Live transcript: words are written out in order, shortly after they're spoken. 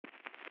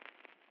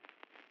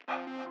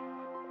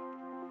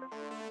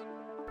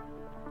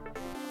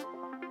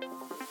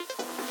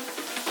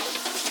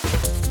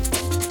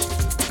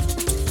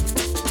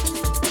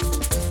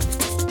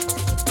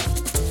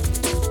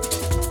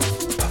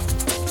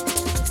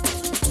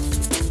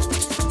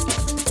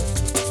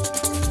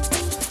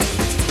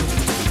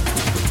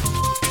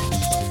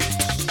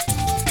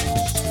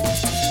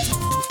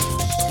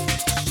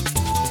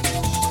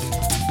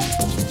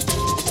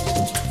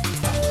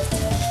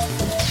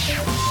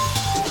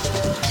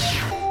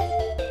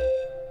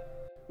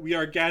We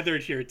are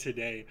gathered here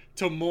today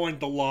to mourn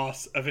the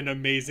loss of an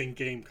amazing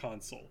game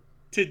console.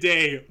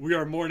 Today, we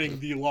are mourning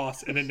the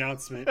loss and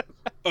announcement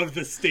of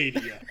the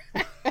Stadia.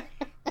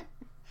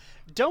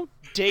 Don't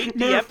date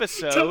the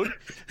episode.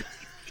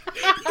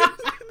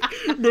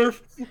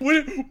 Murph,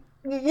 what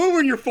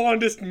were your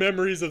fondest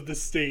memories of the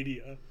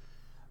Stadia?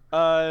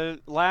 The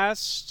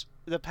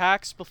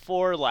PAX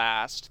before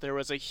last, there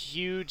was a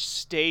huge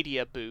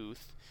Stadia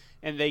booth,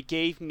 and they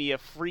gave me a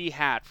free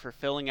hat for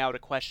filling out a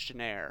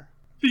questionnaire.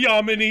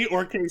 Theomony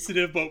or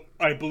Quesative, but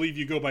I believe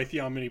you go by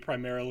Theomony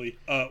primarily.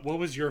 What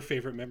was your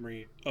favorite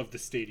memory of the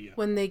Stadia?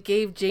 When they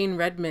gave Jane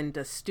Redmond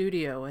a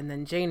studio, and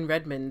then Jane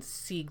Redmond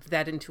seeked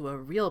that into a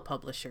real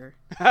publisher.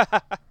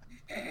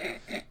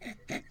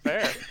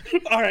 Fair.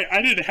 All right,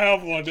 I didn't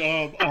have one.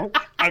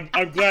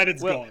 I'm glad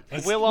it's gone.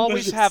 We'll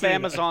always have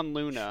Amazon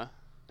Luna.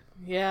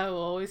 Yeah, we'll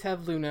always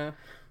have Luna.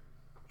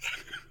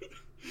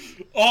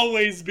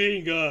 Always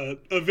being a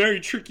very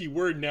tricky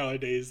word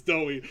nowadays,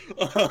 don't we?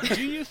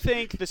 Do you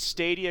think the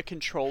Stadia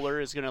controller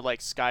is going to,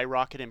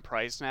 skyrocket in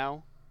price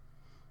now?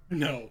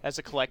 No. As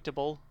a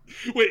collectible?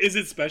 Wait, is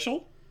it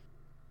special?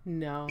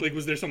 No.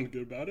 Was there something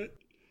good about it?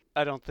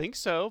 I don't think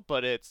so,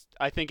 but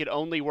I think it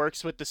only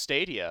works with the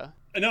Stadia.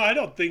 No, I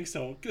don't think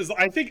so, because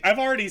I think I've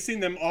already seen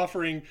them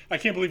offering... I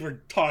can't believe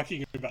we're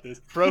talking about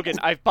this. Brogan,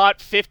 I've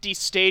bought 50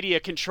 Stadia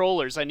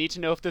controllers. I need to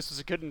know if this was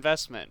a good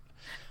investment.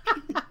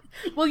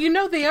 Well,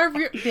 they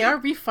are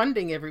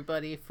refunding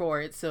everybody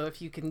for it, so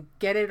if you can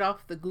get it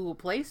off the Google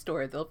Play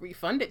Store, they'll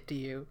refund it to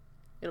you.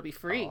 It'll be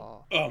free.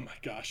 Oh my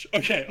gosh.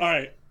 Okay, all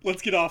right.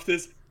 Let's get off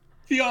this.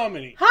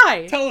 Theomony.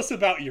 Hi. Tell us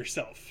about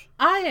yourself.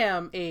 I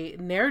am a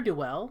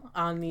ne'er-do-well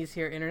on these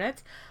here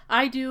internets.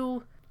 I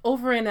do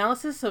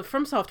over-analysis of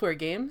From Software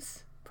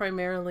games,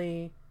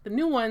 primarily the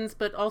new ones,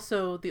 but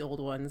also the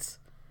old ones.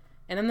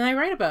 And then I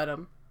write about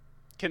them.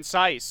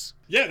 Concise.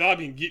 Yeah, no, I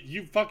mean,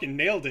 you fucking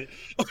nailed it.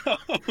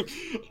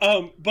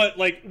 But,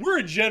 we're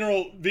a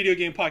general video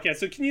game podcast,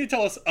 so can you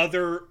tell us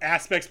other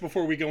aspects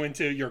before we go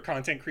into your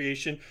content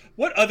creation?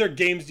 What other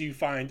games do you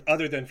find,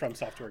 other than From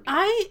Software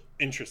games,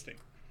 interesting?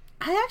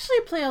 I actually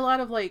play a lot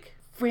of,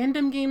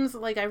 random games.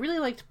 I really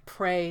liked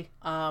Prey.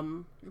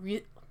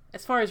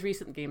 As far as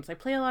recent games, I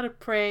play a lot of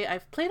Prey.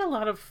 I've played a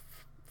lot of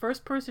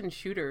first-person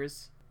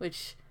shooters,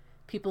 which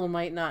people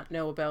might not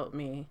know about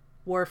me.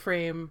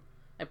 Warframe.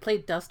 I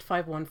played Dust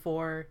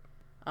 514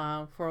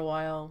 for a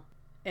while,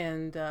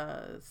 and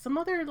some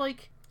other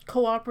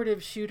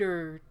cooperative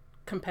shooter,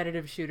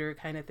 competitive shooter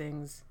kind of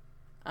things.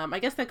 I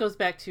guess that goes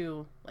back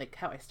to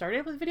how I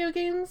started with video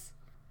games.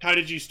 How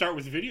did you start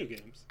with video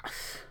games?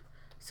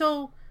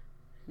 So,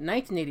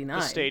 1989.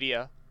 The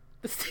Stadia.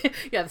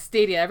 The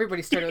Stadia.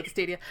 Everybody started with the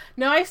Stadia.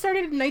 No, I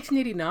started in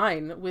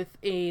 1989 with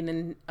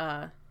an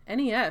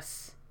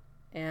NES,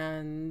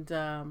 and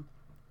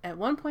at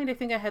one point, I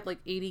think I had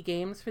 80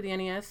 games for the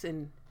NES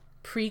in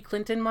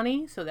pre-Clinton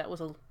money, so that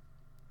was a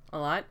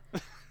lot.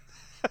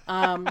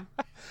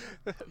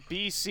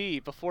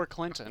 BC, before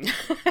Clinton.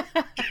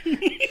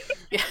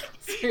 Yeah,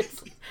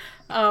 seriously.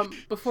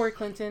 Before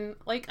Clinton,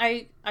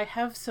 I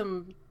have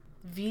some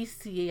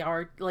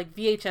VCR,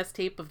 VHS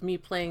tape of me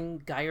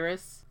playing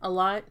Gyruss a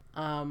lot.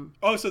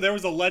 So there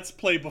was a Let's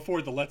Play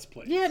before the Let's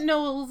Play. Yeah,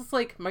 no, it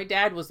was my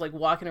dad was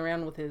walking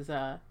around with his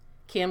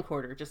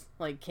camcorder, just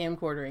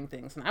camcordering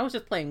things, and I was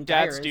just playing Gyruss.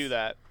 Dads do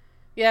that.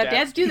 Yeah,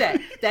 dads do that.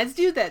 Dads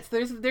do that.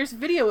 So there's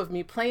video of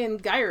me playing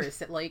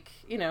Gyruss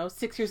at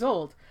 6 years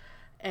old,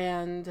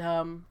 and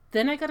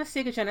then I got a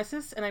Sega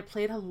Genesis and I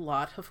played a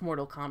lot of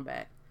Mortal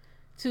Kombat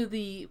to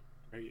the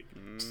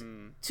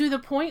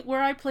point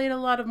where I played a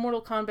lot of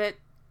Mortal Kombat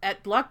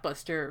at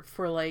Blockbuster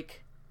for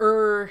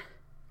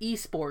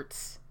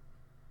esports,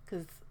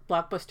 because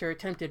Blockbuster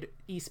attempted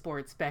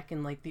esports back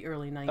in the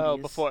early 90s. Oh,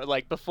 before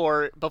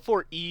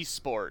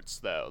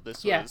esports though.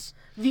 This was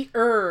the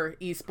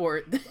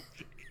esport.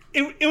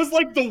 It was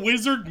like the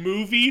Wizard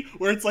movie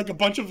where it's a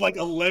bunch of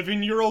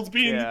 11-year-olds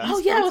being esports. Oh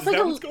yeah, it was Is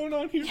that what's going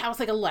on here? Yeah, I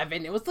was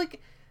 11. It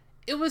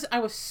was I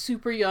was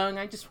super young.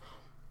 I just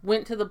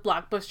went to the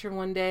Blockbuster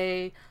one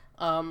day,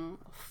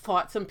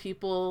 fought some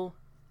people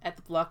at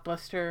the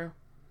Blockbuster,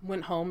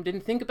 went home,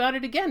 didn't think about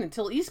it again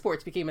until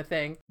esports became a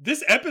thing.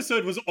 This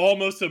episode was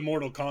almost a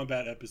Mortal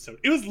Kombat episode.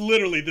 It was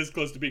literally this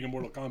close to being a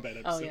Mortal Kombat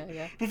episode. Oh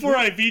yeah. Before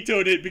I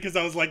vetoed it because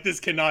I was like, this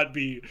cannot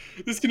be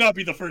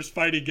the first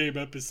fighting game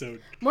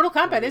episode. Mortal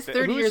Kombat is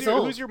 30 years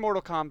old. Who's your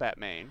Mortal Kombat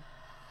main?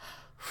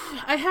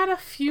 I had a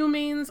few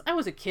mains. I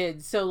was a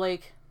kid, so I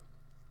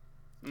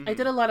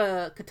did a lot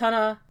of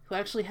Katana, who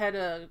actually had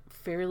a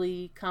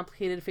fairly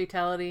complicated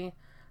fatality.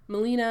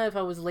 Melina if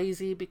I was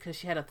lazy because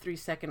she had a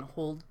 3-second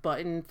hold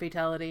button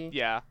fatality.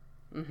 Yeah.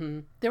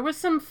 There were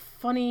some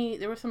funny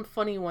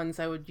ones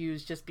I would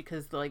use just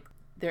because like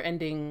their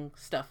ending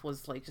stuff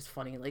was like just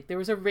funny. Like there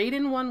was a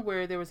Raiden one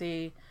where there was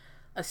a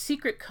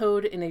secret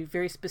code in a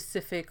very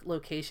specific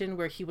location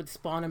where he would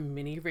spawn a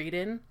mini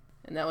Raiden,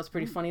 and that was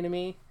pretty funny to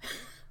me.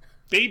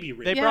 Baby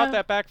Raiden. They brought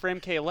that back for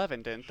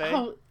MK11, didn't they?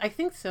 Oh, I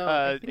think so.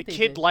 I think they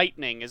Kid did.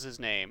 Lightning is his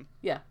name.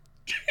 Yeah.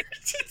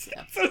 It's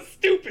so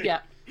stupid.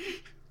 Yeah.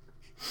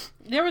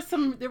 There was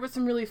some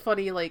really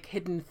funny like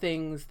hidden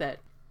things that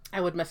I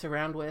would mess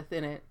around with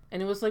in it,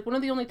 and it was like one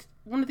of the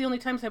only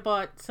times I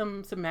bought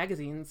some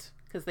magazines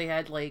because they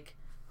had like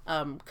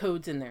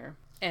codes in there,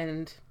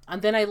 and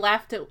then I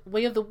laughed at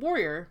Way of the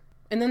Warrior,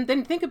 and then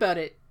didn't think about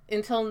it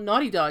until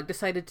Naughty Dog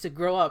decided to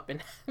grow up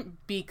and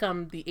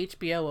become the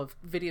HBO of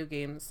video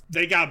games.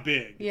 They got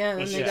big. Yeah,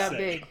 then they got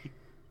big.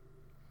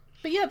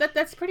 But yeah,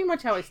 that's pretty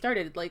much how I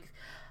started. Like,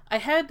 I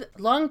had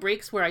long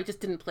breaks where I just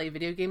didn't play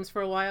video games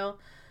for a while,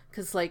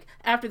 because like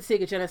after the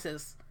Sega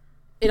Genesis,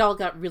 it all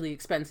got really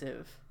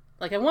expensive.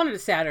 Like I wanted a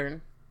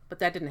Saturn, but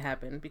that didn't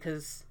happen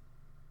because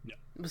it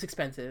was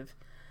expensive.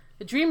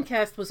 The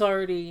Dreamcast was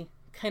already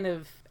kind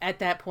of at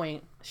that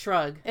point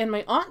shrug, and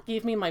my aunt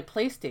gave me my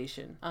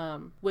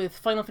PlayStation with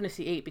Final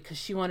Fantasy VIII because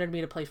she wanted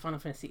me to play Final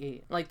Fantasy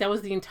VIII. Like that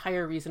was the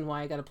entire reason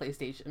why I got a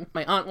PlayStation.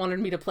 My aunt wanted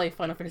me to play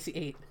Final Fantasy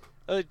VIII.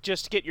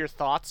 Just to get your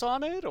thoughts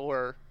on it,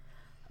 or?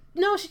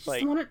 No, she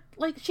just wanted,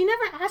 like, she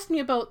never asked me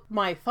about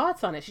my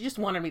thoughts on it. She just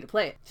wanted me to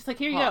play it. She's like,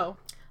 here you go,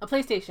 a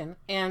PlayStation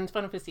and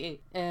Final Fantasy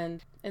VIII,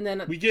 and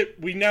then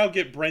we now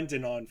get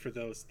Brendan on for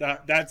those.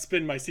 That's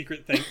been my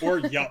secret thing. Or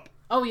Yup.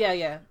 Oh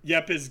yeah.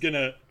 Yup is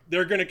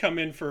they're gonna come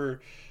in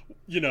for,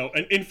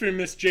 an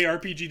infamous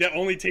JRPG that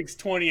only takes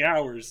 20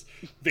 hours.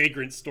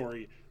 Vagrant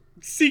Story.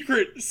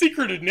 Secret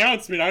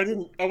announcement.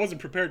 I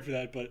wasn't prepared for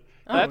that, but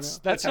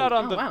that's not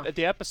on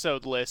the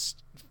episode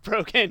list.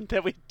 Broken.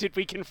 Did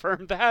we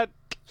confirm that?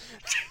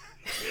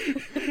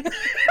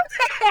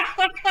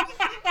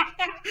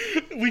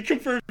 We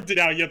confirmed it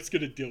now. Yep's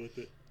gonna deal with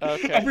it.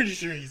 Okay. I'm pretty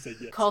sure he said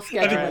yes. Call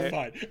I think we're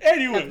fine.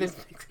 Anyways,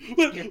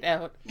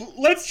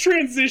 let's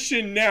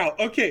transition now.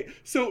 Okay,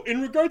 so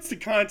in regards to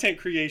content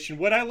creation,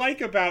 what I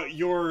like about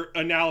your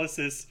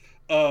analysis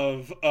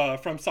of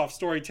FromSoft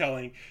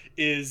storytelling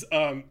is,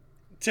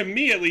 to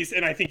me at least,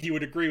 and I think you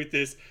would agree with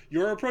this,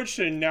 your approach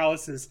to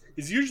analysis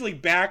is usually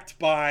backed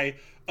by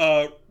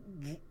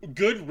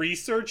good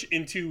research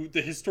into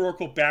the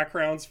historical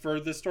backgrounds for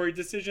the story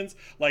decisions,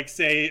 like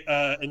say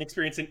an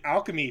experience in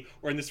alchemy,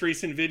 or in this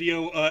recent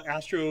video,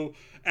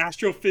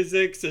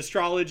 astrophysics,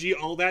 astrology,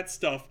 all that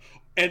stuff.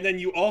 And then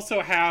you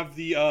also have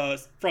the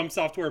From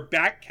Software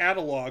back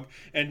catalog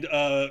and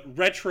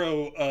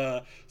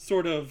retro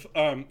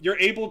you're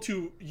able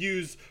to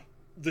use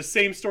the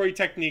same story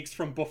techniques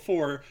from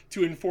before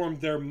to inform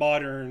their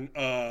modern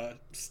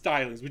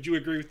stylings. Would you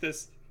agree with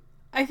this?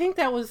 I think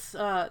that was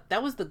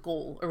the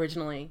goal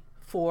originally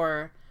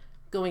for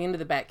going into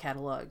the back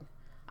catalog.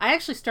 I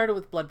actually started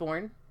with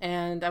Bloodborne,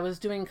 and I was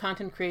doing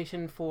content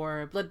creation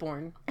for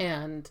Bloodborne,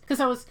 and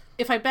because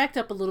if I backed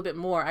up a little bit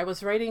more, I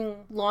was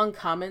writing long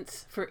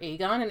comments for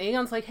Aegon, and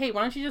Aegon's like, hey,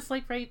 why don't you just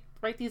like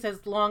write these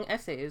as long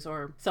essays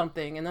or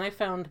something? And then I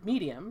found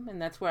Medium,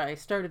 and that's where I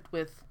started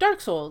with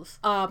Dark Souls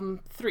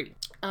 3.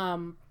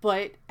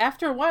 But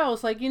after a while, I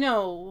was like,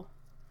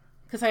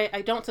 because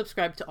I don't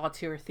subscribe to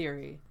auteur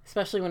theory,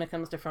 especially when it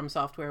comes to From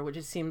Software, which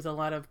it seems a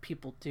lot of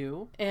people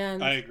do.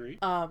 And I agree.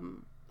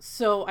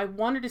 So I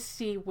wanted to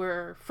see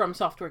where From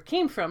Software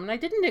came from, and I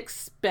didn't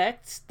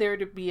expect there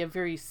to be a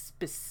very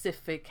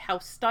specific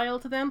house style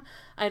to them.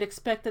 I'd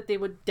expect that they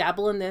would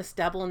dabble in this,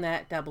 dabble in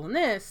that, dabble in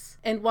this.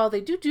 And while they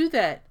do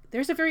that,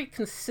 there's a very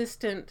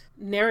consistent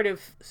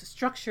narrative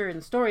structure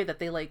and story that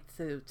they like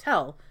to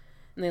tell,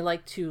 and they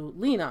like to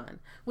lean on,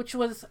 which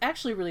was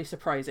actually really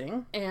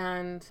surprising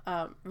and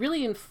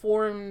really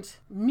informed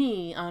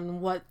me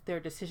on what their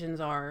decisions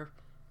are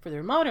for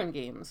their modern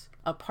games,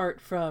 apart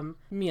from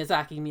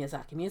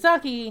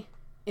Miyazaki,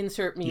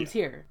 insert memes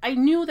here. I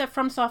knew that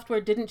From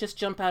Software didn't just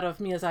jump out of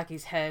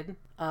Miyazaki's head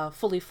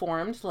fully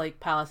formed like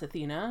Pallas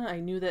Athena. I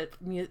knew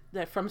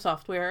that From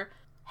Software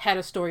had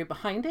a story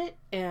behind it,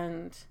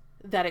 and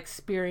that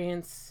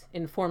experience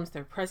informs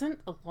their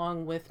present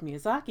along with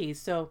Miyazaki.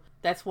 So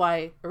that's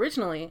why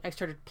originally I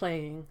started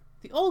playing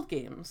the old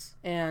games,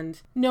 and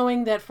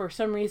knowing that for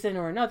some reason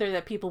or another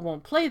that people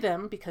won't play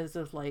them because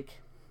of,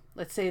 like,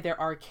 let's say their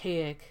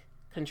archaic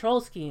control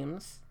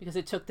schemes, because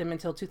it took them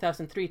until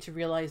 2003 to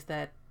realize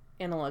that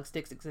analog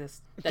sticks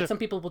exist, that some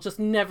people will just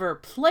never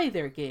play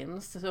their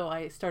games. So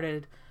I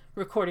started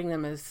recording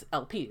them as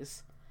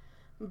LPs.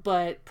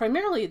 But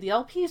primarily the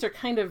LPs are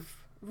kind of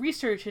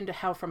research into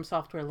how From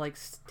Software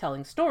likes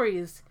telling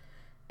stories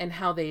and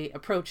how they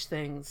approach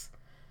things.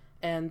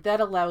 And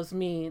that allows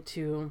me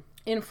to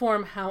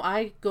inform how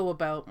I go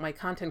about my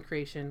content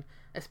creation,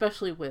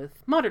 especially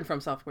with modern From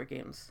Software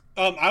games.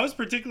 I was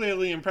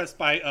particularly impressed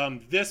by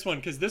this one,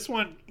 because this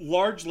one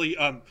largely,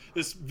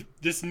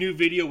 this new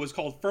video was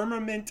called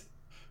Firmament,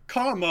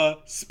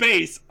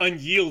 space,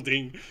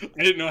 Unyielding.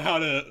 I didn't know how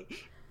to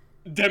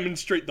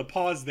demonstrate the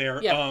pause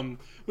there, Yeah.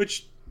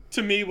 which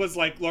to me was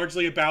like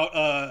largely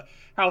about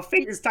how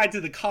fate is tied to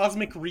the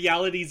cosmic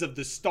realities of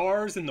the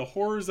stars and the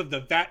horrors of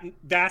the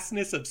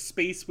vastness of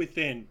space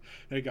within.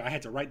 There you go. I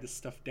had to write this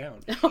stuff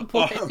down. Oh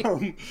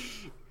boy.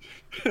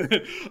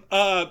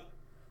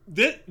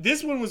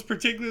 This one was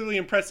particularly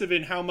impressive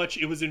in how much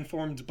it was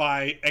informed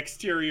by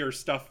exterior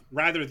stuff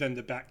rather than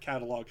the back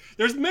catalog.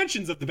 There's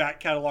mentions of the back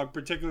catalog,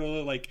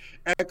 particularly like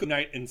Echo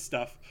Knight and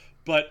stuff,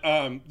 but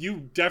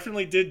you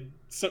definitely did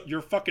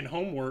your fucking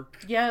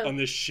homework on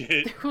this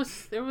shit.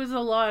 There was a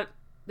lot.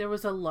 There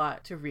was a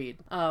lot to read,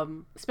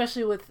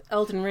 especially with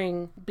Elden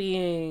Ring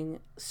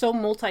being so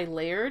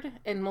multi-layered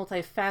and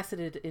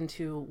multifaceted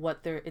into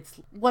what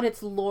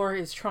its lore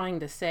is trying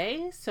to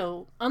say.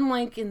 So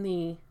unlike in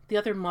the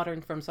other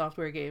modern From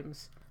Software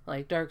games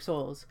like Dark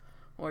Souls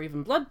or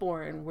even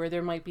Bloodborne, where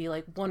there might be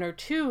like one or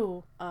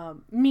two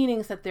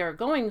meanings that they're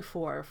going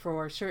for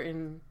a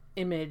certain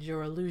image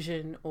or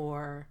illusion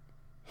or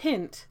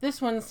hint,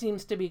 this one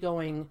seems to be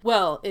going,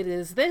 well, it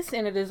is this,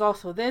 and it is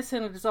also this,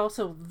 and it is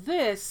also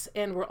this,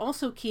 and we're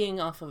also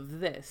keying off of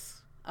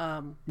this.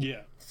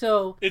 Yeah.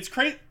 So it's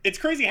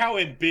crazy how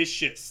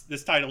ambitious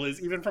this title is,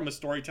 even from a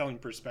storytelling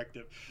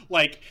perspective.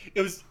 Like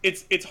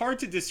it's hard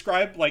to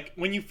describe. Like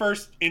when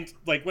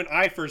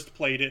I first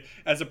played it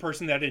as a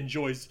person that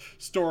enjoys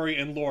story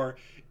and lore,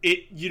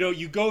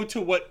 you go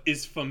to what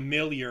is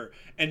familiar,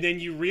 and then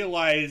you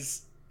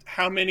realize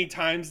how many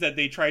times that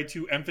they try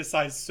to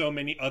emphasize so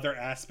many other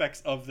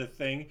aspects of the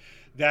thing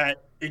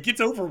that it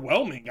gets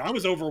overwhelming. I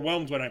was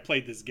overwhelmed when I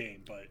played this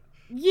game, but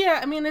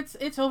yeah, I mean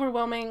it's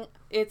overwhelming.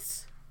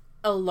 It's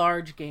a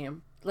large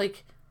game,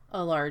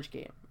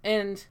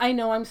 and I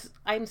know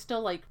I'm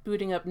still like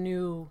booting up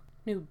new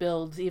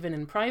builds even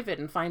in private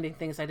and finding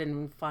things I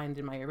didn't find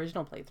in my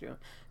original playthrough.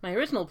 My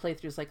original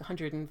playthrough is like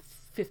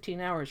 115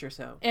 hours or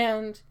so,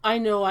 and I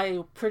know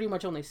I pretty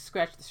much only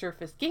scratched the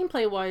surface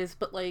gameplay wise,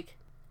 but like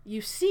you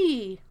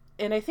see,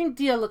 and I think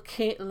Dia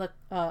Lacuna,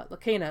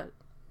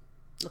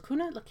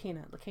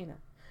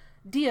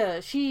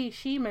 Dia,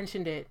 she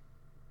mentioned it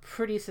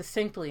pretty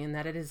succinctly in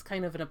that it is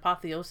kind of an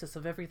apotheosis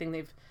of everything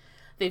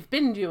they've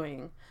been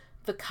doing.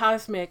 The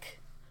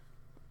cosmic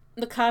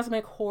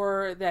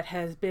horror that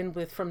has been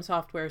with From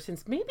Software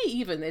since maybe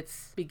even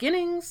its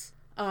beginnings,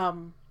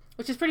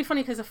 which is pretty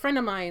funny because a friend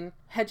of mine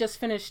had just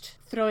finished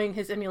throwing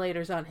his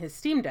emulators on his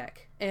Steam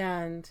Deck,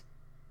 and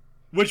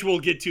which we'll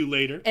get to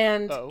later.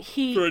 And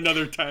for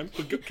another time.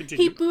 Continue.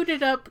 He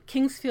booted up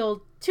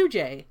Kingsfield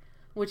 2J,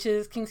 which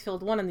is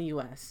Kingsfield 1 in the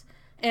US.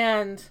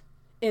 And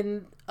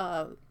in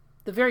the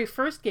very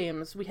first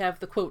games, we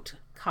have the, quote,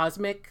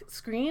 cosmic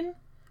screen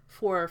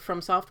for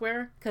From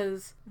Software,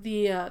 because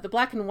the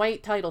black and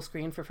white title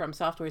screen for From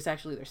Software is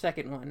actually their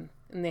second one.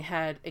 And they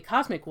had a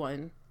cosmic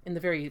one in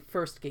the very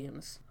first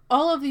games.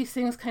 All of these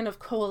things kind of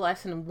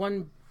coalesce in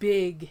one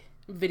big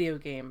video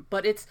game,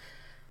 but it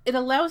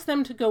allows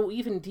them to go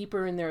even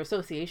deeper in their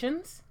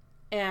associations.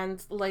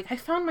 And, like, I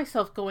found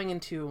myself going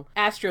into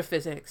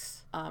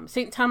astrophysics,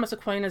 St. Thomas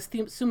Aquinas'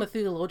 Summa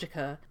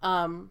Theologica,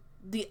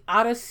 the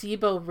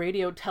Arecibo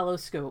radio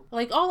telescope.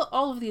 Like,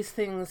 all of these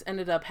things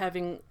ended up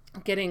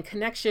getting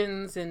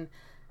connections and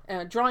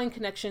drawing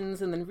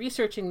connections and then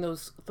researching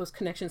those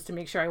connections to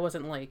make sure I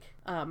wasn't, like,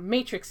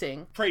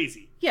 matrixing.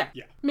 Crazy. Yeah.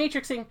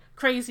 Matrixing,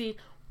 crazy.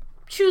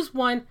 Choose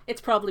one, it's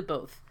probably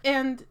both.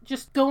 And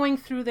just going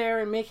through there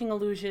and making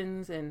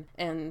allusions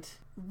and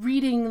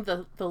reading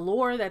the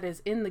lore that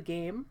is in the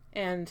game.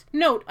 And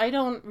note, I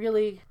don't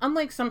really,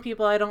 unlike some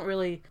people, I don't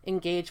really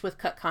engage with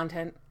cut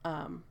content.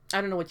 I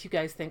don't know what you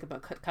guys think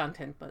about cut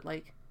content, but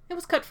like, it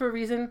was cut for a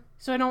reason.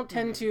 So I don't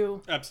tend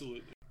to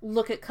absolutely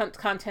look at cut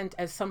content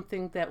as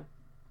something that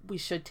we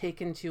should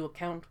take into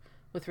account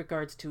with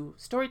regards to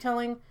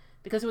storytelling,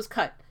 because it was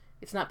cut.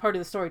 It's not part of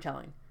the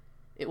storytelling.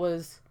 It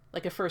was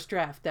like a first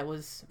draft that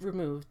was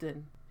removed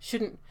and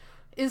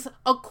is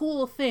a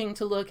cool thing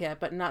to look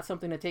at, but not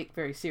something to take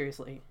very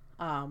seriously.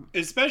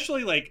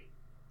 Especially like,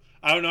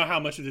 I don't know how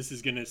much of this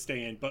is going to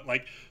stay in, but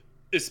like,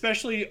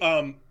 especially,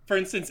 for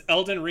instance,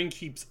 Elden Ring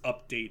keeps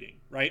updating,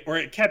 right? Or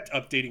it kept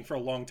updating for a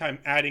long time,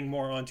 adding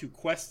more onto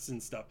quests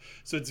and stuff.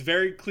 So it's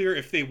very clear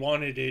if they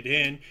wanted it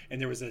in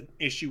and there was an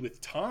issue with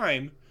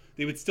time,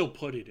 they would still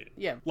put it in.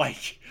 Yeah.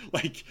 Like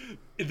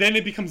then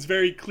it becomes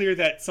very clear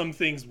that some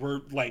things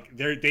were like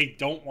they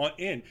don't want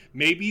in.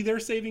 Maybe they're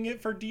saving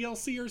it for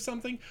DLC or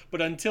something,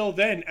 but until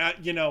then,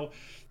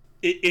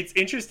 it's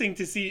interesting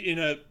to see in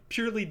a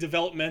purely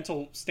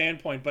developmental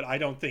standpoint, but I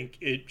don't think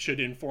it should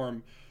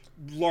inform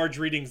large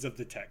readings of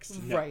the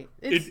text. No. Right.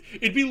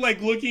 It'd be like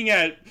looking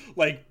at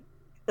like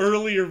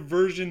earlier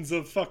versions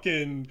of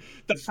fucking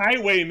The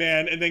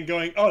Highwayman and then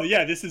going, oh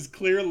yeah, this is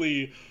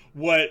clearly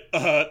what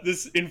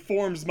this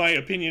informs my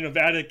opinion of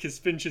Atticus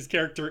Finch's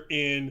character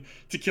in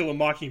To Kill a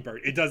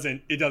Mockingbird. It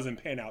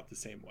doesn't pan out the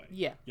same way.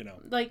 Yeah.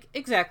 Like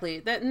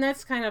exactly.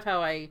 That's kind of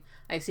how I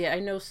see it. I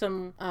know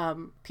some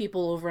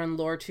people over on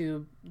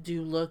LoreTube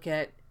do look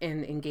at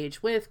and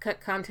engage with cut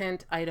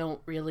content. I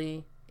don't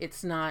really.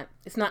 It's not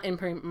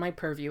in my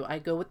purview. I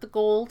go with the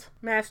Gold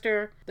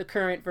Master, the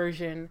current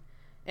version,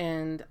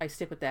 and I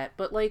stick with that.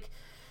 But like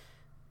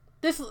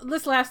this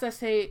last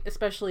essay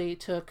especially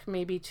took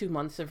maybe 2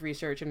 months of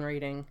research and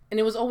writing, and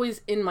it was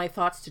always in my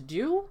thoughts to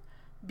do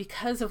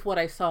because of what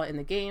I saw in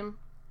the game,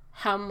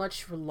 how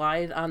much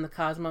relied on the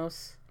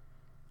cosmos,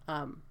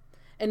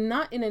 and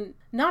not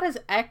as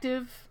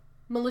active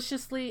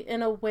maliciously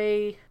in a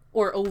way,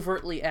 or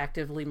overtly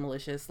actively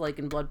malicious like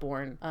in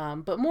Bloodborne,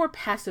 but more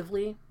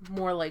passively,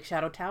 more like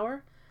Shadow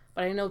Tower.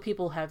 But I know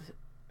people have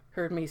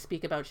heard me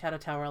speak about Shadow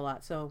Tower a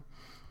lot, so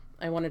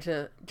I wanted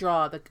to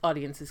draw the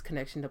audience's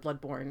connection to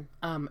Bloodborne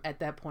at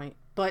that point.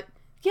 But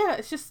yeah,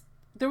 it's just,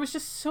 there was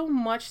just so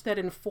much that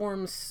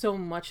informs so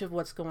much of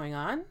what's going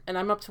on. And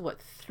I'm up to,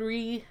 what,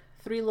 three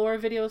lore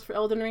videos for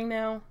Elden Ring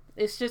now?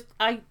 It's just,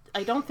 I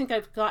don't think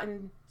I've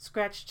gotten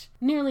scratched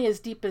nearly as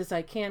deep as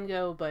I can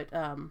go, but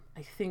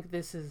I think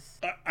this is...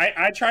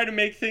 I try to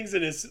make things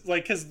that is,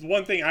 like, because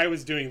one thing I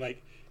was doing,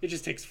 like, it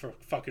just takes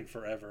fucking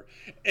forever.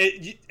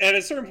 At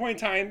a certain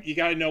point in time, you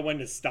got to know when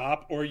to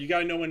stop, or you got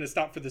to know when to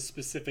stop for the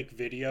specific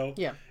video.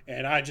 Yeah.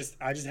 And I just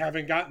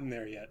haven't gotten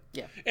there yet.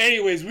 Yeah.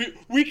 Anyways,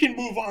 we can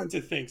move on to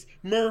things.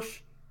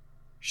 Murph,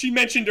 she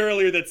mentioned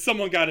earlier that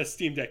someone got a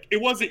Steam Deck. It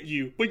wasn't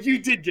you, but you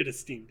did get a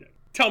Steam Deck.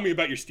 Tell me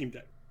about your Steam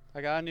Deck.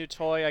 I got a new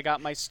toy. I got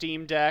my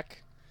Steam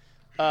Deck.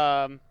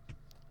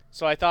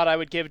 So I thought I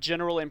would give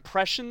general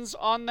impressions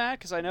on that,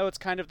 because I know it's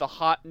kind of the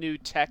hot new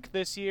tech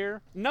this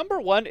year.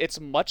 Number one, it's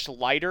much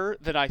lighter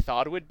than I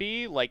thought it would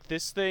be. Like,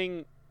 this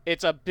thing,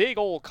 it's a big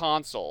old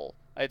console.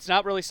 It's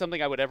not really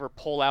something I would ever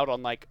pull out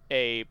on, like,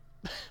 a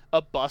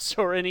bus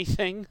or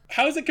anything.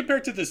 How is it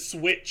compared to the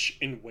Switch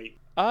in weight?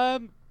 I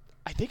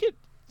think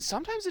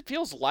sometimes it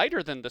feels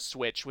lighter than the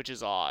Switch, which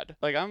is odd.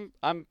 Like,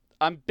 I'm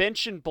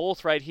benching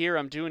both right here.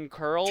 I'm doing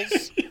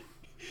curls.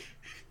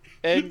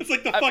 And it's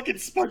like the fucking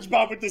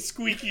SpongeBob with the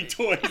squeaky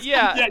toys.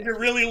 Yeah. Yeah, you're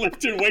really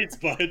lifting weights,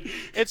 bud.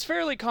 It's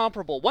fairly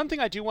comparable. One thing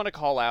I do want to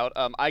call out,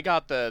 I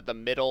got the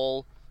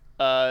middle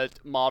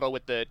model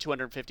with the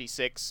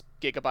 256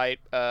 gigabyte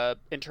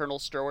internal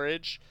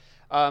storage.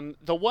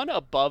 The one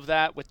above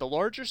that with the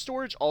larger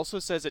storage also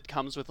says it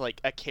comes with like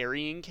a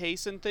carrying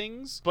case and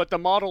things, but the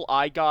model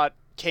I got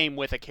came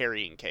with a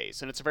carrying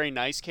case, and it's a very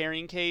nice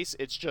carrying case.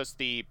 It's just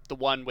the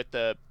one with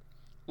the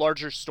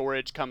larger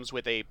storage comes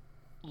with a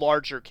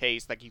larger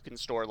case that you can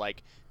store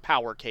like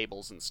power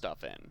cables and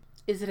stuff in.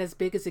 Is it as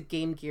big as a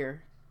Game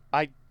Gear?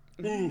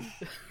 It's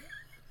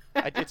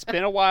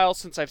been a while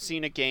since I've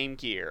seen a Game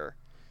Gear.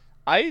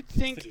 I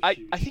think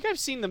I've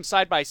seen them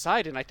side by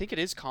side, and I think it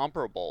is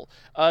comparable.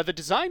 The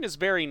design is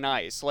very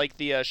nice. Like,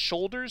 the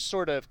shoulders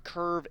sort of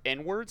curve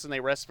inwards, and they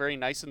rest very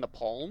nice in the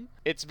palm.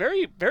 It's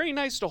very, very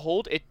nice to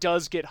hold. It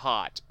does get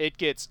hot. It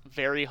gets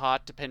very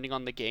hot depending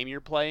on the game you're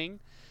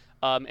playing.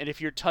 And if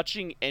you're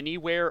touching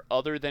anywhere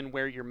other than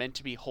where you're meant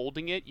to be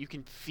holding it, you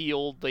can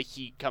feel the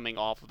heat coming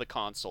off of the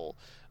console.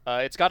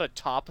 It's got a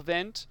top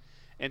vent,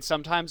 and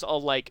sometimes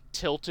I'll, like,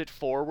 tilt it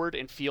forward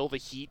and feel the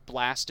heat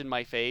blast in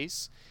my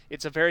face.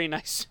 It's a very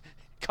nice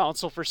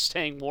console for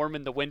staying warm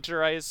in the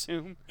winter, I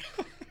assume.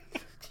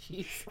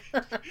 Jeez.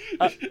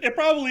 It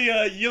probably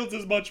yields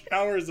as much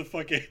power as a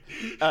fucking...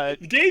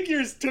 Game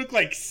Gears took,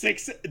 like,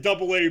 6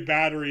 AA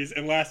batteries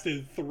and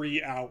lasted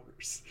 3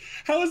 hours.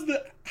 How's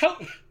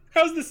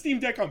the Steam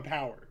Deck on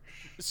power?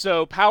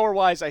 So,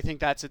 power-wise, I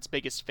think that's its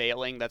biggest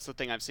failing. That's the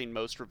thing I've seen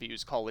most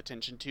reviews call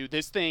attention to.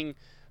 This thing,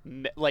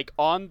 like,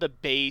 on the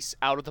base,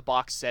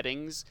 out-of-the-box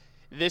settings,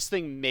 this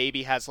thing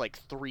maybe has, like,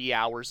 3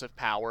 hours of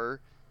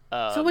power.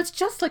 So it's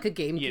just like a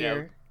Game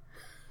Gear.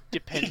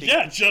 Depending...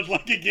 Yeah, just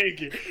like a Game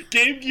Gear.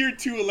 Game Gear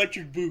 2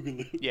 Electric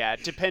Boogaloo. Yeah,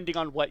 depending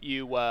on what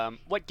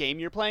game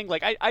you're playing.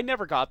 Like, I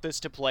never got this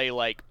to play,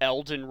 like,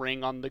 Elden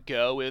Ring on the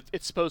go.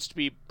 It's supposed to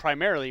be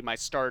primarily my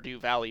Stardew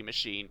Valley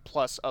machine,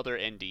 plus other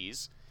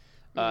indies.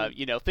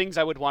 Things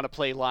I would want to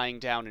play lying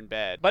down in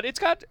bed. But it's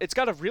got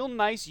a real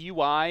nice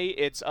UI.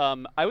 It's,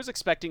 I was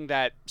expecting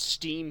that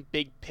Steam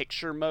Big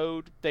Picture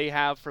mode they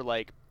have for,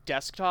 like,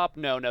 desktop.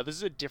 No, this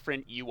is a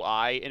different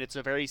UI, and it's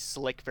a very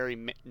slick, very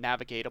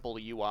navigatable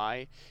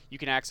UI. You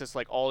can access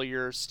like all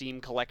your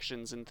Steam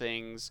collections and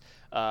things.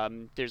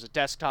 There's a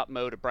desktop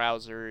mode, a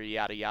browser,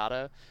 yada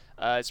yada.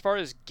 As far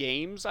as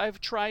games I've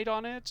tried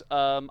on it,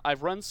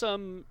 I've run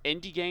some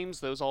indie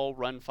games. Those all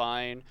run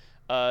fine.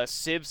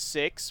 Civ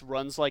 6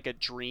 runs like a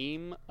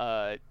dream.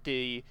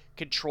 The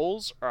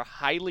controls are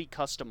highly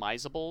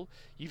customizable.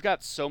 You've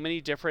got so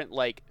many different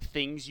like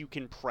things you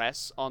can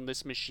press on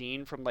this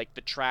machine, from like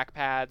the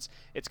trackpads.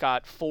 It's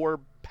got 4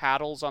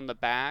 paddles on the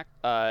back,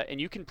 and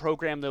you can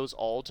program those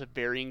all to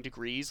varying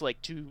degrees, like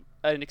to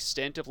an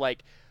extent of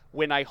like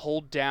when I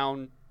hold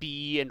down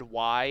B and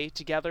Y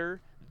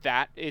together,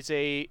 that is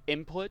a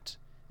input.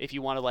 If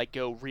you want to like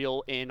go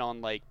real in on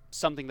like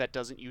something that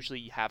doesn't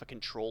usually have a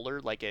controller,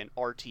 like an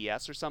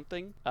RTS or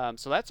something.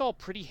 So that's all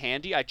pretty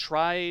handy. I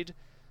tried,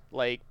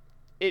 like,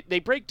 they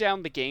break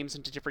down the games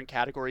into different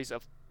categories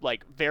of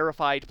like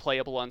verified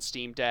playable on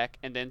Steam Deck,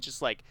 and then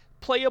just like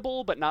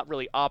playable but not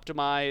really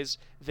optimized.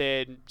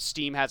 Then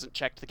Steam hasn't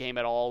checked the game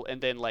at all, and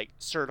then like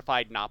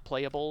certified not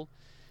playable.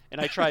 And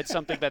I tried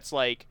something that's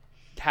like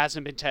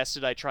hasn't been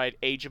tested. I tried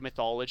Age of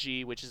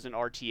Mythology, which is an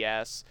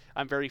RTS.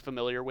 I'm very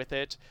familiar with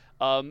it,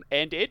 and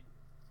it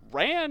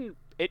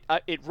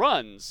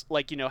runs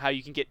like, how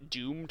you can get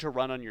Doom to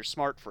run on your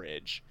smart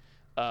fridge.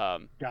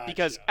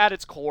 Because at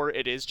its core,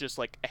 it is just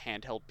like a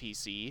handheld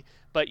PC,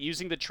 but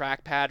using the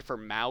trackpad for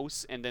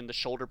mouse and then the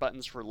shoulder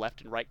buttons for left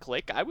and right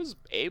click, I was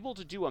able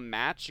to do a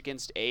match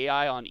against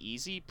AI on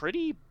easy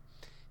pretty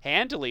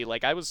handily.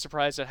 Like, I was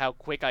surprised at how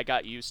quick I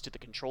got used to the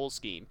control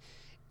scheme.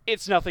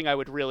 It's nothing I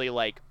would really,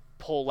 like,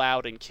 pull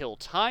out and kill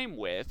time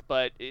with,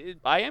 but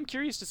I am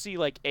curious to see,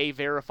 like, a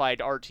verified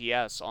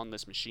RTS on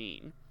this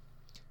machine.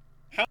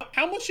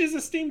 How much is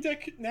a Steam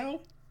Deck now?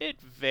 It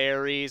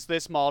varies.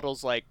 This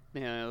model's like,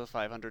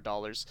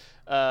 $500.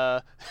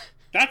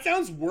 That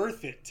sounds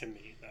worth it to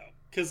me, though.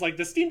 Because, like,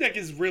 the Steam Deck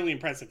is really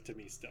impressive to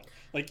me still.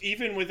 Like,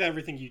 even with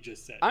everything you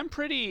just said. I'm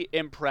pretty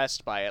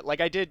impressed by it.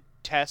 Like, I did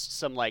test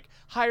some, like,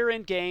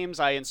 higher-end games.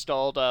 I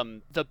installed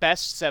the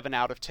best 7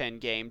 out of 10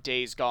 game,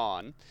 Days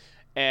Gone.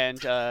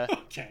 And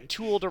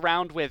tooled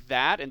around with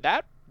that, and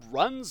that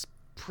runs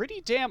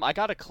pretty damn. I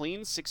got a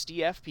clean 60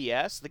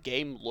 FPS. The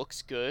game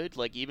looks good.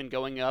 Like, even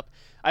going up,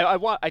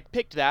 I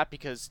picked that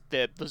because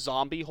the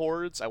zombie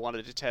hordes, I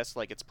wanted to test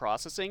like its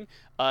processing.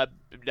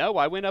 No,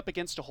 I went up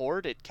against a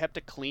horde. It kept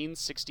a clean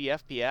 60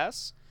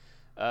 FPS.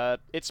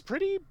 It's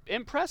pretty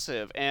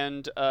impressive,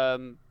 and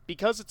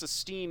because it's a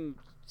Steam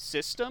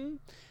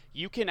system,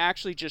 you can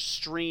actually just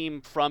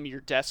stream from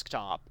your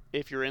desktop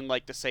if you're in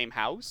like the same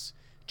house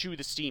to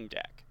the Steam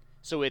Deck.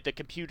 So the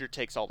computer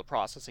takes all the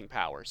processing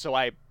power. So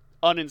I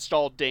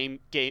uninstalled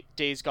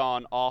Days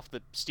Gone off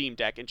the Steam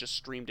Deck and just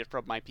streamed it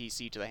from my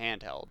PC to the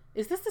handheld.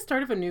 Is this the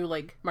start of a new,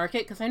 like,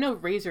 market? Because I know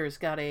Razer's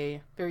got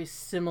a very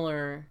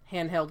similar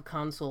handheld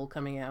console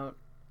coming out.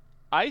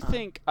 I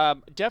think,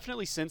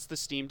 definitely since the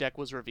Steam Deck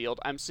was revealed,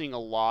 I'm seeing a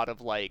lot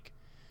of, like,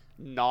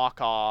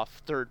 knockoff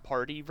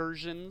third-party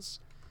versions.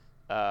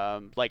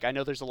 Like, I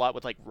know there's a lot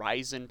with, like,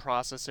 Ryzen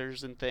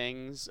processors and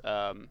things.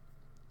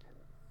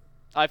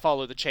 I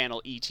follow the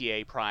channel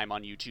ETA Prime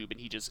on YouTube,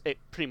 and it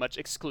pretty much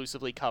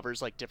exclusively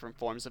covers, like, different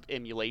forms of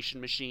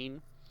emulation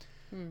machine.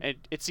 And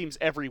it seems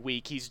every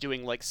week he's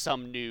doing, like,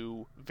 some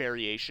new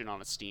variation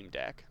on a Steam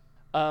Deck.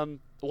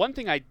 One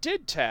thing I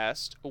did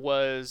test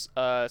was,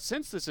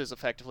 since this is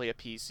effectively a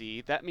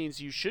PC, that means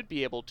you should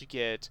be able to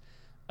get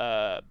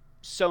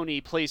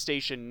Sony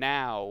PlayStation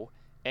Now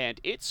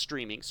and its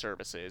streaming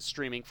services,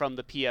 streaming from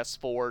the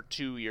PS4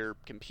 to your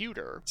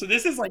computer. So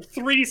this is like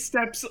 3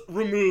 steps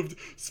removed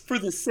for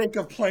the sake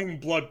of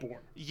playing Bloodborne.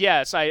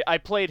 Yes, I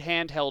played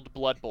handheld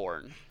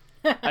Bloodborne.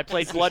 I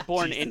played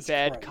Bloodborne in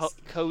bed,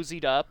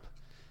 cozied up.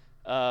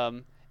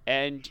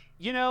 And,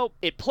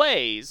 it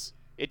plays.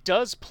 It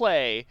does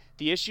play.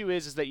 The issue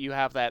is that you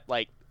have that,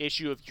 like,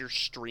 issue of you're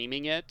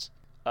streaming it.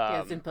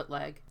 It's input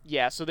lag.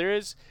 Yeah, so there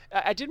is...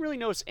 I didn't really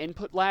notice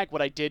input lag.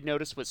 What I did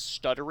notice was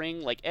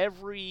stuttering. Like,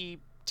 every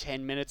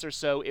 10 minutes or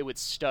so, it would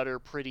stutter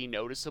pretty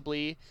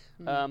noticeably.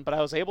 But I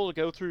was able to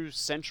go through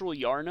Central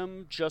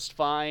Yharnam just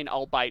fine,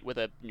 albeit with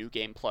a New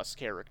Game Plus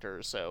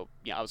character. So,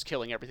 I was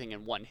killing everything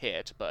in one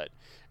hit.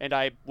 And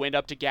I went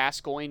up to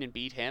Gascoigne and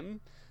beat him.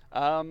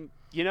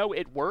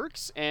 It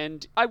works,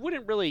 and I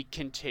wouldn't really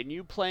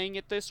continue playing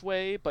it this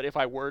way, but if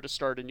I were to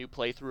start a new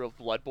playthrough of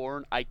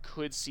Bloodborne, I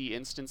could see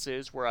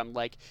instances where I'm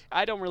like,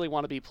 I don't really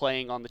want to be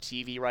playing on the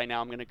TV right now,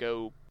 I'm going to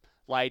go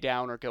lie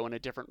down or go in a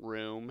different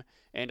room,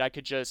 and I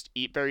could just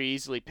very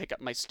easily pick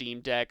up my Steam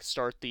Deck,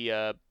 start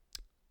the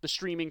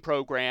streaming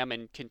program,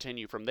 and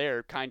continue from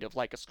there, kind of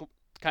like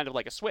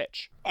a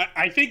Switch.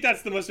 I think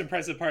that's the most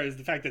impressive part, is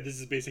the fact that this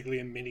is basically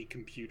a mini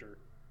computer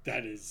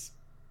that is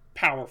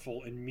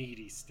powerful and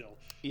meaty still.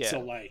 Yeah. So,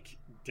 like,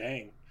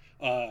 dang.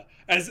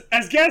 As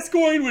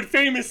Gascoigne would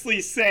famously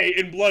say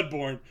in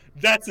Bloodborne,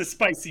 that's a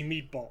spicy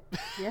meatball.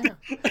 Yeah.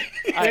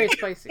 Very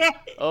spicy.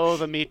 Oh,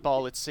 the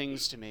meatball, it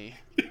sings to me.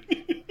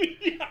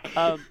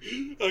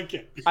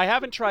 Okay. I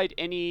haven't tried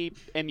any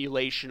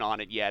emulation on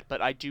it yet, but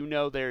I do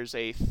know there's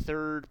a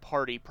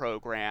third-party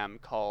program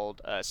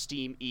called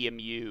Steam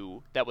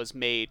EMU that was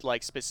made,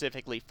 like,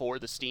 specifically for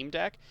the Steam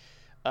Deck.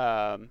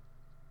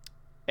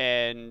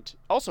 And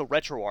also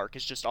RetroArch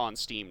is just on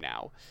Steam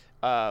now.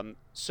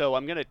 So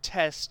I'm going to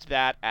test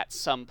that at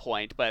some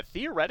point, but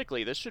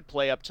theoretically this should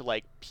play up to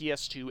like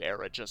PS2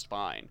 era just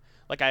fine.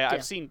 Like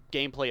I've seen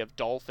gameplay of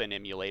Dolphin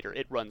Emulator.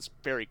 It runs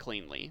very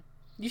cleanly.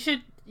 You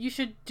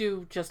should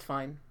do just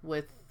fine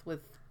with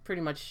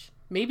pretty much,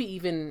 maybe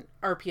even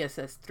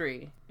RPSS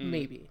 3,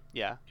 maybe.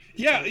 Yeah.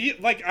 Yeah,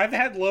 like I've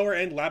had lower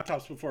end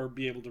laptops before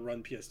be able to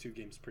run PS2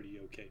 games pretty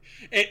okay.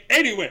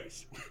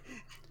 Anyways,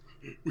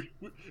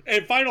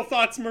 and final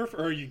thoughts, Murph,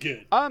 or are you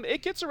good?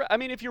 It gets around. I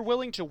mean, if you're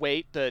willing to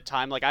wait the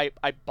time, like I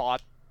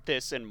bought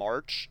this in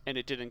March and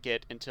it didn't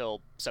get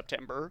until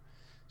September,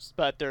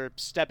 but they're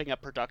stepping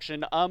up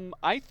production.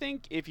 I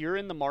think if you're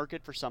in the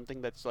market for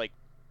something that's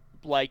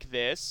like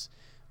this,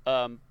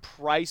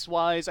 price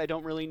wise, I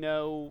don't really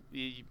know.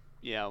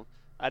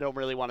 I don't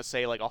really want to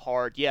say like a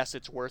hard yes,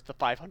 it's worth the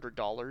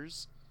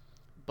 $500,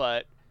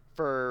 but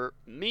for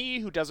me,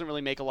 who doesn't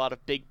really make a lot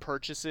of big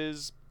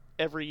purchases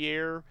every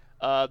year,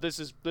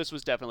 this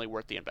was definitely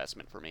worth the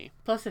investment for me.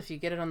 Plus, if you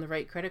get it on the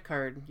right credit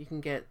card, you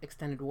can get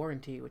extended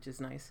warranty, which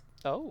is nice.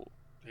 Oh.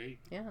 There you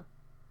go. Yeah.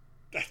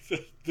 That's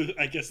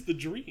I guess the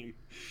dream.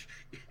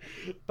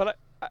 But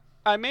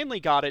I mainly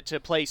got it to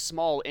play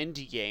small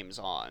indie games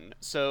on.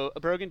 So,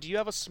 Brogan, do you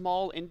have a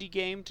small indie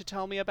game to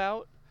tell me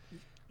about?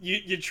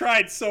 You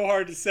tried so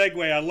hard to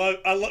segue. I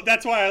love.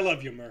 That's why I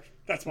love you, Murph.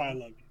 That's why I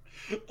love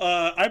you.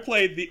 I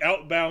played the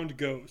Outbound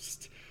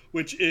Ghost,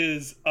 which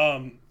is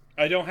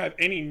I don't have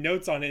any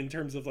notes on it in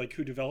terms of like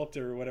who developed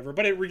it or whatever,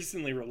 but it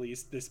recently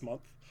released this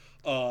month.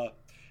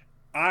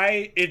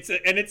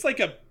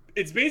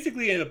 It's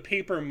basically a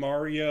Paper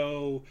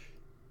Mario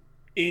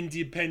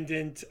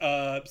independent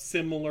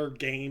similar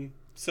game.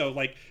 So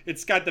like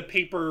it's got the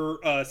paper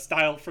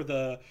style for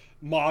the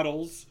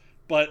models,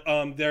 but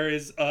there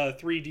is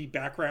 3D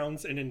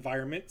backgrounds and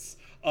environments,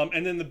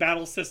 and then the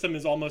battle system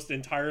is almost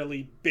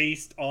entirely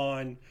based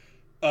on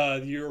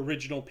the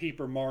original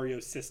Paper Mario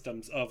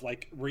systems of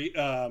like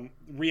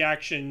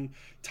reaction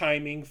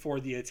timing for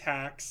the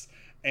attacks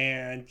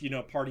and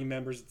party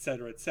members,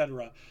 etc.,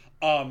 etc.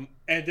 And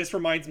this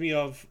reminds me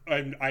of,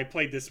 and I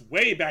played this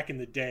way back in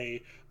the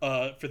day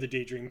for the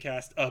Daydream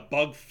Cast,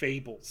 Bug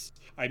Fables.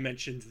 I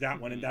mentioned that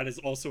one, and that is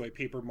also a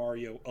Paper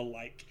Mario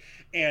alike.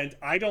 And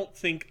I don't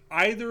think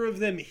either of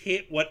them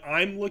hit what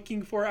I'm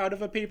looking for out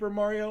of a Paper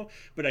Mario,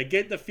 but I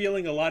get the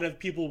feeling a lot of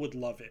people would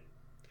love it.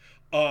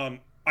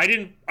 I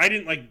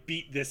didn't like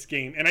beat this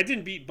game, and I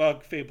didn't beat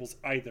Bug Fables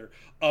either.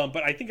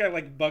 But I think I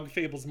like Bug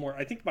Fables more.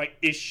 I think my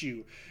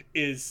issue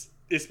is,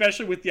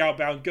 especially with the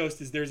Outbound Ghost,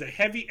 is there's a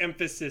heavy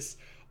emphasis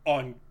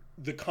on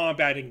the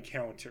combat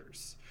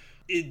encounters.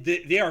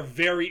 They are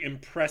very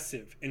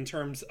impressive in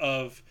terms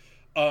of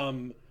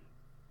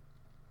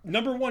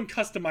number one,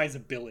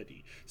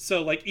 customizability.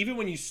 So like even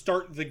when you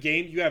start the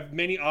game, you have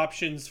many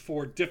options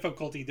for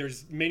difficulty.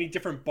 There's many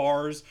different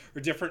bars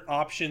or different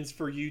options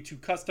for you to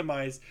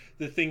customize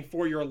the thing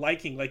for your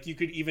liking. Like you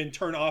could even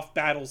turn off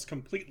battles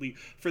completely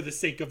for the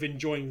sake of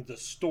enjoying the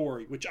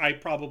story, which I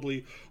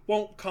probably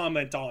won't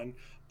comment on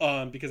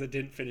because I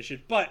didn't finish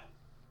it. But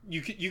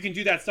you can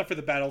do that stuff for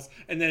the battles.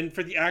 And then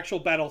for the actual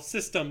battle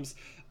systems,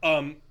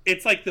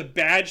 it's like the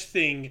badge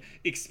thing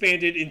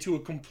expanded into a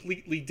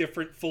completely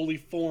different, fully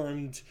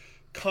formed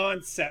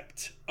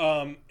concept.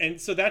 And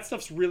so that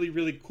stuff's really,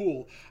 really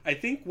cool. I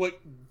think what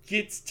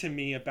gets to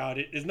me about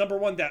it is, number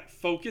one, that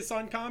focus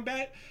on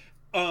combat.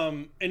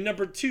 And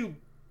number two,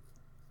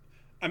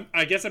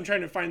 I guess I'm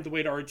trying to find the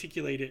way to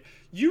articulate it.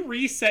 You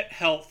reset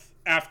health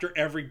after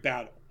every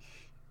battle,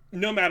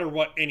 no matter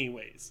what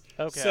anyways.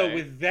 Okay. So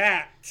with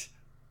that,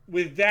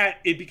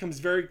 it becomes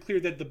very clear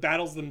that the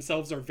battles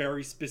themselves are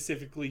very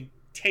specifically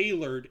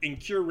tailored and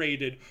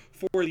curated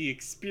for the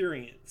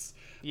experience.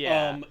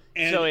 Yeah.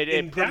 And so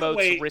it promotes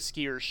way,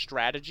 riskier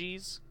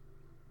strategies.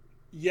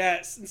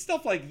 Yes, and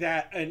stuff like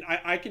that. And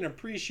I can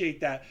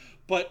appreciate that.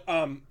 But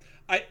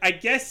I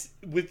guess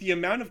with the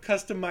amount of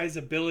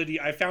customizability,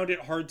 I found it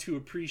hard to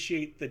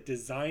appreciate the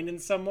design in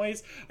some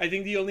ways. I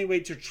think the only way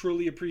to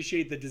truly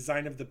appreciate the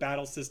design of the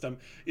battle system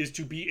is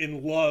to be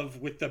in love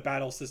with the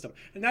battle system.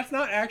 And that's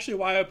not actually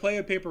why I play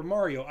a Paper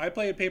Mario. I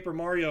play a Paper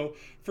Mario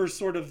for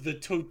sort of the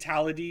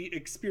totality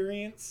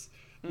experience.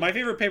 My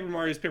favorite Paper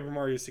Mario is Paper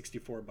Mario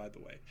 64, by the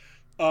way.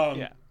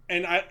 Yeah.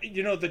 And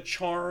the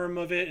charm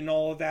of it and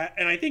all of that.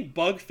 And I think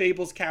Bug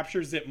Fables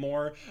captures it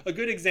more. A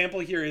good example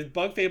here is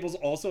Bug Fables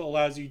also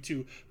allows you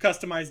to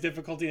customize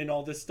difficulty and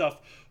all this stuff,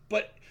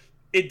 but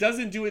it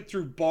doesn't do it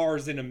through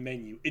bars in a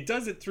menu. It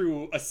does it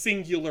through a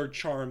singular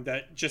charm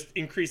that just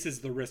increases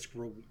the risk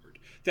reward.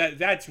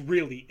 That's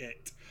really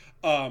it.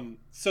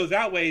 So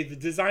that way the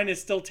design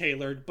is still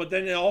tailored, but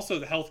then also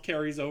the health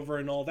carries over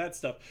and all that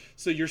stuff.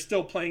 So you're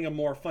still playing a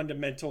more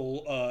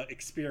fundamental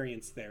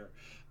experience there.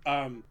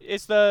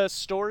 Is the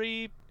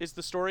story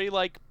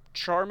like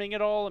charming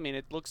at all? I mean,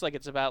 it looks like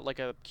it's about like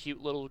a cute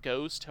little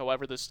ghost.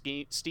 However, the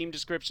Steam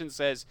description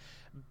says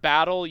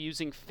battle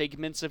using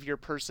figments of your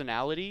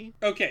personality.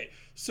 Okay,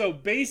 so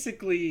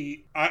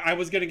basically, I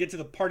was going to get to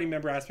the party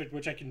member aspect,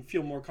 which I can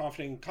feel more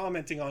confident in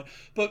commenting on,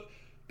 but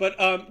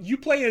you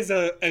play as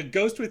a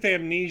ghost with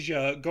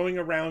amnesia going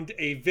around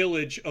a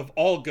village of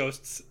all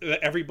ghosts.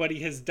 Everybody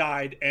has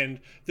died, and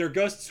they're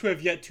ghosts who have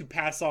yet to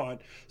pass on.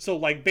 So,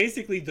 like,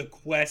 basically the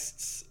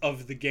quests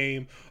of the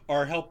game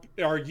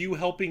are you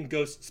helping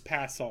ghosts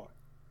pass on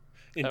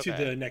into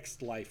the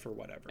next life or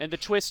whatever. And the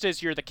twist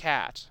is you're the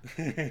cat.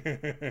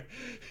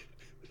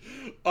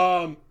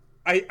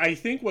 I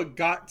think what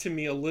got to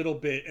me a little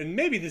bit, and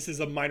maybe this is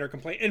a minor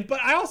complaint,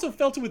 but I also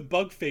felt it with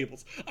Bug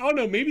Fables. I don't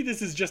know, maybe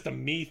this is just a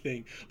me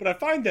thing, but I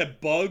find that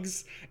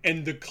Bugs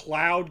and the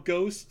Cloud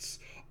Ghosts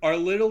are a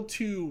little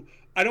too,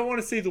 I don't want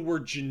to say the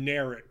word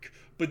generic,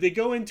 but they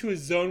go into a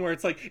zone where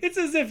it's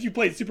as if you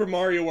played Super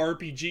Mario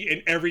RPG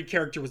and every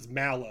character was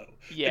Mallow.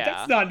 Yeah. But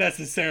that's not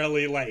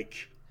necessarily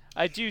like...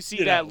 I do see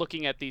You that know.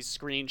 looking at these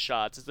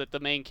screenshots, is that the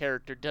main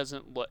character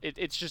doesn't look.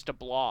 It's just a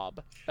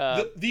blob.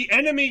 The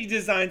enemy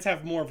designs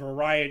have more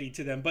variety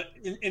to them, but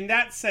in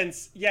that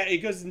sense, yeah, it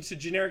goes into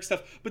generic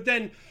stuff. But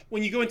then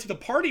when you go into the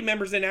party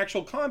members in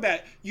actual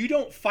combat, you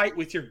don't fight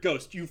with your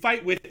ghost. You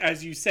fight with,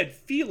 as you said,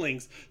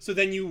 feelings. So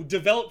then you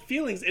develop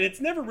feelings, and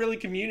it's never really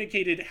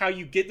communicated how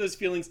you get those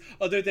feelings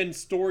other than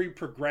story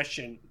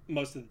progression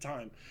most of the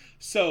time.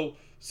 So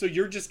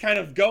you're just kind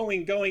of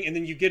going, and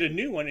then you get a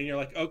new one, and you're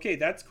like, okay,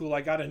 that's cool.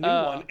 I got a new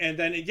one, and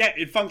then yeah,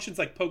 it functions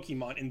like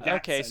Pokemon in that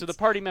Okay, sense. so the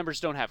party members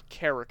don't have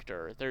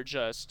character; they're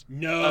just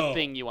No. a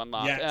thing you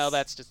unlock. Yes. Oh,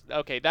 that's just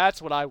okay.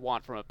 That's what I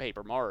want from a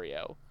Paper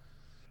Mario.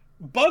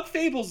 Bug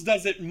Fables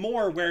does it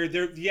more, where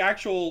the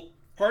actual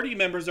party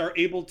members are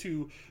able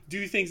to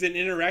do things and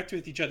interact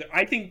with each other.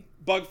 I think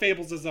Bug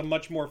Fables is a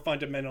much more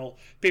fundamental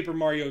Paper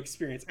Mario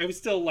experience. I was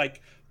still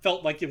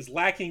felt like it was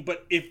lacking,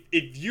 but if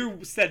you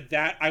said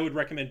that, I would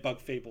recommend Bug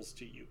Fables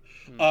to you.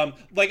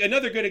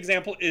 Another good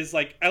example is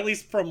at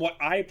least from what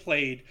I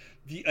played,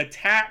 the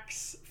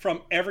attacks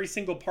from every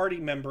single party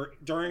member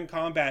during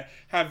combat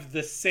have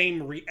the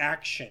same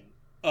reaction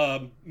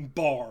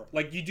bar.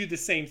 You do the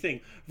same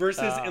thing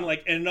versus in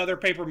another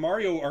Paper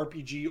Mario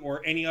RPG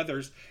or any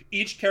others,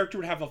 each character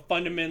would have a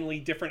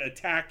fundamentally different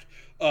attack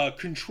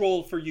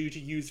control for you to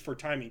use for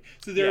timing.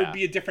 So there would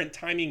be a different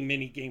timing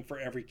mini game for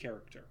every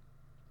character.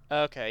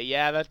 Okay,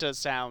 yeah, that does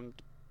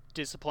sound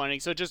disappointing.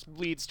 So it just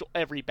leads to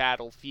every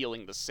battle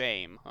feeling the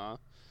same, huh?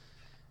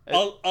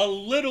 A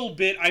little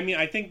bit. I mean,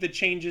 I think the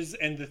changes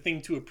and the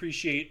thing to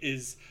appreciate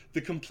is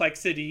the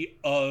complexity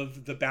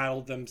of the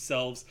battle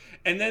themselves.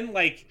 And then,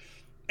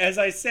 as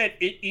I said,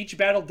 each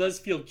battle does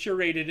feel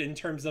curated in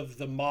terms of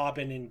the mob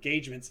and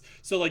engagements.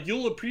 So,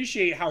 you'll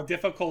appreciate how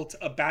difficult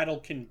a battle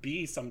can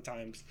be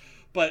sometimes.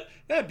 But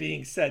that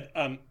being said,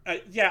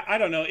 yeah, I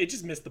don't know. It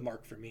just missed the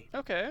mark for me.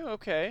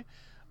 Okay.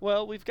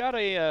 Well, we've got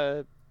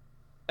a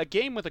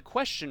game with a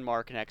question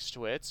mark next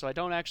to it, so I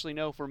don't actually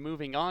know if we're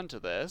moving on to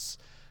this.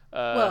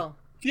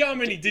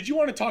 Diamini, did you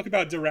want to talk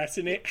about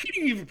Deracine? How do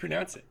you even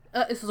pronounce it?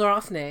 It's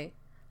Deracine.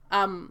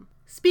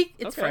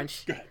 It's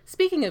French. Go ahead.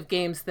 Speaking of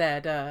games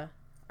that are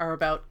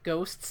about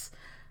ghosts,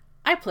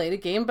 I played a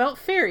game about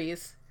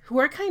fairies who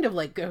are kind of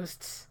like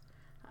ghosts.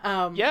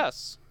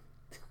 Yes.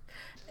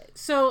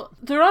 So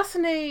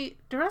Deracine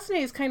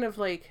is kind of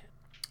like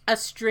a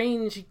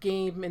strange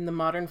game in the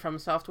modern From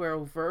Software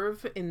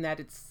Verve in that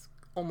it's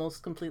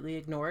almost completely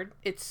ignored.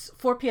 It's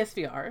for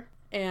PSVR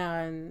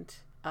and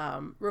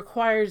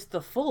requires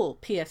the full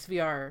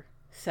PSVR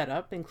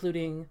setup,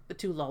 including the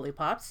 2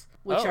 lollipops,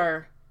 which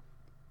are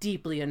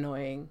deeply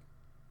annoying.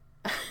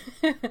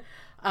 Yeah,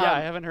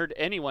 I haven't heard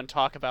anyone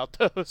talk about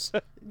those.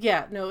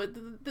 Yeah, no,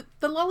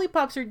 the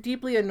lollipops are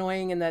deeply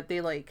annoying in that they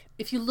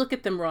if you look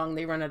at them wrong,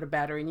 they run out of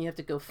battery and you have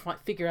to go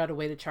figure out a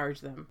way to charge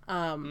them.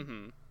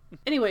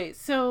 Anyway,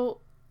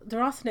 so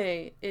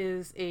Deracine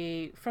is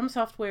a From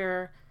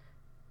Software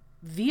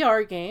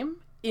VR game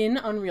in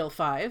Unreal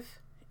 5,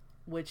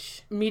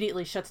 which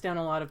immediately shuts down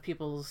a lot of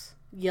people's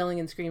yelling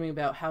and screaming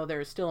about how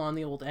they're still on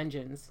the old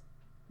engines,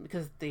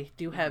 because they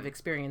do have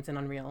experience in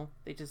Unreal.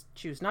 They just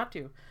choose not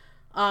to.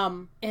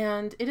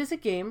 And it is a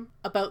game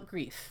about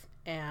grief.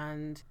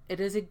 And it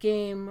is a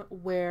game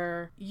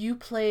where you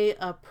play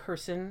a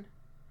person,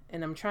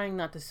 and I'm trying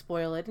not to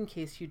spoil it in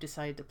case you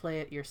decide to play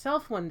it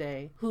yourself one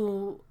day,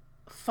 who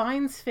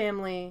finds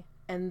family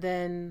and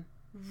then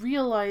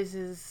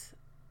realizes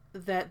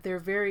that their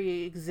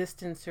very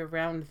existence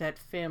around that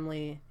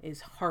family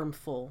is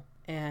harmful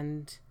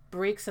and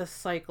breaks a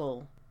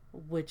cycle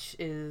which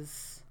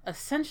is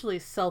essentially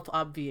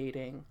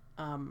self-obviating.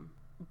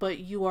 But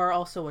you are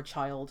also a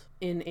child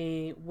in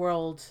a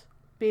world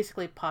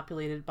basically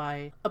populated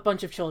by a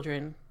bunch of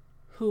children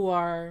who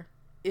are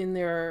in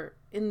their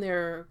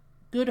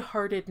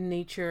good-hearted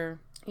nature.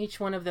 Each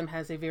one of them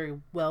has a very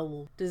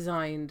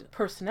well-designed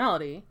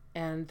personality,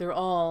 and they're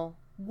all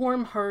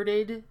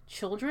warm-hearted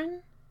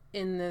children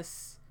in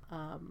this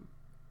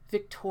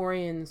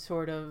Victorian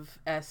sort of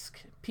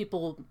esque.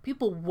 People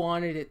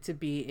wanted it to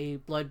be a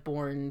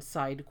Bloodborne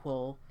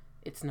sidequel.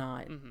 It's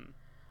not.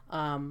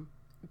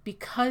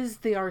 Because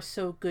they are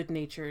so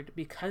good-natured,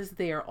 because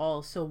they are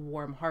all so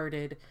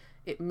warm-hearted,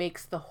 it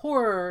makes the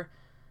horror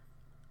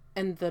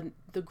and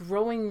the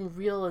growing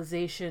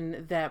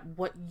realization that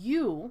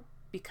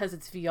because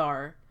it's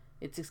VR,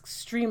 it's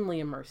extremely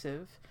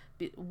immersive,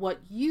 what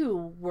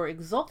you were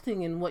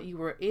exulting in, what you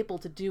were able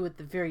to do at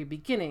the very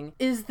beginning,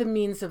 is the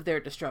means of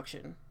their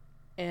destruction.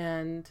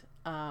 And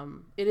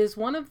it is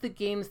one of the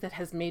games that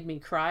has made me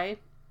cry.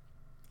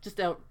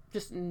 I'm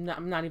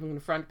not even going to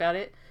front about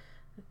it.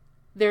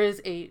 There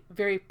is a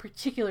very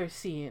particular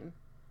scene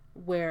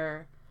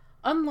where,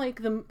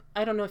 unlike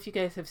I don't know if you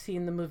guys have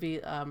seen the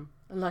movie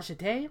La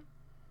Jetée,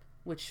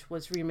 which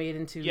was remade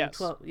into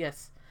 12.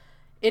 Yes.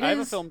 I have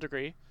a film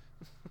degree.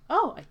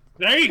 Oh.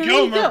 There you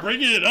go. We're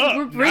bringing it up.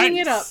 We're bringing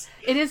it up.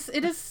 It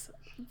is,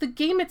 the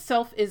game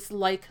itself is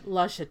like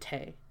La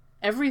Jetée.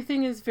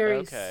 Everything is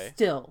very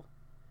still.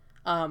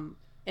 And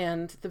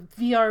the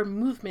VR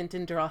movement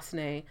in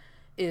Deracine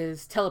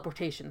is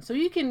teleportation. So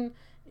you can,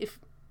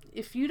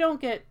 if you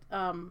don't get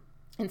and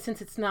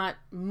since it's not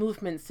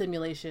movement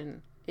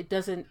simulation, it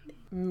doesn't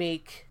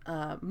make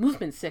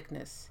movement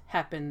sickness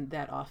happen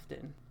that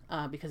often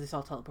because it's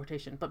all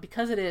teleportation. But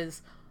because it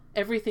is,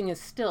 everything is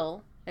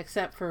still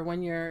except for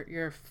when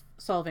you're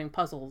solving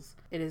puzzles.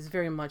 It is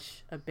very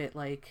much a bit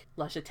like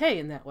La Jetée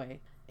in that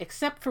way.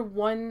 Except for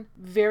one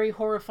very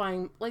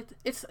horrifying, like,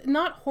 it's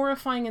not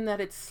horrifying in that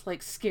it's,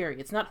 like, scary.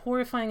 It's not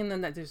horrifying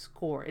in that there's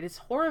gore. It is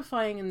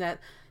horrifying in that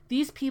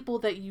these people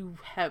that you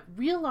have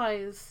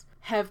realized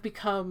have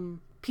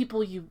become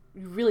people you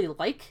really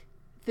like.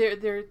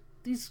 They're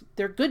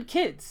good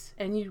kids,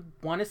 and you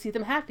want to see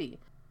them happy.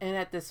 And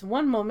at this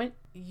one moment,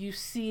 you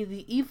see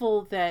the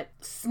evil that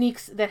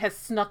has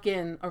snuck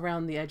in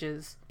around the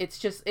edges.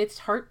 It's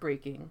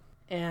heartbreaking.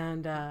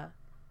 And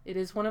it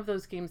is one of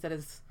those games that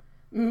has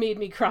made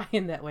me cry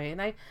in that way, and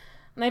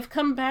I've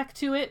come back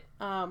to it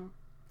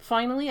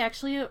finally,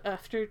 actually,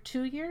 after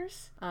 2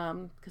 years,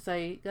 because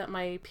I got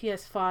my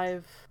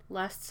PS5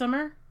 last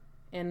summer,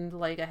 and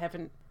like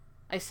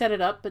I set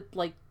it up, but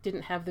like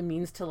didn't have the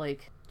means to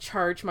like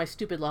charge my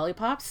stupid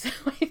lollipops.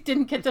 I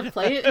didn't get to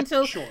play it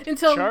until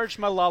charge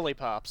my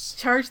lollipops.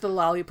 Charge the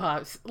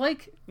lollipops.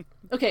 Like,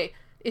 okay,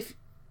 if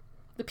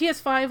the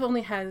PS5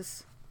 only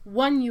has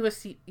one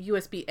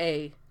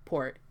USB-A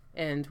port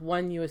and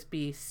one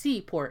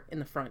USB-C port in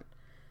the front.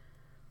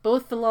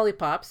 Both the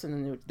lollipops,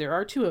 and there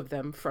are 2 of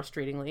them,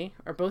 frustratingly,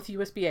 are both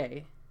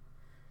USB-A.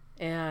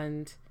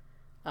 And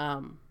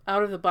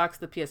out of the box,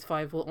 the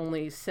PS5 will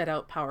only set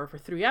out power for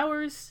 3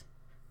 hours.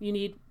 You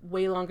need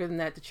way longer than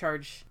that to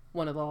charge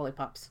one of the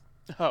lollipops.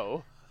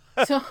 Oh.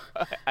 So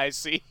I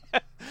see.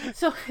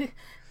 So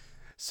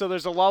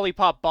there's a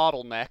lollipop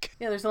bottleneck.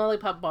 Yeah, there's a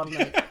lollipop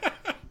bottleneck.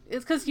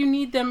 It's because you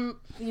need them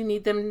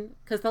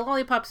because the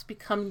lollipops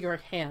become your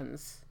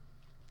hands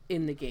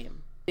in the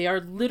game. They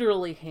are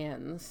literally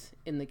hands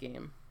in the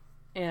game.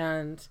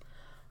 And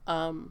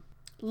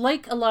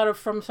like a lot of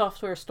From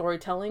Software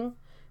storytelling,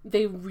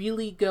 they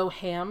really go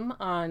ham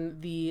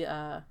on the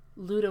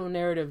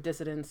ludonarrative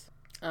dissonance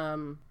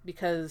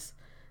because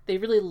they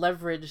really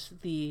leverage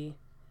the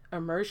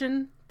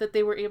immersion that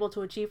they were able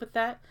to achieve with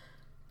that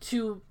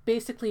to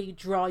basically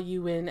draw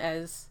you in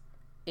as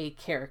a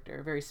character,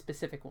 a very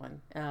specific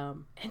one.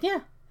 And yeah,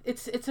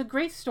 it's a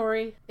great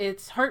story.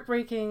 It's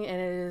heartbreaking, and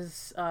it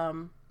is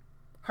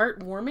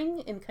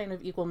heartwarming in kind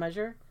of equal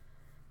measure.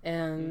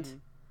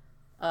 And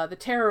the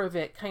terror of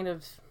it kind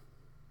of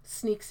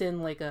sneaks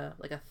in like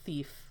a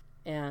thief.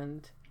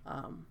 And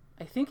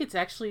I think it's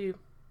actually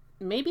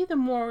maybe the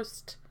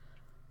most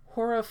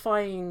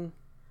horrifying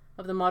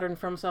of the modern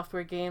From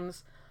Software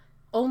games,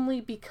 only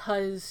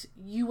because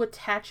you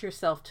attach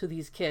yourself to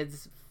these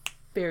kids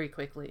very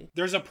quickly.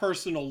 There's a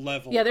personal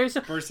level. Yeah,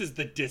 versus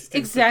the distance.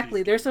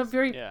 Exactly. There's a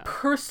very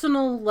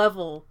personal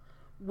level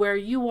where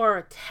you are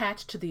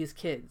attached to these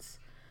kids.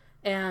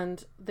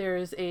 And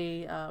there's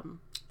a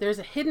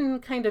hidden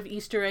kind of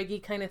Easter eggy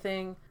kind of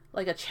thing,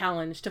 like a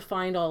challenge to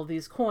find all of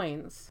these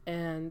coins.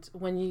 And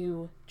when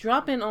you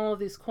drop in all of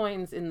these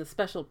coins in the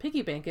special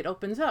piggy bank, it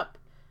opens up.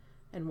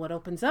 And what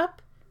opens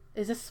up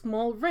is a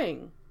small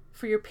ring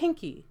for your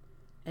pinky.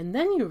 And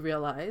then you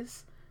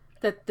realize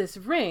that this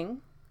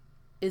ring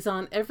is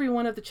on every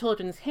one of the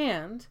children's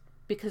hand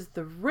because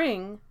the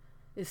ring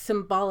is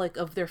symbolic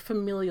of their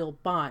familial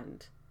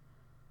bond.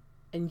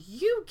 And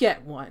you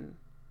get one,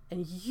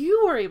 and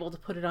you are able to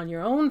put it on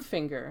your own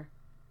finger.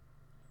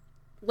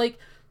 Like,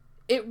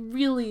 it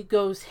really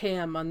goes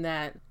ham on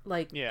that,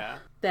 like,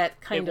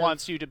 that kind of It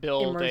wants you to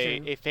build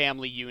immersion. a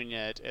family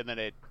unit, and then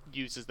it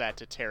uses that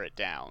to tear it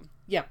down.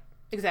 Yeah,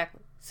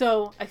 exactly.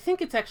 So I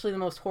think it's actually the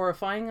most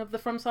horrifying of the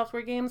From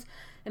Software games,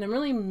 and I'm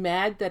really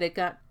mad that it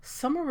got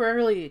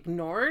summarily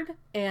ignored,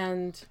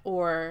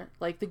 or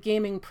like the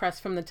gaming press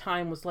from the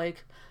time was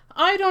like,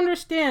 I don't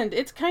understand,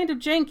 it's kind of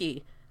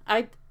janky.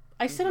 I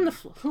sit on the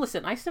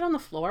listen, I sit on the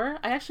floor.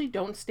 I actually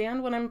don't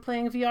stand when I'm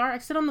playing VR. I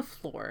sit on the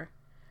floor.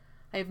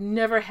 I have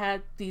never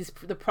had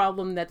the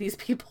problem that these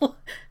people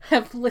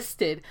have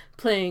listed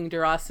playing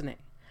Déraciné.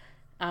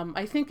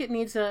 I think it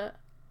needs a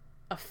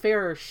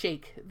fairer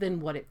shake than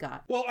what it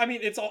got. Well, I mean,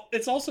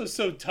 it's also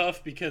so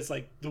tough because,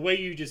 like, the way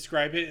you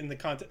describe it in the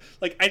content,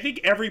 like, I think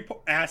every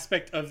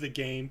aspect of the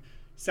game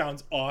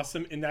sounds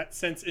awesome in that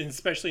sense, and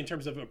especially in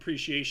terms of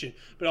appreciation,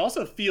 but it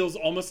also feels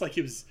almost like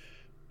it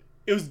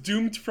was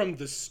doomed from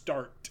the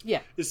start.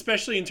 Yeah.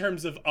 Especially in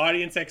terms of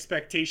audience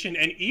expectation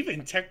and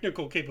even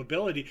technical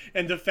capability,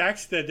 and the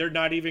fact that they're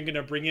not even going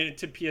to bring it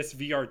to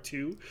PSVR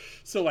 2.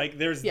 So, like,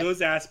 there's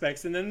those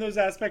aspects, and then those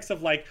aspects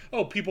of, like,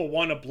 oh, people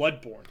want a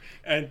Bloodborne,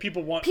 and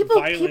people want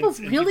violence.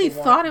 People really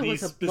thought it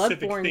was a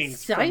Bloodborne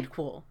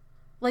sidequel.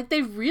 Like,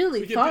 they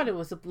really thought it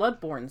was a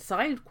Bloodborne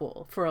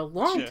sidequel for a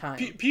long time.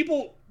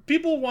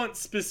 People want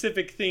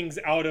specific things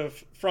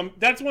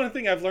that's one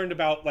thing I've learned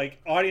about, like,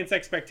 audience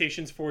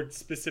expectations for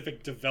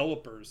specific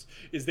developers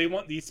is they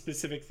want these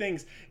specific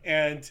things,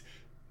 and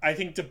I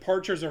think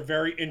departures are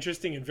very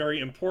interesting and very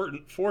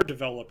important for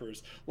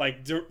developers.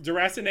 Like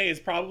Déraciné is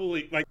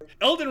probably like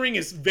Elden Ring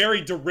is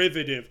very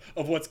derivative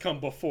of what's come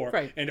before,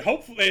 Right. and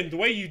hopefully, and the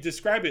way you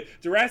describe it,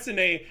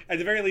 Déraciné at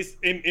the very least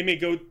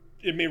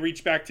it may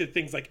reach back to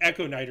things like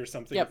Echo Knight or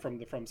something Yep. from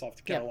the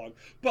FromSoft catalog.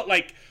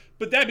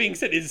 But that being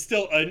said, it's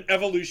still an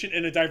evolution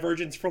and a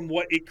divergence from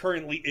what it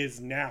currently is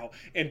now,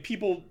 and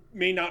people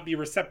may not be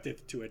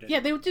receptive to it.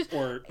 Yeah, they would just,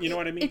 or you know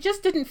what I mean? it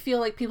just didn't feel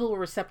like people were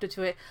receptive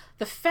to it.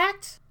 The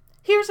fact,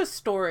 here's a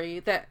story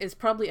that is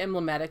probably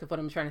emblematic of what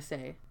I'm trying to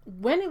say.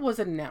 When it was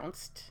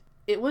announced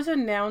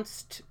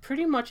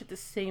pretty much at the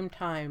same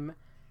time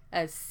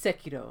as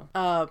Sekiro.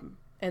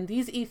 And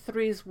these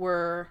E3s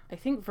were, I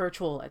think,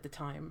 virtual at the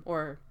time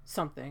or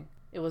something.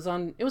 It was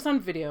on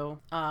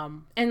video.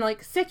 And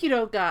like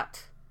Sekiro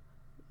got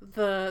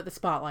the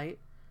spotlight,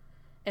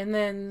 and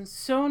then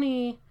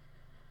Sony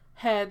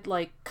had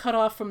like cut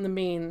off from the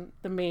main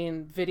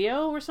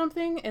video or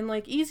something, and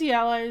like Easy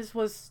Allies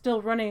was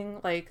still running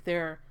like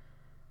their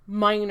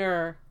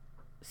minor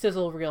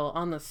sizzle reel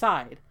on the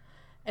side.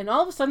 And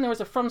all of a sudden there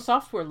was a From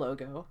Software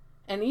logo,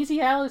 and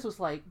Easy Allies was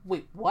like,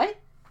 wait, what?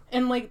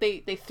 And like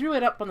they threw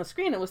it up on the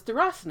screen. It was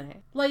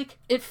Déraciné. Like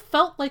it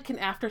felt like an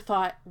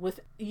afterthought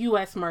with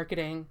US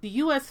marketing. The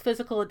US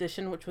physical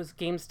edition, which was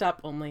GameStop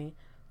only,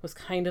 was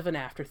kind of an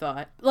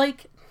afterthought.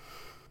 Like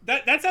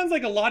that sounds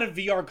like a lot of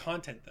VR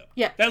content though.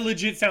 Yeah. That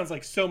legit sounds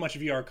like so much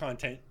VR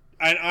content.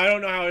 I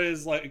don't know how it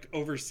is like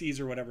overseas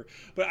or whatever,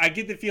 but I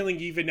get the feeling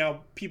even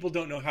now people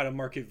don't know how to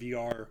market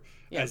VR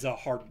as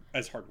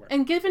hardware.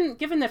 And given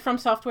that From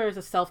Software is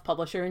a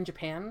self-publisher in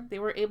Japan, they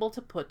were able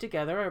to put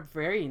together a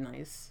very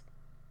nice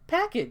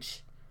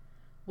package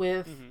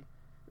with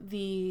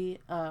the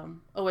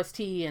OST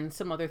and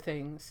some other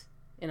things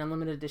in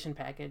unlimited edition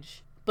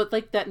package. But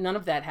like that, none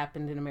of that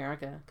happened in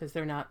America because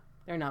they're not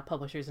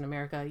publishers in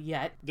America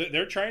yet.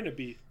 They're trying to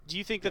be. Do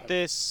you think that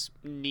this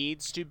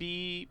needs to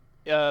be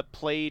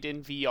played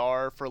in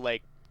VR for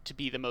like to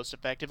be the most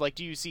effective? Like,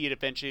 do you see it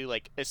eventually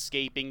like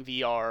escaping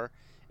VR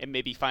and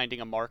maybe finding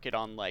a market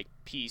on like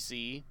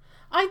PC?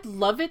 I'd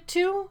love it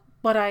to,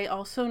 but I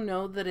also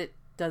know that it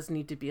does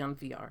need to be on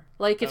VR.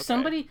 Like if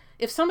somebody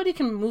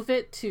can move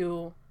it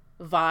to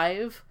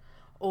Vive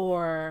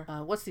or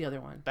what's the other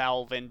one?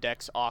 Valve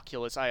Index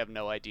Oculus. I have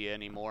no idea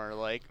anymore.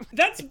 Like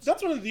that's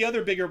one of the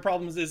other bigger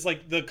problems is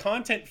like the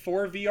content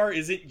for VR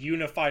isn't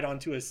unified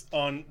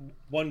on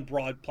one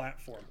broad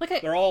platform.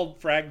 Like they're all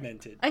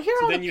fragmented. I hear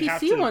so all then the you have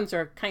PC to, ones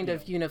are kind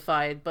of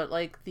unified, but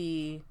like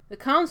the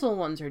console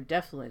ones are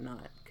definitely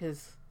not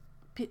because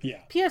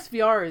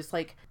PSVR is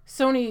like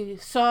Sony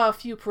saw a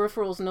few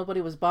peripherals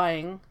nobody was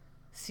buying.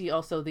 See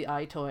also the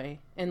iToy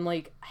and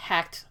like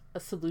hacked a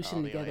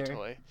solution together.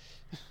 iToy.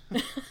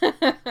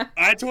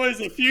 iToy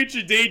is a future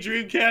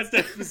Daydreamcast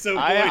episode.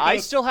 I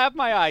still have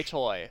my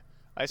iToy.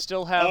 I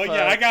still have. Oh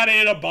yeah, I got it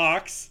in a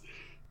box.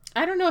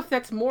 I don't know if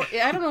that's more.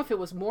 I don't know if it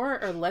was more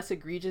or less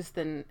egregious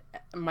than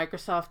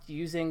Microsoft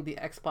using the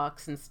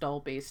Xbox install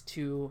base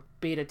to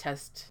beta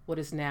test what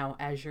is now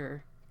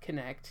Azure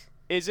Connect.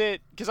 Is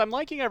it because I'm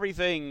liking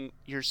everything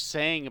you're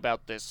saying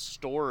about this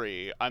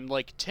story? I'm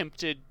like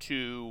tempted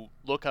to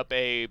look up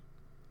a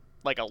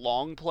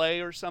long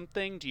play or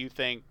something. Do you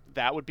think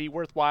that would be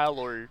worthwhile,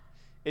 or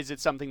is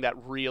it something that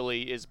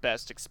really is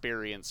best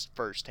experienced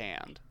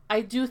firsthand?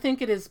 I do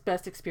think it is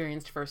best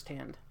experienced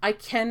firsthand. I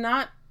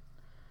cannot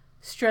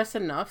stress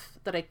enough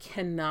that I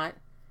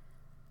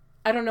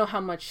don't know how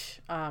much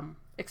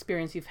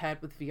experience you've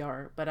had with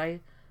VR, but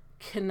I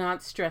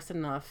cannot stress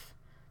enough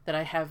that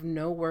I have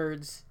no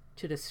words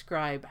to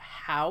describe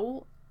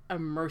how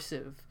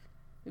immersive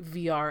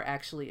VR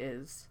actually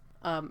is.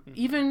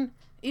 Even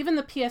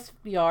the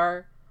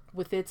PSVR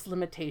with its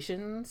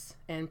limitations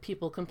and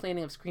people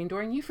complaining of screen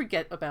dooring, you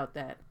forget about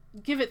that.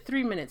 Give it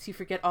 3 minutes, you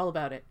forget all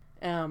about it.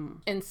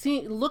 And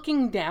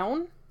looking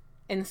down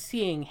and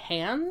seeing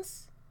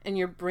hands and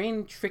your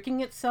brain tricking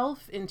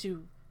itself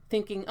into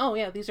thinking, oh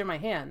yeah, these are my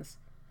hands.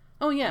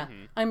 Oh yeah,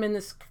 I'm in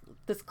this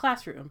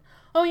classroom.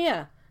 Oh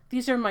yeah,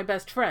 these are my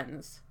best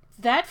friends.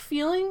 That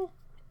feeling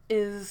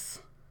is,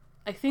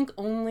 I think,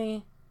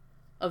 only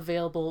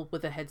available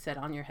with a headset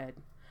on your head.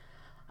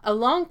 A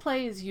long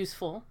play is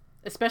useful,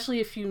 especially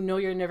if you know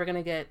you're never going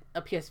to get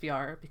a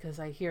PSVR, because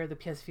I hear the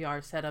PSVR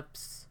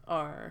setups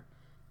are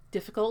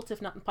difficult,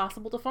 if not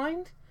impossible, to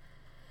find.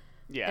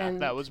 Yeah,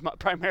 and that was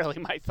primarily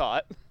my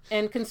thought.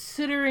 And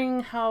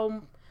considering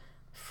how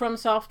From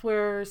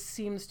Software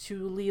seems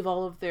to leave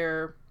all of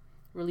their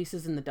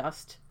releases in the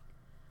dust,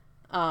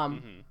 no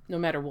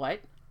matter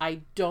what,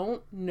 I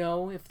don't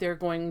know if they're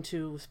going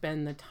to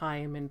spend the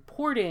time in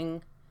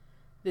porting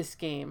this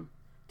game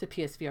to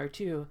PSVR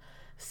 2,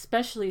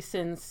 especially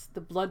since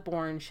the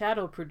Bloodborne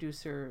Shadow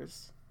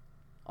producers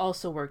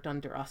also worked on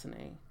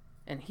Déraciné,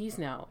 and he's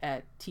now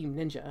at Team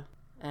Ninja.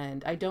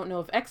 And I don't know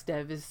if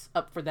XDev is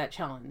up for that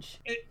challenge.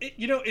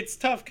 It's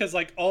tough because,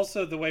 like,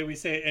 also the way we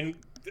say it, and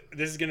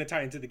this is going to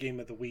tie into the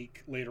game of the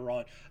week later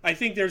on. I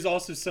think there's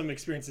also some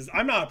experiences.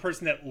 I'm not a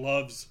person that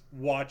loves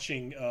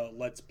watching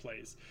Let's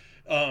Plays.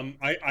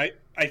 I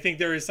think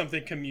there is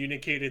something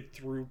communicated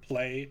through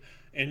play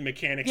and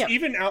mechanics, Yeah.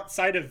 even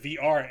outside of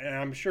VR. And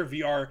I'm sure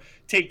VR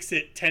takes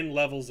it 10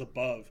 levels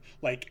above.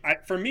 Like,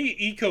 for me,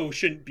 Eco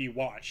shouldn't be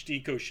watched.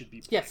 Eco should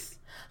be played. Yes.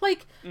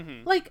 Like,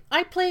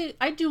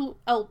 I do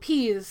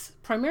LPs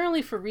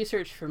primarily for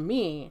research for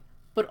me,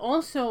 but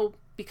also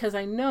because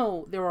I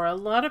know there are a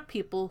lot of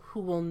people who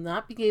will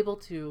not be able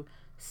to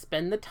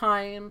spend the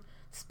time,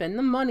 spend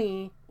the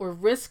money, or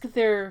risk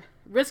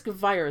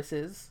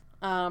viruses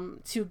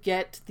to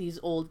get these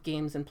old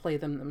games and play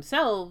them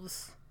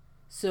themselves.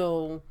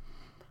 So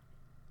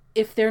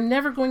if they're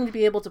never going to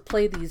be able to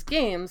play these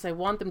games, I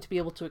want them to be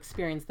able to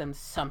experience them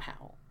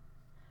somehow.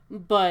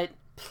 But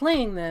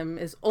playing them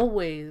is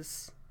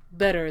always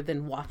better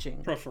than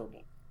watching.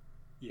 Preferable.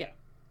 Yeah.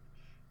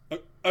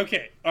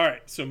 Okay. All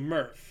right. So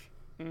Murph,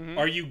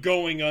 are you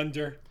going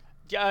under?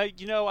 Yeah,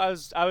 I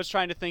was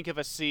trying to think of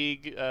a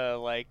Sieg,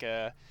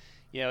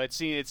 it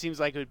seems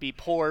like it would be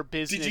poor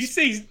business.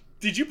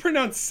 Did you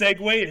pronounce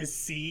Segway as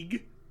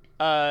Sieg?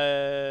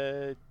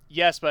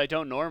 Yes, but I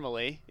don't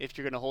normally, if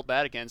you're going to hold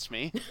that against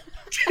me.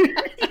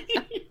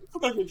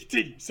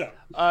 Continue, so.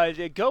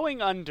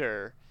 Going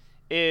Under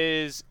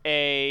is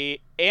a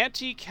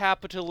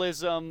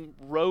anti-capitalism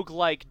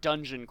roguelike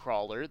dungeon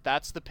crawler.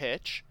 That's the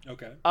pitch.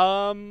 Okay.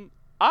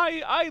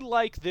 I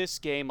like this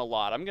game a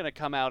lot. I'm going to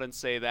come out and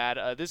say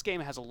that. This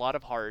game has a lot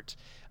of heart.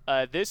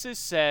 This is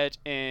set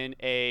in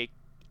a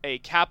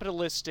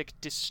capitalistic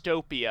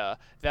dystopia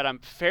that I'm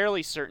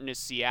fairly certain is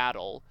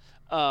Seattle.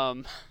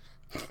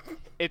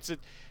 It's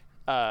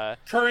a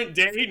current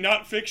day,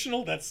 not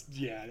fictional. That's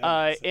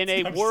in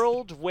a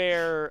world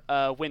where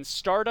when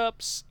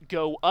startups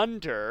go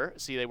under,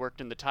 see, they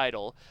worked in the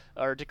title,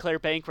 or declare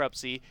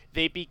bankruptcy,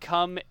 they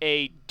become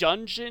a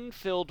dungeon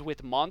filled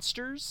with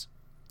monsters,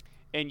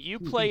 and you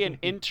play an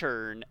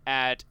intern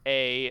at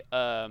a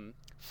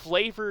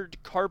flavored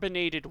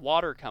carbonated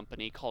water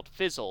company called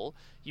Fizzle.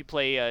 You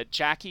play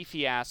Jackie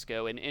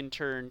Fiasco, an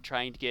intern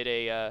trying to get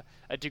a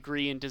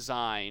degree in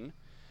design.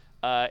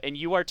 And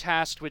you are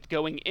tasked with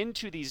going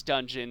into these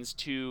dungeons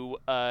to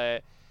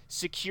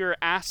secure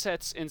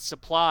assets and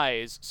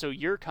supplies so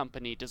your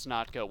company does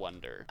not go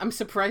under. I'm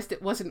surprised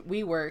it wasn't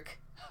WeWork.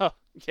 Oh,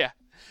 yeah.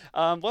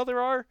 Well,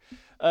 there are...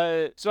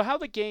 so how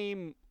the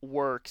game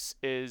works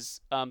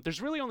is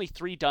there's really only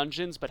 3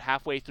 dungeons, but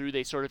halfway through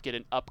they sort of get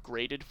an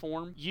upgraded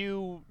form.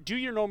 You do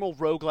your normal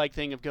roguelike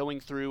thing of going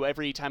through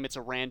every time it's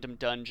a random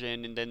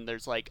dungeon, and then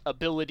there's like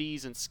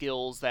abilities and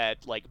skills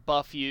that like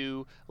buff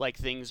you, like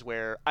things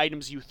where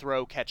items you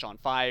throw catch on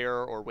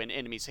fire, or when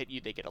enemies hit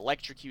you they get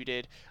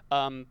electrocuted.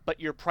 But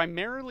you're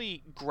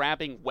primarily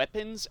grabbing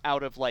weapons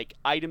out of like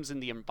items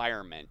in the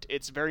environment.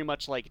 It's very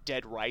much like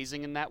Dead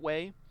Rising in that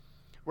way,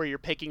 where you're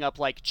picking up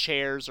like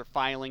chairs or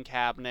filing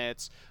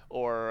cabinets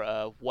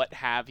or what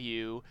have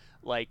you.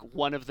 Like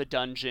one of the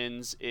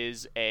dungeons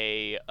is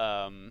a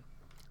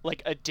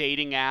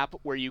dating app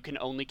where you can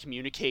only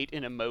communicate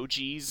in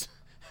emojis.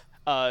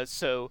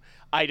 So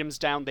items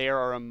down there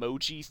are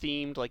emoji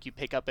themed, like you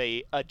pick up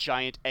a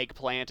giant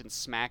eggplant and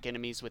smack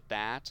enemies with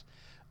that.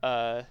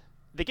 The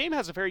game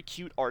has a very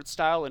cute art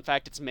style. In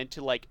fact, it's meant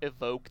to like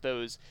evoke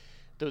those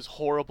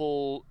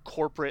horrible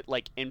corporate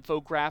like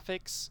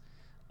infographics.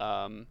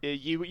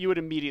 You would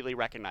immediately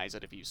recognize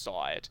it if you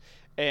saw it.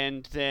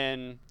 And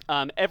then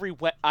every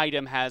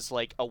item has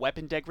like a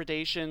weapon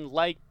degradation,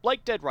 like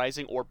Dead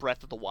Rising or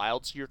Breath of the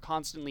Wild, so you're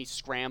constantly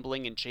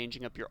scrambling and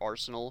changing up your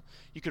arsenal.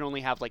 You can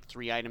only have like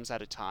 3 items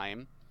at a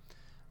time.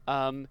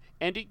 And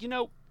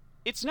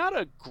it's not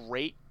a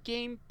great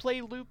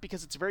gameplay loop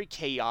because it's very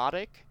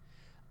chaotic.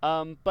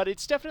 But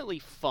it's definitely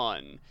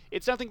fun.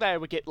 It's nothing that I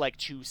would get, like,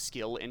 too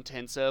skill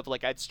intensive.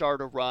 Like, I'd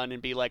start a run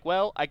and be like,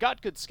 well, I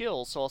got good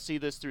skills, so I'll see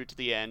this through to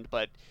the end.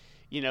 But,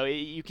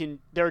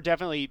 there are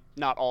definitely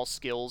not all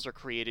skills are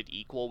created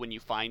equal when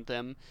you find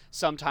them.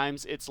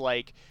 Sometimes it's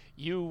like,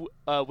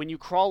 when you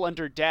crawl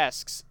under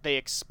desks, they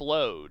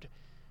explode.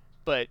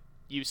 But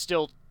you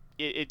still,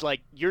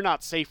 you're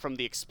not safe from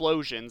the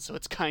explosion, so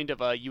it's kind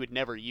of you would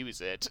never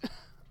use it.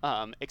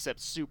 Except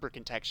super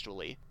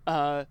contextually.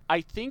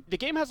 I think the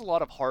game has a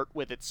lot of heart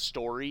with its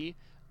story.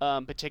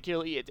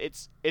 Particularly,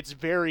 it's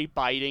very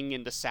biting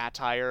in the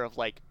satire of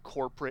like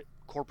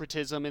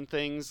corporatism and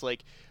things.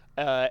 Like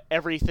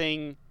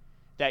everything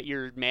that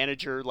your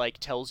manager like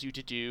tells you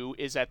to do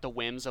is at the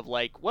whims of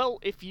like, well,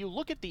 if you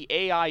look at the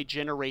AI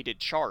generated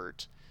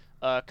chart,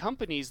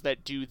 companies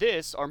that do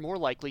this are more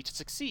likely to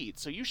succeed.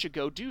 So you should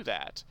go do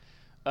that.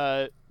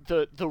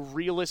 The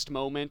realest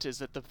moment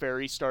is at the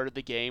very start of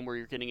the game where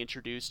you're getting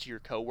introduced to your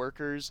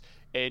coworkers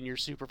and your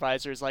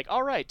supervisor is like,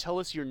 all right, tell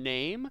us your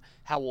name,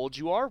 how old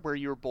you are, where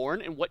you were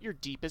born, and what your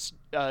deepest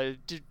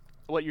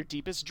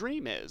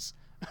dream is.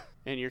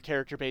 And your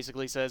character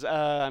basically says,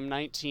 I'm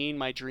 19,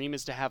 my dream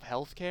is to have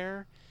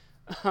healthcare.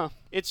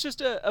 It's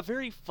just a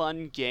very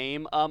fun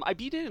game. I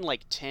beat it in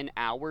like 10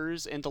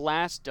 hours, and the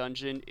last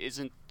dungeon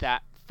isn't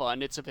that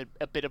fun. It's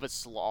a bit of a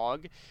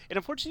slog, and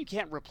unfortunately you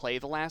can't replay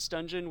the last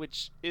dungeon,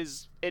 which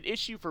is an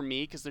issue for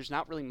me because there's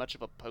not really much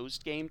of a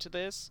post game to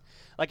this.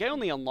 Like I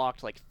only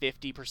unlocked like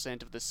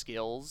 50% of the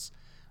skills,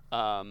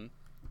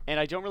 and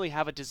I don't really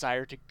have a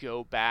desire to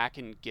go back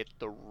and get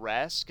the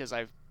rest because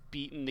I've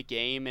beaten the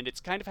game, and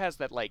it's kind of has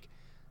that like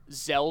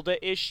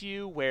Zelda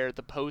issue where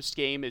the post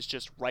game is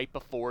just right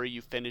before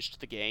you finished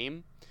the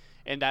game,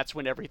 and that's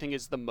when everything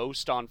is the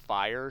most on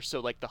fire. So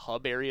like the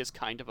hub area is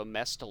kind of a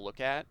mess to look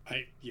at.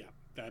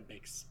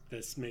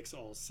 This makes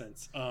all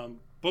sense.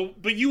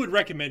 But you would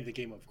recommend the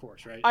game, of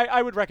course, right?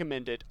 I would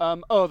recommend it.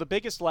 The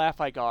biggest laugh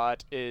I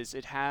got is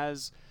it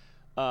has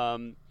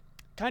kind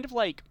of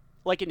like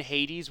in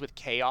Hades with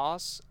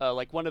Chaos,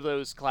 like one of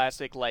those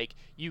classic, like,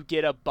 you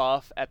get a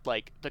buff at,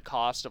 like, the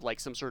cost of, like,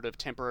 some sort of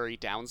temporary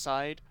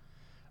downside.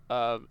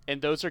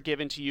 And those are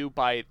given to you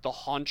by the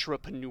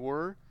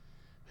Entrepreneur,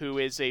 who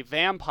is a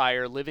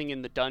vampire living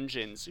in the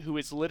dungeons, who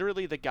is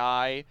literally the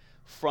guy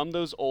from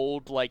those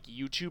old, like,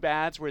 YouTube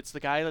ads where it's the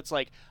guy that's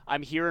like,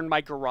 I'm here in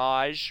my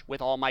garage with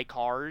all my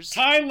cars.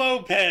 Ty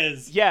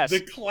Lopez! Yes.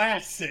 The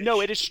classic! No,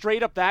 it is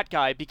straight up that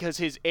guy, because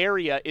his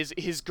area is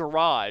his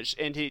garage,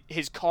 and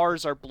his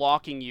cars are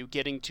blocking you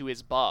getting to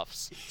his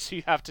buffs, so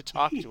you have to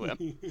talk to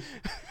him.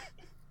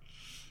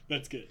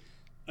 That's good.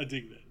 I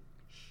dig that.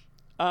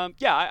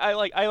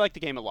 I like the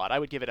game a lot. I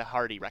would give it a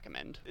hearty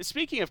recommend.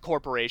 Speaking of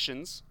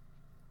corporations...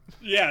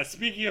 Yeah,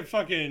 speaking of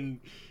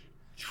fucking...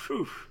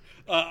 Whew.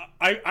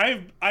 I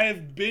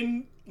have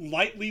been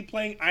lightly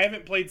playing. I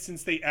haven't played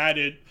since they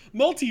added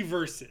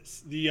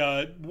Multiversus,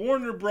 the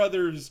Warner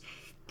Brothers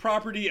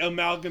property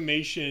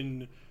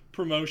amalgamation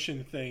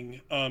promotion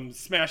thing,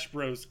 Smash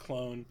Bros.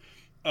 Clone.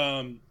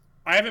 I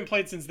haven't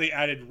played since they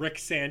added Rick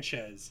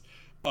Sanchez.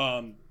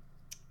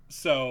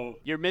 So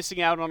you're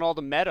missing out on all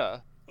the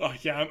meta. Oh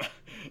yeah,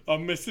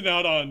 I'm missing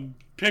out on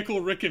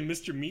Pickle Rick and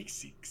Mr.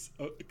 Meeseeks.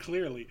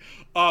 Clearly,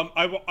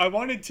 I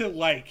wanted to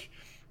like.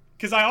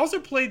 Because I also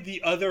played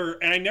the other,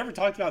 and I never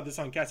talked about this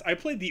on cast. I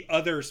played the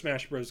other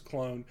Smash Bros.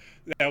 Clone.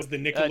 That was the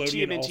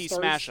Nickelodeon TMNT All-Stars.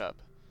 Smash Up.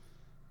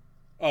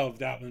 Oh,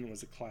 that one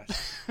was a classic.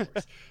 Of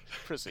course.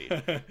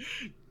 Proceed.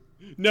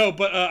 No,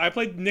 but I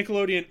played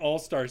Nickelodeon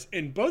All-Stars,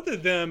 and both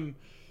of them,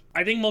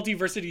 I think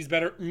Multiversity is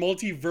better.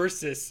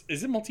 Multiversus.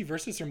 Is it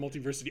Multiversus or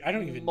Multiversity? I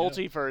don't even know.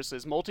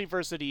 Multiversus.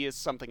 Multiversity is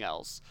something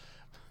else.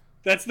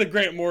 That's the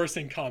Grant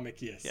Morrison comic,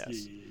 yes. Yeah,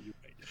 you're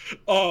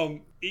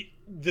right.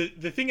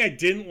 The thing I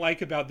didn't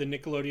like about the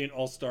Nickelodeon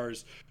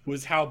All-Stars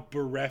was how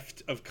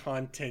bereft of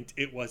content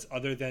it was,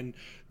 other than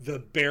the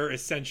bare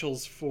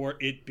essentials for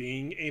it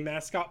being a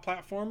mascot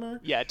platformer.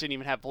 Yeah, it didn't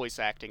even have voice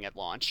acting at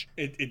launch.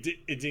 It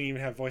didn't even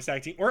have voice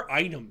acting or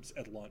items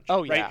at launch.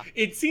 Oh, right? yeah.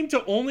 It seemed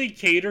to only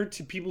cater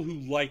to people who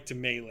liked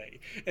Melee.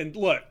 And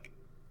look,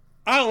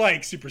 I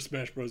like Super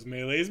Smash Bros.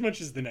 Melee as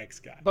much as the next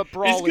guy. But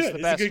Brawl is the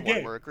It's best a good one,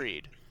 game. we're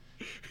agreed.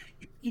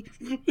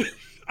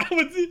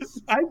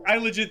 I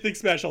legit think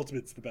Smash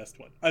Ultimate's the best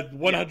one.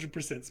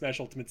 100% Smash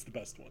Ultimate's the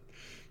best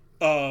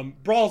one.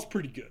 Brawl's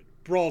pretty good.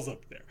 Brawl's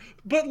up there.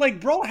 But like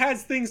Brawl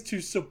has things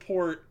to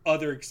support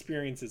other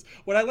experiences.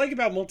 What I like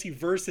about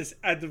Multiversus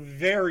at the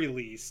very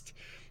least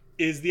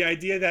is the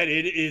idea that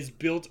it is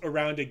built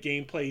around a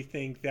gameplay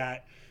thing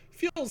that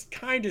feels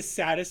kind of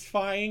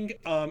satisfying.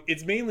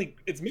 It's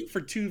meant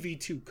for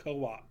 2v2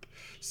 co-op.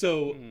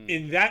 So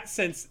in that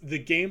sense,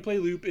 the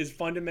gameplay loop is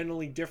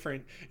fundamentally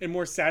different and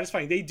more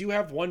satisfying. They do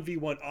have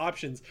 1v1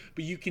 options,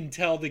 but you can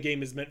tell the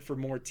game is meant for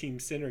more team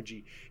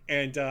synergy.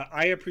 And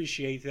I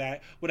appreciate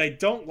that. What I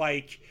don't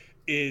like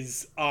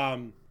is,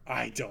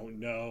 I don't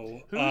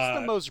know. Who's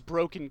the most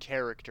broken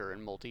character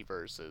in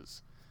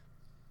Multiverses?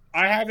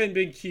 I haven't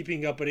been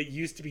keeping up, but it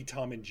used to be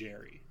Tom and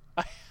Jerry.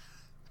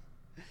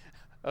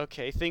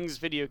 Okay, things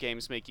video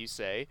games make you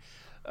say.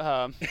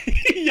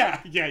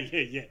 Yeah.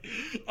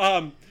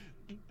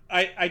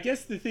 I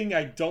guess the thing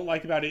I don't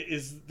like about it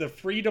is the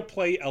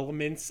free-to-play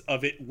elements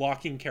of it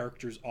locking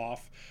characters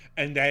off.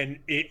 And then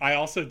I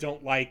also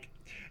don't like...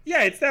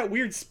 Yeah, it's that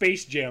weird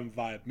Space Jam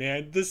vibe,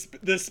 man.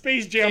 The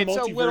Space Jam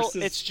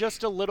Multiversus... It's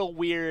just a little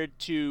weird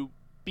to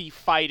be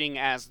fighting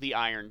as the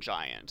Iron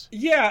Giant.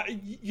 Yeah,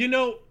 you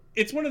know,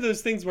 it's one of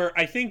those things where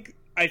I think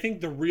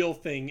the real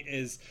thing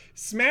is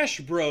Smash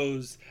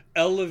Bros.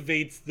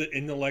 Elevates the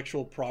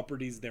intellectual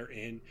properties they're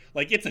in.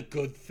 Like, it's a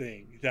good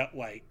thing that,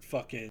 like,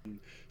 fucking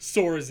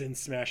Sora's in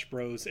Smash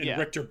Bros. And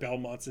Richter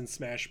Belmont's in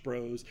Smash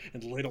Bros.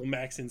 And Little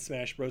Mac's in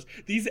Smash Bros.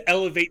 These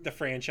elevate the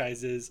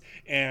franchises,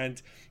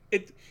 and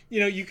it, you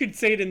know, you could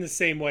say it in the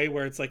same way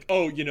where it's like,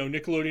 oh, you know,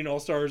 Nickelodeon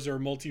All-Stars or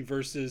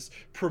Multiversus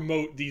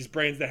promote these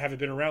brands that haven't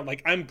been around.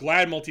 Like, I'm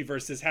glad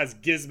Multiversus has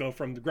Gizmo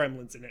from the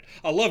Gremlins in it.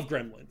 I love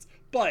Gremlins.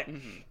 But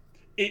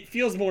it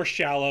feels more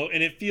shallow,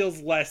 and it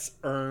feels less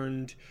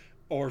earned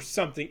or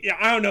something. Yeah,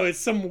 I don't know. It's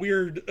some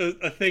weird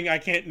a thing I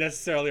can't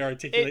necessarily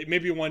articulate.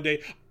 Maybe one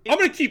day. I'm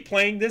going to keep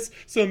playing this,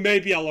 so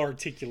maybe I'll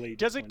articulate.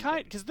 Does it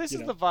kind... Because this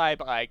is the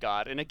vibe I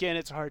got, and again,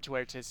 it's hard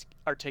to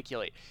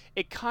articulate.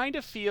 It kind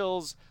of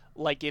feels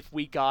like if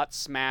we got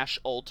Smash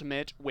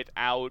Ultimate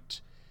without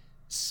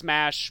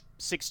Smash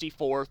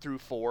 64 through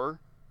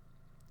 4.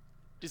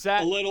 Is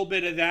that... A little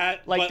bit of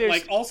that. Like, but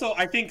like also,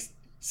 I think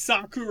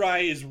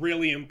Sakurai is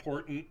really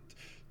important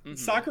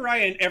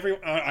Sakurai and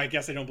everyone, I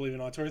guess I don't believe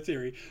in auteur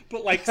theory,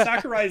 but like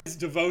Sakurai's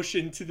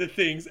devotion to the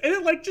things, and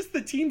then, like just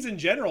the teams in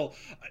general,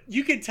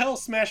 you could tell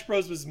Smash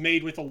Bros was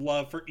made with a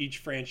love for each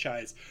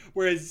franchise,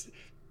 whereas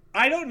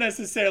I don't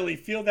necessarily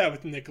feel that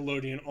with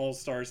Nickelodeon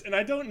All-Stars, and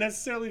I don't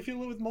necessarily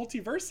feel it with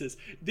Multiverses.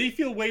 They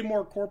feel way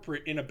more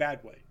corporate in a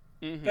bad way.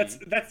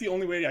 That's the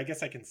only way I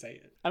guess I can say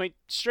it. I mean,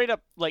 straight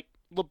up, like,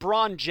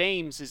 LeBron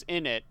James is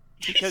in it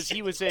because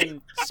he was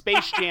in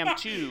Space Jam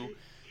 2,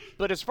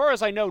 but as far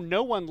as I know,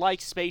 no one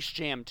likes Space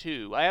Jam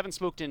 2. I haven't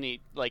spoken to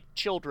any, like,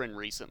 children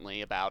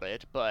recently about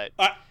it, but...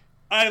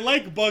 I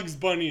like Bugs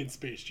Bunny in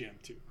Space Jam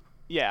 2.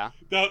 Yeah.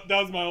 That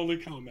was my only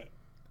comment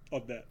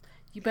on that.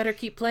 You better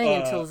keep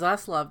playing until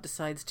Zaslav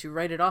decides to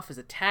write it off as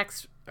a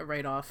tax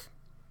write-off.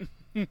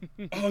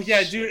 Oh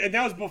yeah, dude, and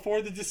that was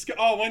before the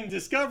when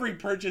Discovery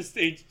purchased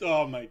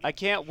oh my god. I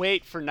can't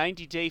wait for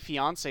 90 Day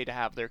Fiancé to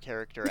have their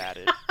character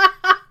added.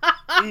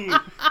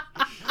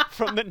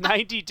 From the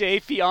 90 Day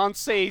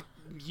Fiancé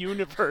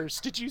universe.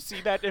 Did you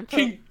see that info?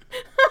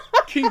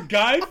 King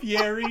Guy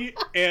Fieri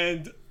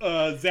and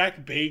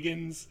Zach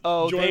Bagans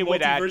join they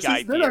would add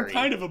Guy Then Fieri. I'm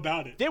kind of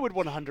about it. They would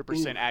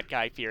 100% add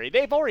Guy Fieri.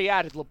 They've already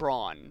added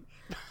LeBron.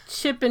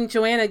 Chip and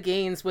Joanna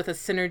Gaines with a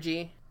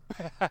synergy.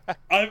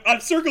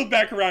 I've circled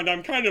back around.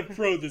 I'm kind of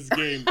pro this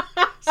game.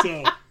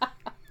 So,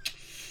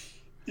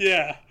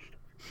 yeah.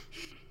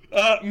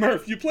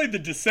 Murph, you played the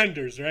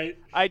Descenders, right?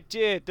 I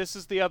did. This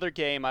is the other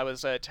game I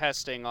was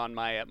testing on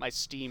my my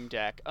Steam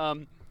Deck.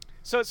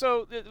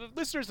 So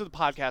listeners of the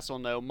podcast will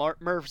know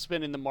Murph's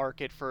been in the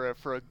market for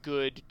a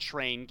good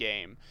train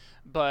game,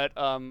 but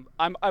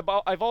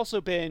I've also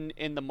been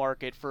in the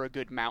market for a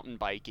good mountain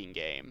biking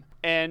game,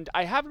 and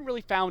I haven't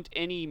really found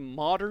any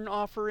modern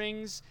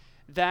offerings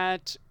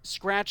that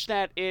scratch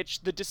that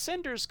itch. The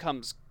Descenders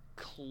comes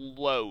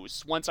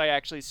close once I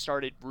actually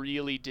started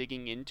really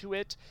digging into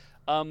it.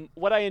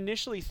 What I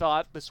initially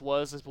thought this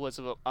was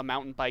a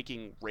mountain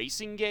biking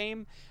racing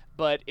game,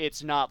 but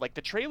it's not. Like,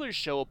 the trailers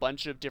show a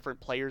bunch of different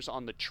players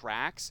on the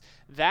tracks.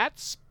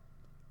 That's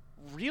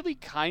really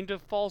kind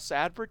of false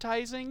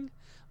advertising.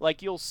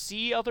 Like, you'll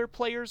see other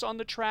players on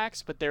the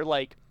tracks, but they're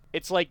like,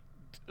 it's like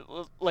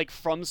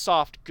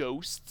FromSoft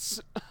ghosts.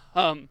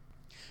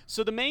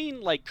 So the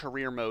main, like,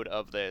 career mode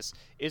of this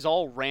is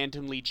all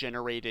randomly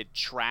generated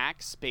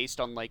tracks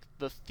based on, like,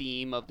 the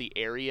theme of the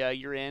area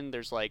you're in.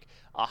 There's, like,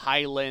 a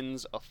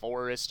highlands, a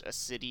forest, a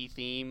city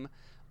theme,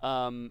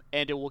 and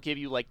it will give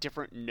you, like,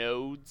 different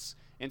nodes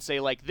and say,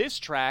 like, this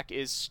track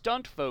is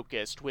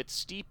stunt-focused with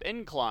steep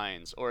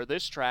inclines, or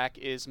this track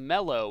is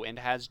mellow and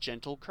has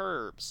gentle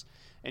curves.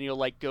 And you'll,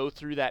 like, go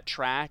through that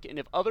track, and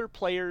if other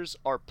players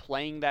are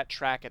playing that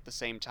track at the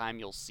same time,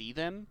 you'll see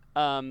them.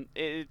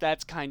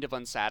 That's kind of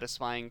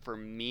unsatisfying for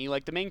me.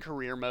 Like, the main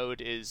career mode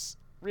is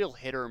real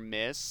hit or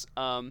miss.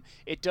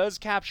 It does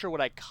capture what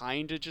I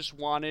kind of just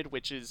wanted,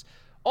 which is,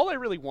 all I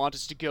really want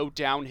is to go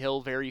downhill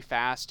very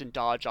fast and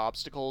dodge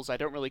obstacles. I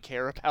don't really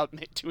care about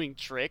doing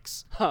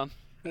tricks.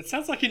 That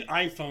sounds like an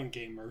iPhone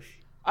game, Murph.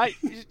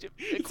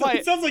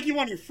 It sounds like you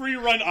want a free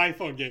run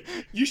iPhone game.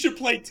 You should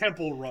play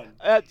Temple Run.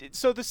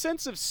 So the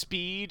sense of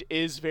speed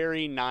is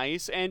very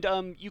nice, and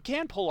you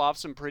can pull off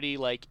some pretty,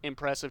 like,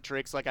 impressive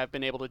tricks. Like, I've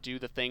been able to do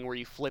the thing where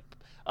you flip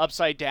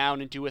upside down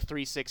and do a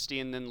 360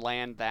 and then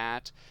land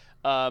that.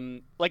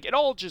 Like, it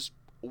all just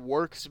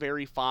works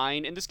very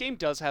fine, and this game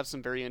does have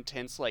some very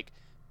intense, like,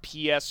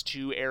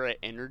 PS2 era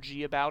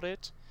energy about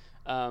it.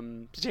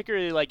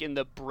 Particularly, like, in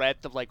the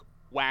breadth of, like,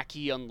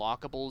 wacky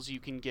unlockables you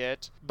can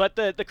get. But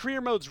the career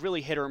mode's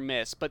really hit or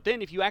miss. But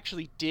then if you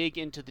actually dig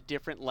into the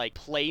different, like,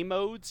 play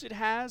modes it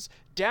has,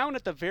 down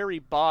at the very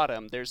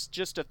bottom there's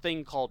just a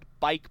thing called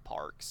bike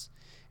parks.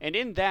 And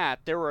in that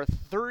there are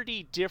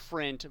 30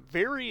 different,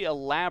 very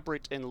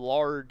elaborate and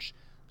large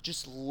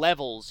just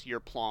levels you're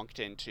plonked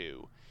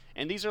into.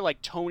 And these are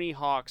like Tony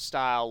Hawk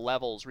style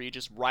levels where you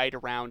just ride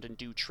around and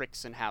do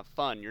tricks and have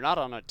fun. You're not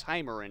on a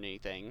timer or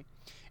anything.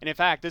 And in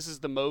fact, this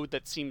is the mode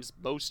that seems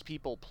most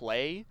people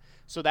play.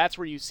 So that's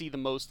where you see the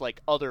most,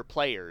 like, other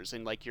players,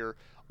 and, like, you're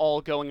all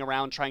going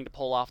around trying to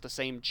pull off the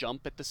same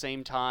jump at the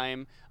same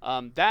time.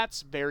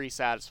 That's very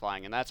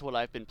satisfying, and that's what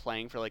I've been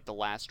playing for, like, the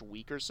last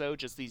week or so,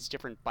 just these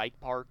different bike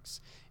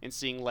parks and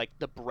seeing, like,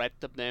 the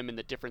breadth of them and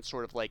the different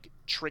sort of, like,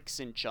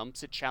 tricks and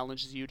jumps it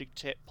challenges you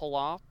to pull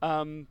off.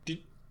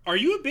 Are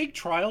you a big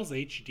Trials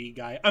HD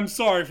guy? I'm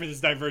sorry for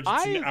this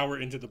divergence an hour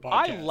into the podcast.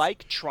 I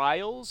like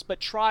Trials, but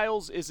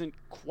Trials isn't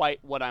quite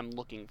what I'm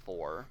looking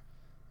for.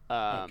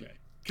 Okay.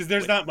 Because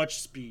there's not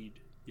much speed.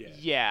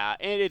 Yeah,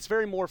 and it's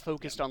very more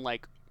focused on,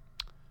 like...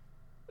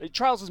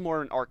 Trials is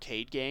more an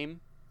arcade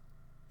game,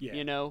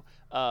 you know?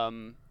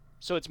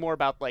 So it's more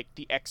about, like,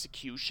 the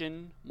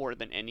execution more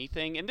than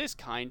anything. And this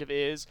kind of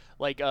is.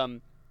 Like,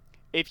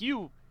 if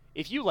you,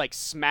 like,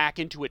 smack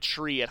into a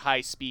tree at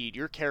high speed,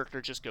 your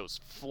character just goes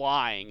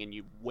flying and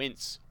you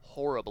wince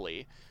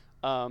horribly.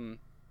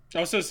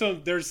 Also, so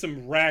there's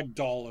some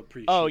ragdoll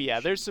appreciation. Oh, yeah,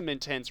 there's some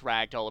intense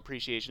ragdoll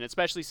appreciation,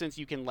 especially since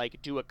you can,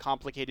 like, do a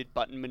complicated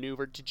button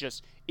maneuver to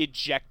just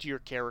eject your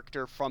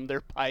character from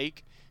their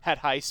bike at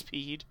high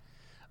speed.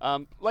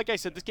 Like I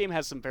said, this game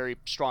has some very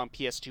strong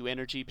PS2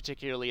 energy,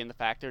 particularly in the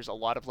fact there's a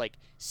lot of like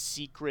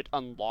secret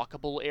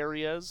unlockable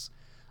areas.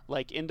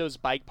 Like in those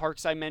bike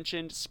parks I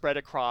mentioned, spread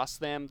across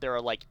them, there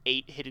are like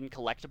 8 hidden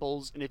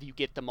collectibles, and if you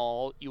get them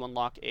all, you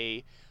unlock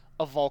a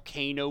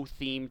volcano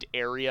themed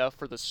area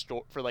for the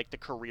for like the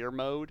career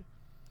mode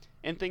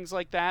and things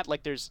like that.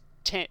 Like there's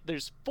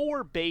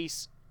 4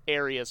 base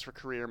areas for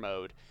career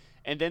mode,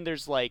 and then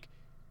there's like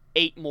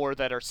 8 more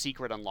that are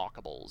secret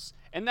unlockables,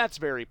 and that's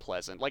very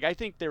pleasant. Like, I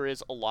think there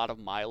is a lot of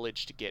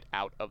mileage to get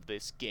out of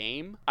this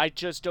game. I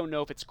just don't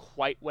know if it's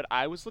quite what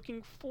I was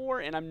looking for,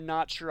 and I'm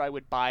not sure I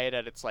would buy it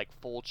at its like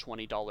full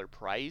 $20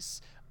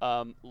 price.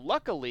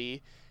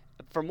 Luckily,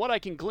 from what I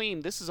can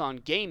glean, this is on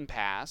Game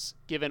Pass,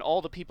 given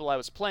all the people I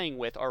was playing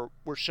with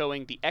were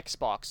showing the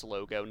Xbox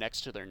logo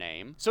next to their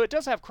name. So it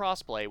does have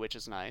crossplay, which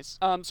is nice.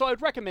 So I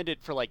would recommend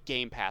it for like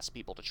Game Pass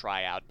people to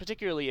try out,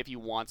 particularly if you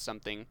want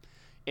something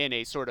in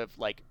a sort of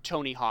like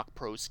Tony Hawk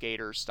Pro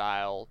Skater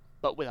style,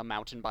 but with a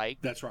mountain bike.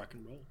 That's rock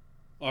and roll.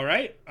 All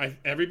right,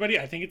 everybody,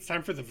 I think it's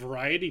time for the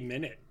Variety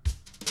Minute.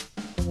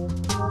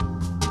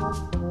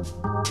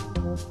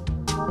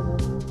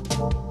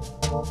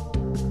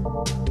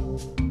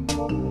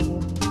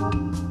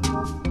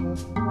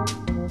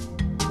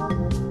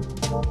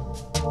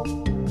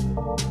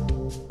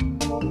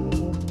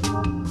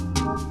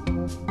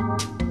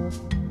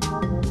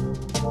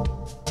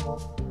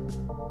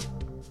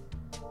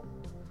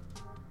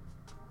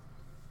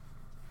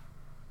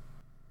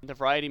 The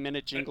Variety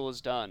Minute jingle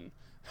is done.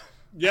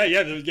 Yeah,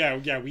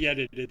 we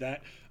edited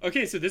that.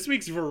 Okay, so this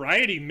week's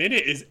Variety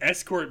Minute is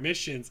escort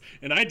missions,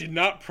 and I did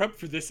not prep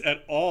for this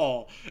at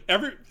all.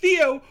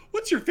 Theo,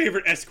 what's your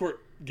favorite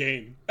escort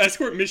game?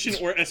 Escort mission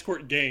or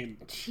escort game?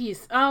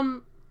 Jeez,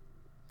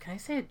 can I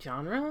say a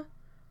genre?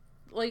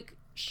 Like,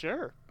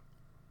 sure.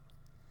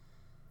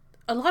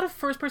 A lot of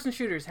first-person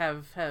shooters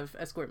have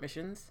escort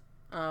missions.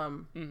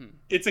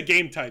 It's a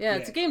game type. Yeah,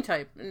 it's a game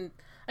type, and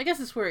I guess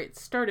it's where it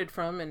started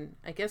from, and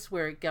I guess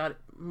where it got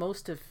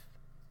most of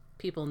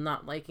people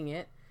not liking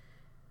it.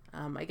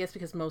 I guess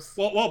because most...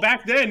 Well,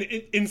 back then,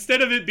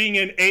 instead of it being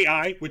an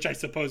AI, which I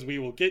suppose we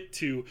will get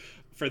to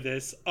for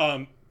this,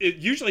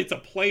 usually it's a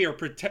player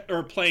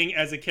or playing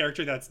as a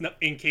character that's not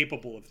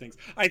incapable of things.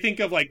 I think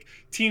of like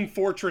Team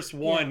Fortress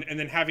 1 and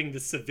then having the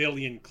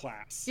civilian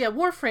class. Yeah,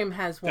 Warframe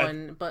has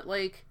one, but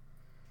like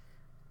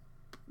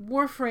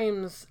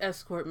Warframe's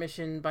escort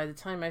mission, by the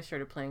time I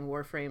started playing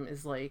Warframe,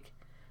 is like,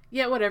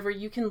 yeah, whatever,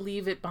 you can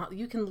leave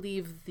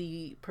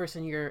the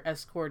person you're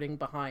escorting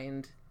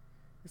behind.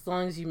 As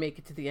long as you make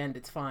it to the end,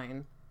 it's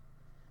fine.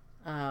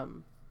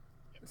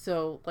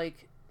 So,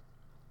 like,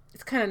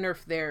 it's kind of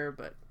nerfed there,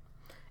 but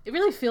it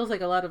really feels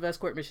like a lot of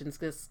escort missions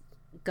just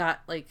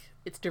got, like,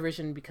 its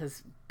derision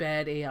because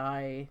bad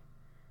AI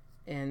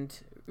and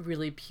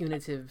really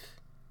punitive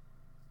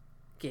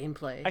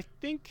gameplay. I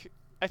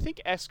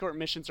think escort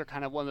missions are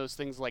kind of one of those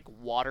things like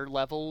water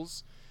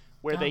levels,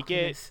 where they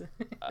get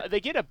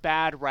a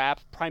bad rap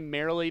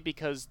primarily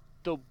because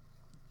the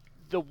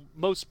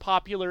most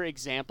popular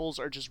examples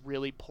are just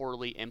really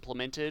poorly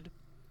implemented.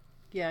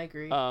 Yeah, I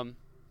agree. I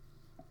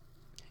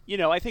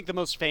think the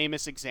most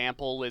famous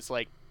example is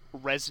like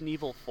Resident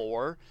Evil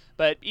 4,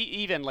 but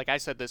even like I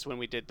said this when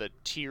we did the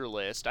tier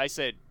list, I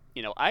said,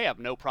 I have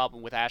no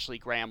problem with Ashley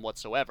Graham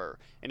whatsoever.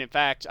 And in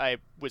fact, I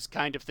was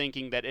kind of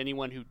thinking that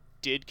anyone who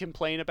did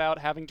complain about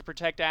having to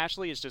protect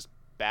Ashley is just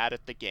bad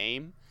at the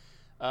game.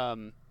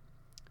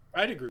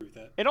 I'd agree with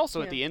that. And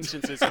also, the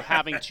instances of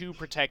having to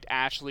protect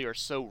Ashley are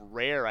so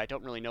rare, I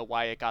don't really know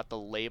why it got the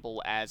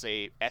label as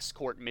a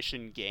escort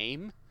mission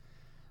game.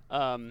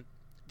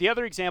 The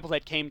other example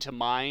that came to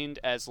mind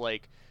as,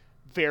 like,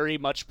 very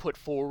much put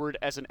forward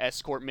as an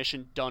escort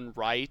mission done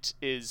right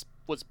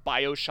was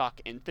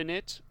BioShock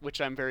Infinite, which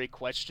I'm very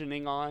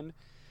questioning on.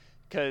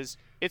 Because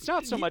it's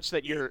not so much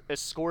that you're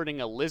escorting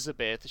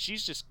Elizabeth,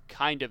 she's just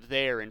kind of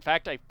there. In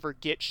fact, I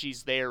forget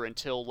she's there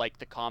until, like,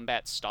 the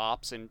combat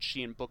stops and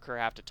she and Booker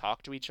have to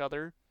talk to each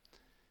other.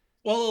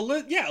 Well,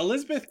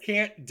 Elizabeth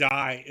can't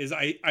die is,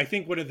 I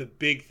think, one of the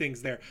big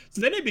things there. So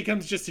then it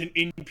becomes just an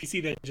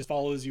NPC that just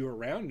follows you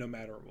around no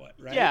matter what,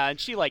 right? Yeah, and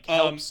she, like,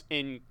 helps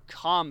in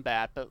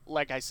combat, but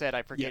like I said,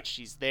 I forget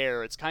she's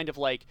there. It's kind of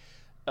like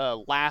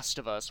Last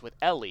of Us with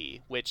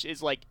Ellie, which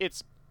is, like,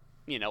 it's...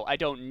 I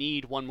don't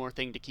need one more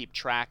thing to keep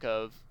track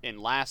of in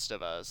Last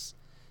of Us,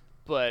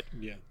 but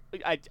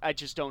I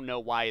just don't know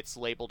why it's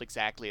labeled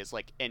exactly as,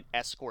 like, an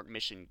escort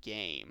mission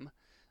game.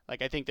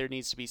 Like, I think there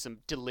needs to be some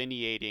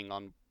delineating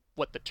on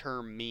what the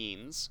term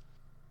means.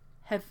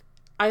 Have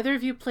either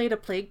of you played a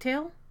Plague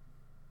Tale?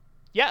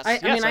 Yes, I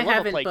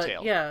love a Plague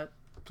Tale. Yeah,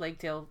 Plague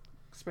Tale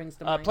springs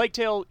to mind. Plague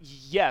Tale,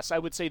 yes, I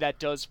would say that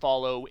does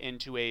follow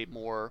into a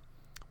more...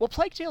 Well,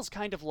 Plague Tale's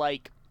kind of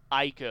like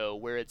Ico,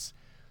 where it's...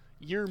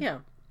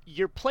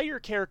 Your player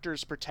character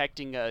is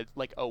protecting a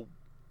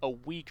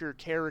weaker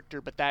character,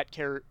 but that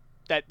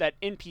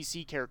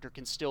NPC character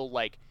can still,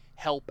 like,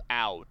 help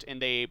out,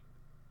 and they,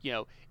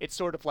 it's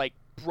sort of like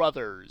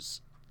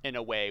brothers in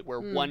a way where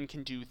one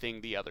can do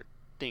things the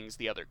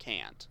other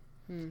can't.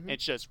 Mm-hmm.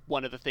 It's just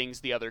one of the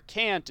things the other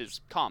can't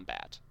is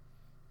combat.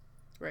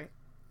 Right.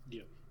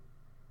 Yeah.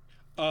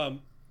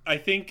 I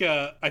think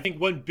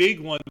one big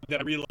one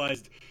that I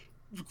realized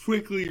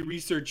quickly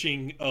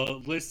researching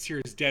lists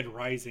here is Dead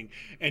Rising,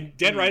 and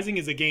Dead Rising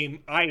is a game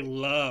I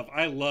love.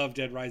 I love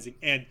Dead Rising,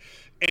 and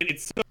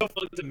it's so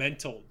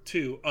fundamental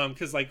too.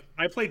 Because like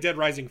I played Dead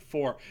Rising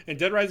 4, and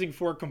Dead Rising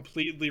 4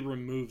 completely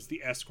removes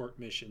the escort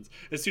missions.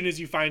 As soon as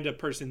you find a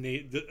person,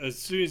 as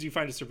soon as you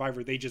find a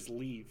survivor, they just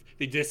leave.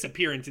 They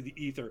disappear into the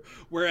ether.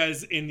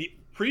 Whereas in the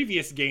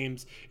previous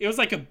games, it was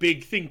like a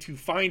big thing to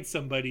find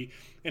somebody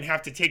and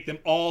have to take them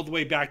all the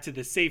way back to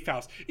the safe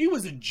house. It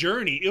was a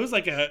journey. It was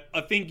like a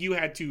thing you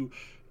had to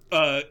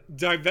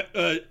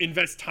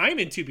invest time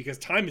into, because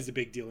time is a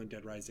big deal in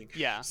Dead Rising.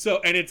 Yeah.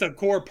 So, and it's a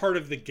core part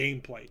of the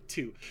gameplay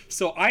too.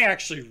 So I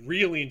actually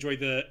really enjoy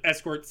the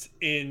escorts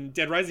in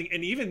Dead Rising,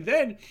 and even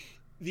then,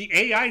 the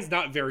AI is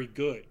not very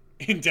good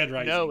in Dead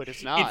Rising. No, it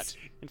is not.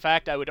 In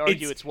fact, I would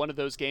argue it's one of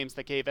those games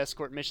that gave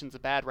escort missions a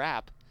bad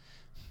rap.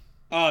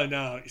 Oh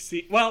no!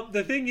 See, well,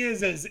 the thing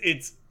is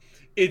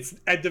it's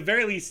at the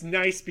very least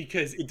nice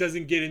because it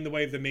doesn't get in the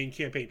way of the main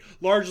campaign.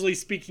 Largely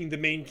speaking, the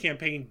main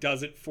campaign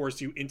doesn't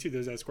force you into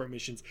those escort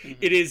missions. Mm-hmm.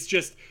 It is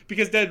just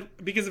because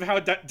of how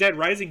Dead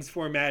Rising's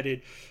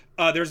formatted.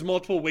 There's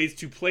multiple ways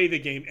to play the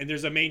game, and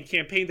there's a main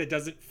campaign that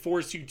doesn't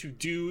force you to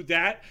do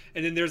that.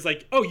 And then there's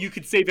like, oh, you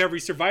could save every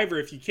survivor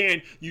if you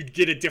can. You'd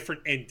get a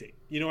different ending.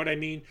 You know what I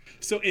mean?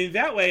 So in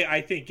that way,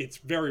 I think it's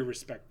very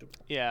respectable.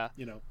 Yeah.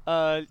 You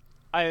know.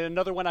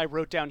 Another one I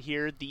wrote down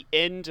here: the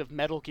end of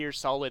Metal Gear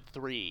Solid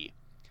 3,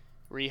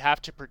 where you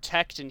have to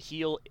protect and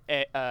heal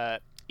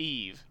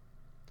Eve.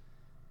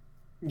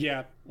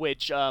 Yeah.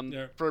 Which,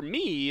 for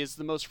me, is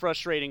the most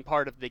frustrating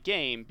part of the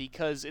game,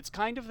 because it's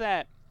kind of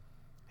that...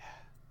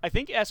 I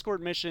think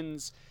escort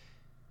missions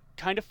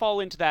kind of fall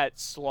into that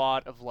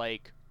slot of,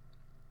 like,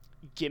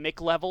 gimmick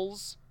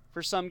levels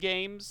for some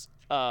games,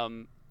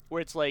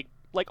 where it's like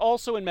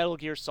also in Metal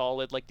Gear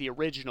Solid, like the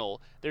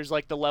original, there's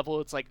like the level,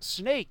 it's like,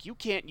 Snake, you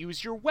can't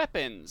use your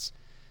weapons.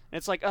 And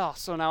it's like, oh,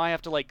 so now I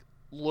have to like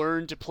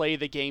learn to play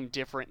the game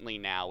differently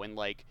now in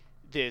like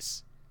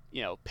this,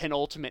 you know,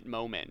 penultimate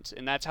moment.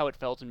 And that's how it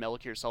felt in Metal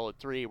Gear Solid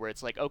 3, where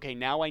it's like, okay,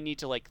 now I need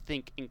to like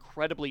think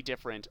incredibly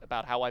different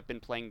about how I've been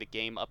playing the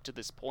game up to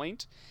this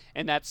point.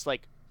 And that's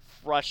like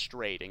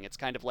frustrating. It's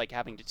kind of like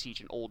having to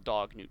teach an old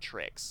dog new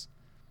tricks.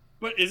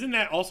 But isn't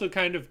that also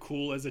kind of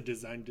cool as a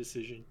design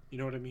decision? You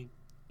know what I mean?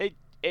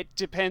 It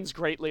depends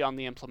greatly on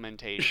the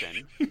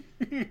implementation.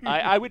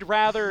 I would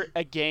rather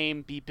a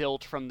game be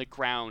built from the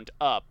ground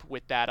up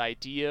with that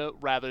idea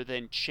rather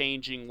than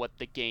changing what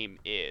the game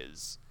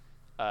is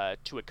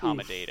to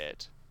accommodate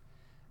it.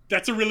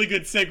 That's a really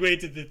good segue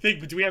to the thing.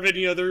 But do we have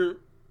any other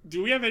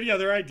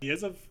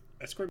ideas of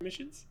escort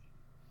missions?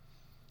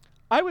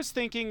 I was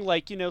thinking,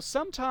 like, you know,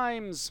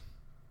 sometimes,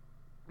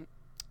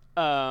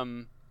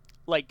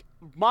 like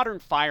modern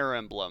Fire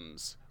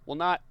Emblems will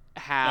not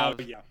have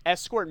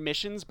escort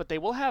missions, but they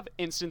will have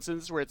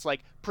instances where it's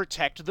like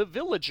protect the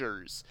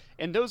villagers,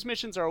 and those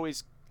missions are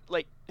always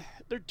like,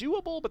 they're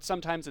doable, but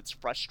sometimes it's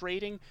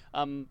frustrating.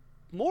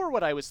 More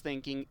what I was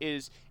thinking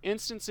is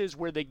instances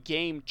where the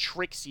game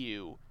tricks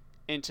you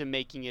into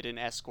making it an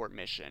escort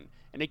mission.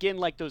 And again,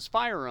 like those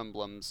Fire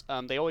Emblems,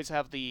 they always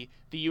have the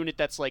unit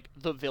that's like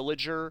the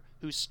villager,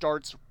 who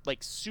starts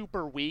like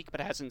super weak but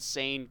has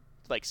insane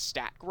like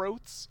stat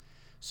growths.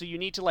 So you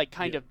need to like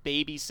kind of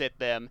babysit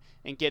them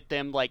and get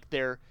them like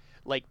their,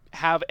 like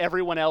have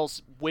everyone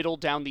else whittle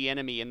down the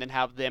enemy and then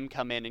have them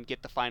come in and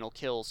get the final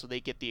kill so they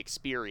get the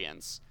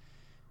experience.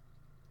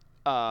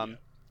 And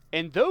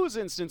those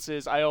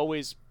instances I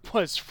always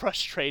was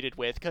frustrated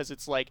with, because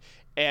it's like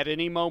at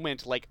any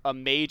moment like a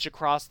mage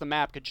across the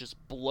map could just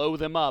blow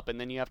them up,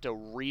 and then you have to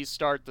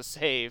restart the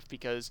save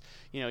because,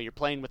 you know, you're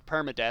playing with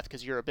permadeath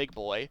because you're a big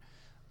boy.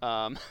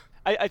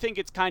 I think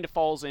it kind of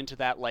falls into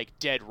that like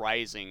Dead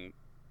Rising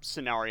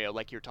scenario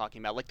like you're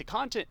talking about. Like the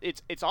content,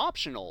 it's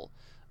optional,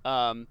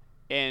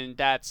 and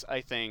that's,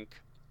 I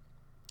think,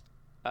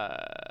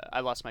 I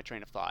lost my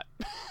train of thought.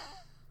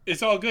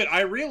 It's all good.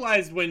 I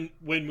realized when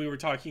we were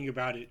talking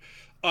about it,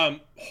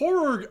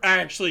 horror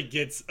actually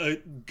gets a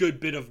good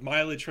bit of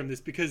mileage from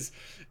this, because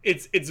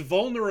it's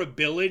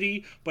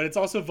vulnerability, but it's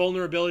also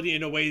vulnerability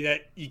in a way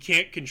that you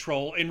can't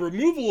control, and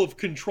removal of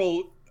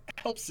control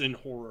helps in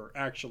horror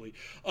actually.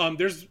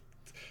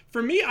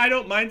 For me, I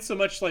don't mind so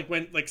much like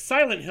when, like,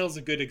 Silent Hill's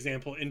a good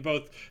example. In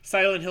both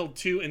Silent Hill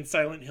 2 and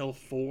Silent Hill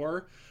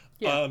 4,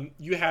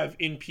 you have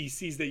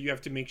NPCs that you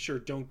have to make sure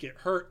don't get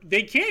hurt.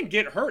 They can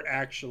get hurt,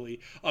 actually.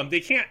 They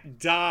can't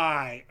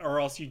die, or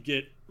else you'd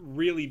get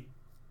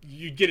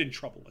in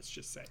trouble, let's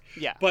just say.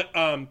 Yeah.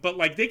 But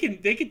like they can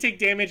take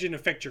damage and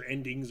affect your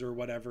endings or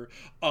whatever.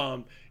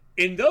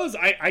 In those,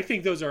 I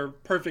think those are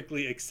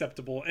perfectly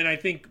acceptable, and I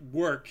think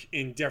work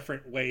in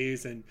different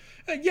ways. And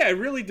it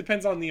really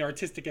depends on the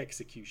artistic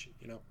execution,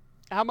 you know.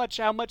 How much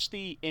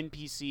the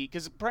NPC,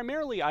 because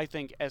primarily I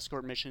think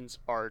escort missions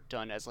are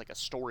done as like a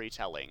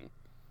storytelling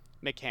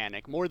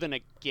mechanic more than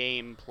a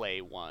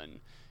gameplay one.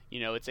 You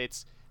know,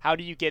 it's how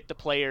do you get the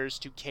players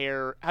to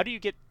care? How do you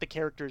get the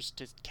characters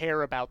to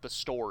care about the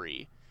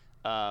story?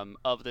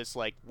 of this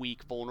like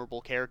weak,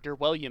 vulnerable character?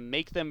 Well, you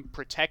make them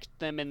protect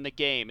them in the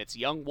game. It's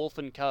young wolf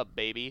and cub,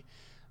 baby.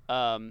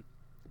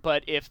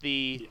 But if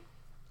the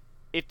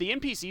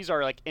NPCs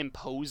are like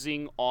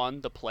imposing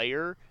on the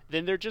player,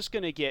 then they're just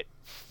gonna get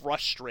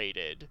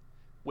frustrated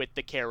with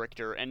the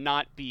character and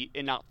not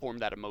form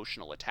that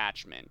emotional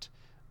attachment.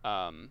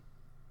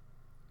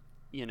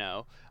 You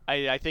know,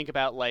 I think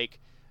about like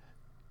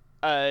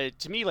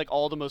to me, like,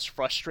 all the most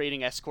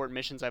frustrating escort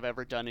missions I've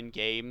ever done in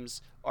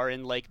games are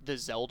in, like, the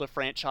Zelda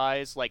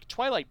franchise. Like,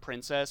 Twilight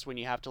Princess, when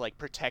you have to, like,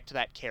 protect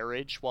that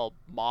carriage while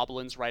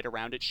moblins right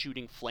around it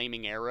shooting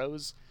flaming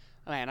arrows.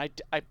 Man, I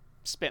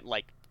spent,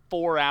 like,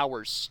 4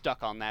 hours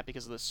stuck on that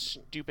because the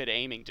stupid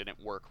aiming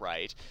didn't work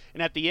right.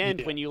 And at the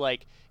end, when you,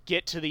 like,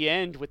 get to the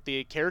end with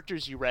the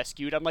characters you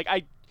rescued, I'm like,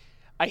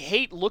 I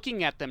hate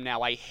looking at them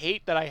now. I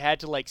hate that I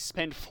had to, like,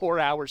 spend 4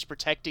 hours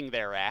protecting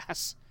their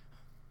ass.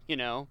 You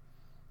know?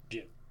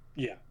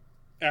 Yeah,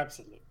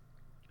 absolutely.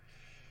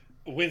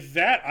 With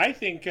that, I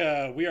think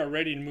we are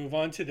ready to move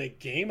on to the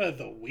game of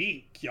the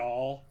week,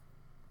 y'all.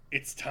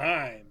 It's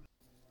time.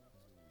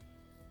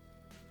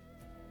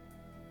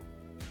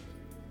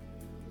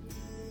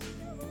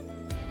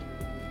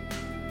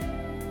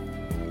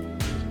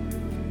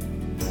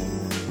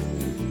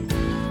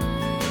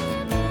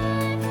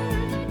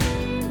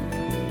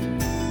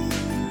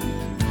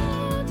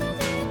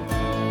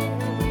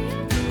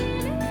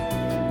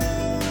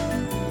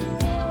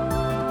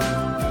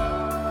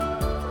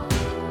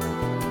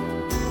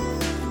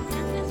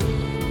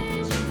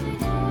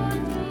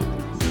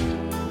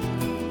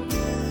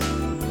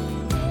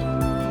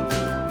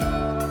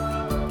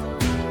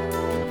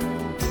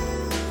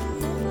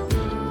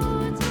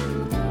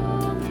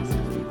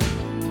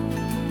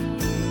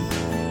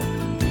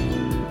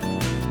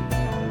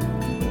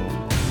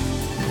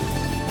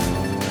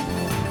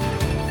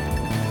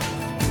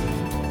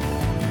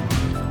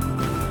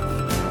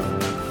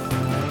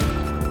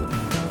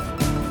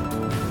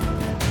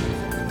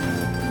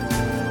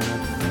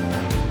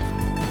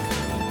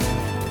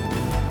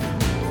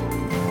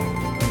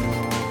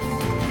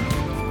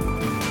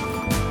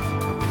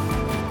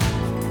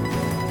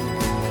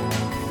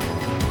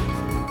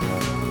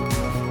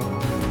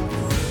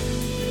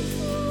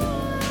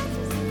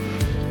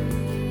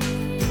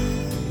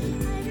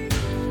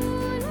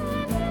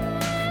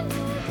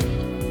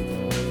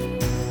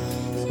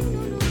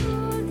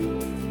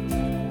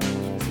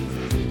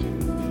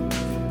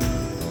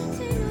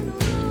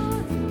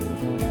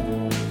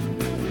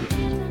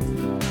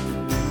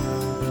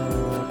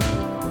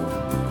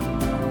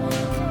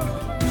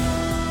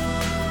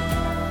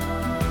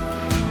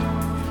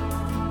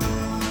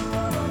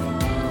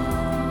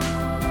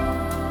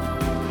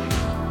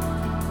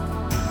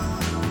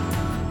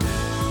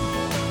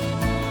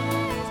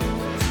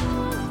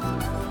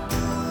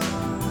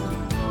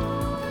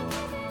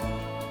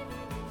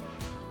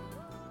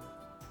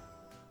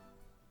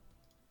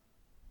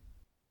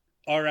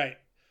 All right.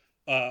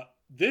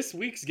 This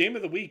week's game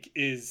of the week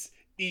is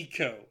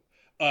Ico.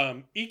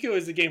 Ico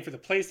is a game for the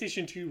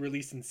PlayStation 2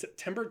 released in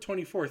September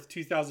 24th,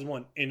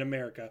 2001 in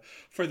America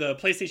for the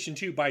PlayStation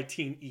 2 by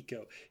Team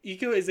Ico.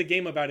 Ico is a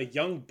game about a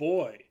young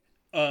boy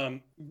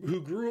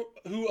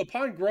who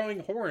upon growing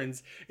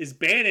horns is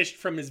banished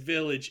from his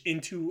village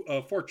into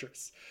a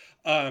fortress.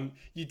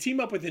 You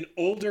team up with an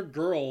older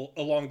girl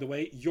along the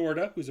way,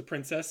 Yorda, who's a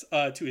princess,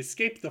 to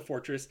escape the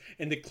fortress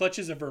in the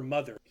clutches of her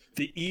mother,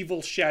 the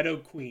evil Shadow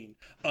Queen.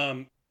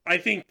 I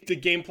think the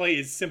gameplay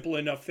is simple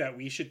enough that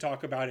we should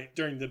talk about it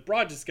during the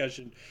broad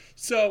discussion.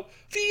 So,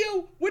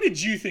 Theo, what did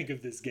you think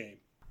of this game?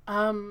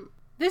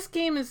 This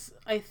game is,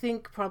 I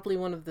think, probably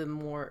one of the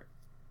more...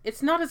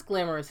 It's not as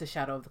glamorous as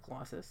Shadow of the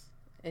Colossus,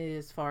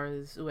 as far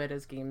as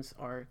Ueda's games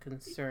are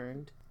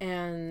concerned.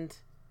 And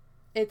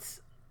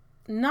it's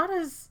not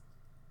as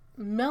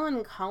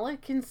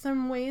melancholic in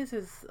some ways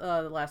as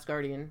The Last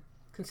Guardian,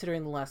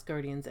 considering The Last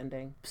Guardian's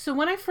ending. So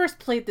when I first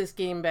played this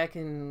game back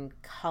in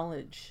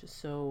college,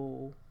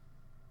 so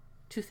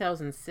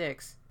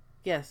 2006,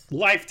 yes.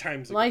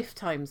 Lifetimes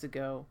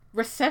ago.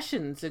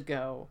 Recessions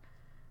ago.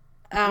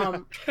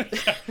 Uh-oh.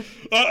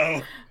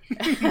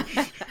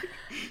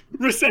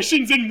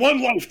 Recessions in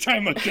one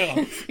lifetime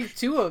ago.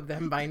 2 of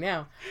them by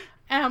now.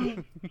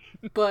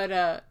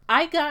 But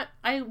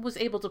I was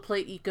able to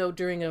play Ico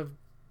during a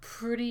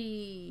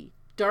pretty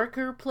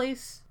darker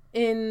place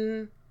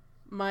in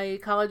my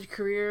college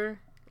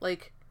career.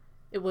 Like,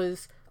 it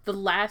was the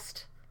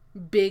last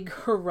big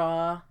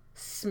hurrah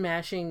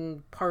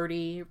smashing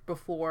party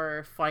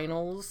before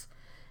finals,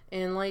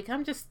 and like,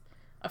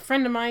 a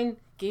friend of mine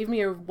gave me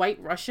a White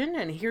Russian,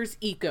 and here's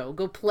Ico,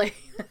 go play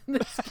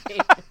this game.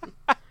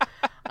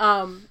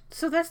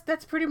 So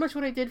that's pretty much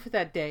what I did for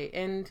that day,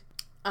 and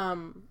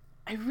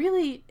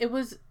it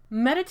was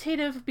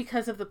meditative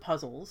because of the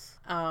puzzles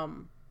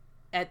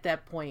at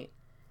that point.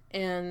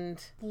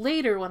 And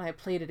later when I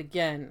played it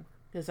again,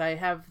 because I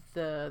have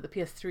the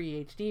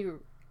PS3 HD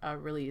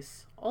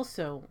release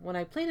also, when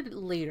I played it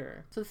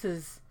later, so this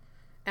is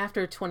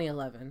after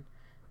 2011,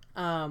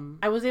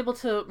 I was able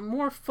to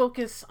more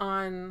focus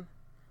on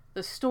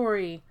the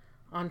story,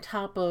 on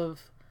top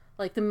of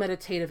like the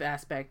meditative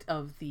aspect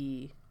of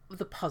the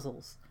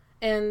puzzles.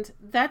 And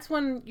that's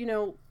when, you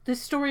know,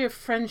 this story of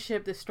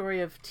friendship, this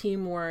story of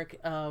teamwork,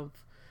 of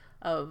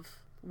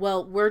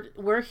well,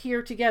 we're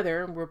here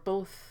together and we're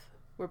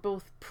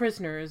both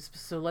prisoners,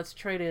 so let's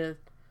try to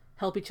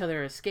help each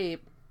other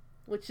escape,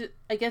 which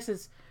I guess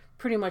is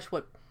pretty much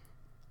what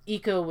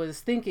Iko was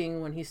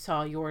thinking when he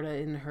saw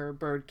Yorda in her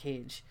bird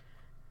cage.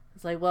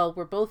 It's like, well,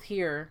 we're both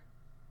here,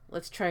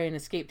 let's try and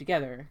escape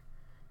together.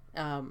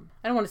 I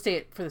don't want to say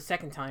it for the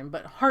second time,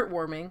 but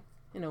heartwarming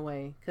in a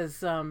way,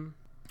 because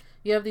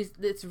you have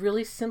this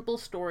really simple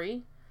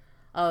story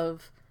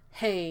of,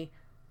 hey,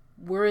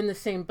 we're in the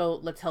same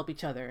boat, let's help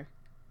each other.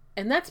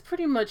 And that's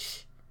pretty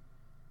much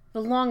the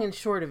long and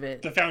short of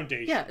it. The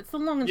foundation. Yeah, it's the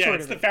long and short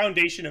of it. Yeah, it's the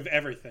foundation of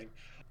everything.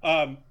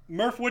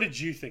 Murph, what did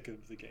you think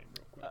of the game,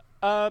 real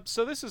quick?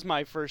 So this is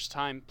my first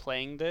time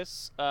playing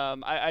this.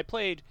 I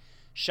played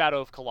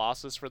Shadow of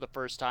Colossus for the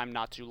first time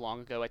not too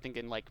long ago, I think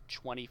in like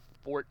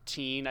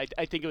 2014.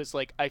 I think it was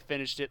like I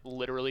finished it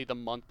literally the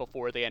month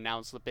before they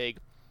announced the big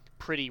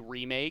pretty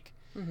remake.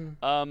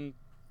 Mm-hmm.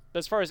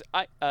 As far as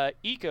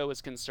Iko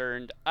is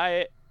concerned,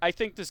 I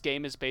think this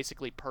game is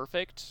basically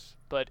perfect,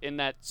 but in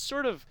that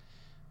sort of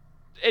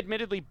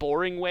admittedly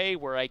boring way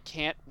where I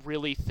can't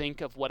really think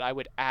of what I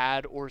would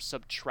add or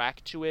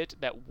subtract to it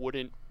that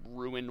wouldn't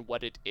ruin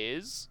what it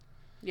is.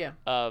 Yeah.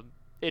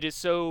 It is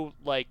so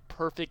like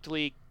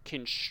perfectly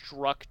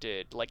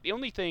constructed. Like the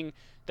only thing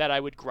that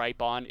I would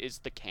gripe on is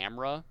the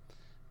camera,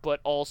 but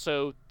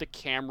also the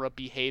camera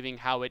behaving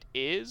how it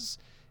is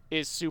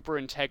super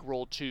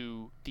integral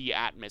to the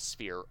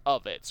atmosphere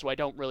of it. So I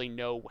don't really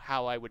know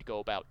how I would go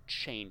about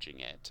changing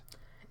it.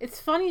 It's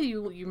funny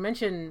you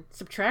mention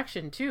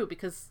subtraction too,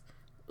 because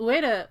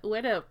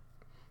Ueda,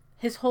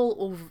 his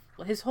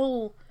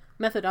whole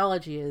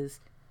methodology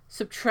is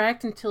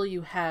subtract until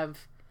you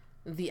have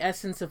the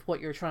essence of what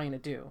you're trying to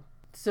do.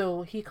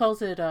 So he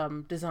calls it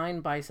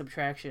design by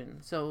subtraction.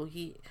 So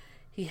he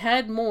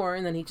had more,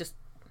 and then he just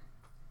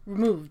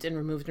removed and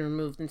removed and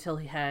removed until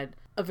he had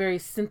a very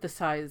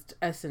synthesized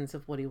essence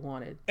of what he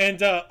wanted.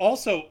 And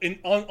also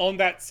on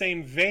that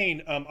same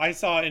vein, I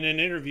saw in an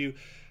interview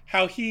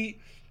how he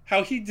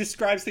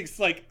describes things.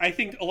 Like, I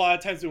think a lot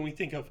of times when we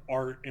think of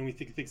art and we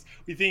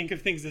think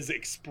of things as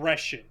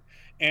expression.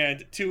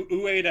 And to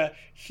Ueda,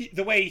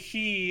 the way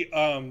he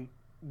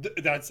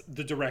that's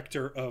the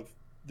director of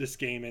this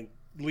game and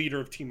leader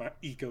of Team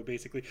Iko,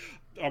 basically.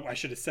 I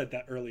should have said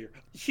that earlier.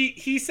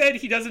 He said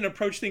he doesn't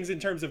approach things in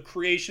terms of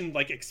creation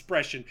like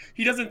expression.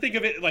 He doesn't think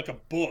of it like a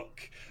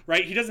book,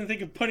 right? He doesn't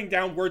think of putting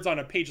down words on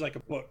a page like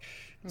a book.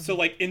 Mm-hmm. So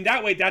like in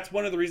that way, that's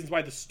one of the reasons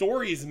why the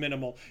story is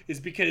minimal, is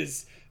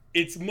because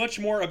it's much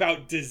more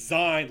about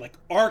design, like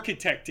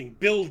architecting,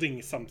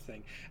 building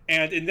something.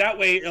 And in that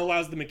way, it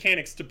allows the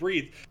mechanics to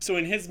breathe. So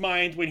in his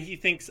mind, when he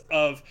thinks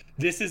of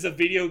this is a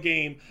video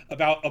game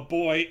about a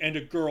boy and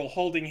a girl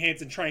holding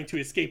hands and trying to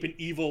escape an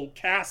evil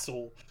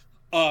castle,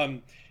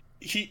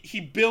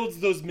 he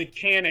builds those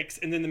mechanics,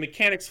 and then the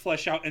mechanics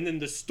flesh out, and then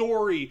the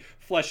story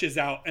fleshes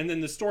out, and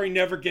then the story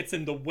never gets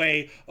in the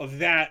way of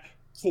that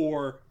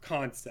core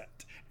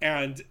concept.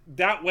 And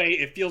that way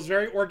it feels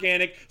very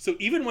organic. So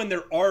even when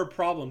there are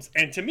problems,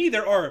 and to me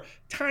there are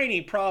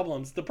tiny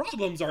problems, the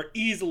problems are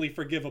easily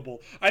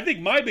forgivable. I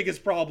think my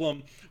biggest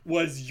problem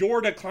was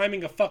Yorda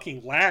climbing a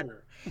fucking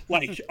ladder.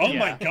 Like, oh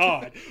my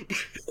God.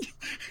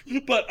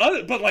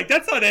 but like,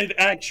 that's not an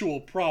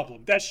actual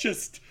problem. That's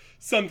just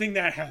something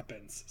that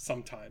happens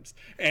sometimes,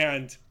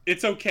 and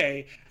it's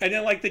okay. And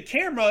then like the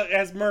camera,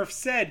 as Murph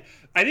said,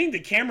 I think the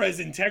camera is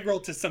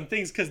integral to some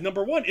things, because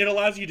number one, it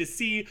allows you to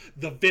see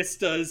the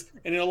vistas,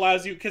 and it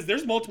allows you, because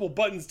there's multiple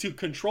buttons to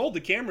control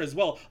the camera as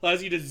well, it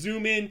allows you to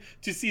zoom in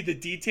to see the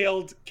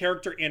detailed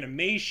character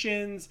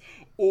animations,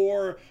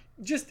 or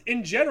just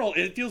in general,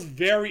 it feels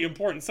very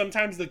important.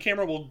 Sometimes the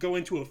camera will go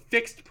into a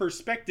fixed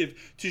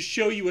perspective to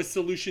show you a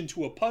solution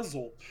to a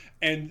puzzle.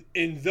 And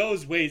in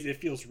those ways, it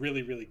feels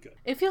really, really good.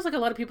 It feels like a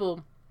lot of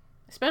people,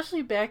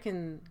 especially back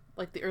in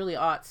like the early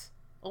aughts,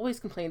 always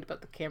complained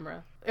about the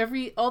camera.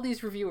 All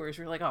these reviewers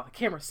were like, oh, the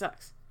camera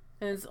sucks.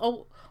 And it's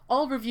all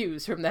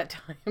reviews from that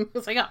time.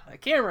 It's like, oh, the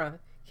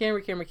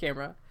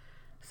camera.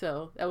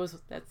 So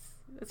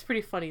that's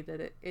pretty funny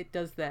that it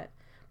does that.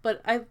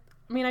 But I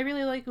mean, I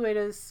really like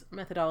Ueda's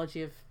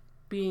methodology of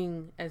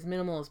being as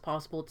minimal as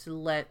possible to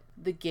let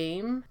the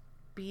game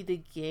be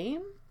the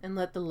game and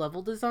let the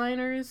level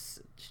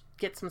designers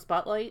get some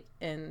spotlight,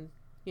 and,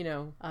 you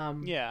know...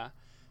 yeah.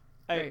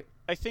 Right.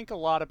 I think a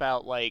lot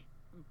about, like,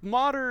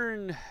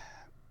 modern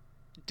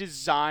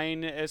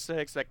design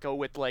aesthetics that go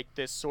with, like,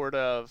 this sort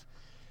of,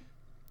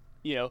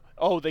 you know,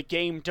 oh, the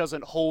game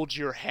doesn't hold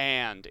your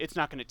hand. It's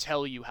not going to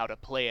tell you how to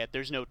play it.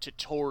 There's no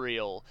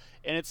tutorial.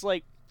 And it's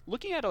like,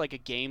 looking at it like a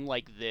game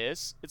like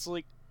this, it's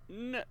like,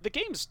 the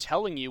game's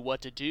telling you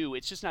what to do.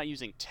 It's just not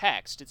using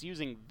text. It's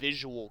using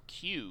visual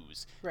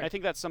cues. Right. And I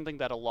think that's something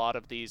that a lot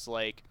of these,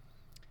 like,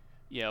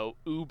 you know,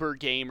 uber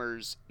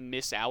gamers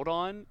miss out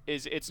on.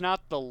 Is it's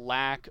not the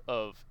lack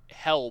of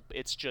help.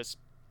 It's just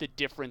the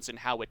difference in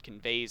how it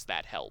conveys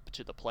that help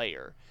to the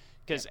player.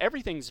 because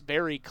everything's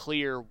very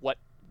clear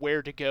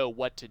where to go,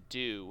 what to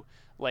do.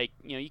 Like,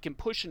 you can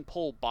push and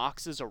pull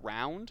boxes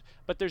around,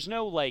 but there's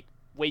no like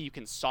way you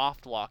can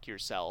soft lock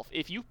yourself.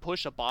 If you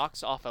push a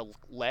box off a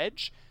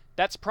ledge,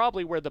 that's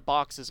probably where the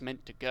box is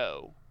meant to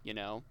go,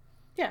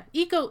 Yeah,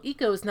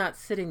 Eco's not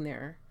sitting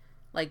there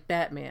like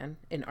Batman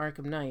in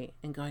Arkham Knight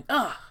and going,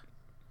 ugh,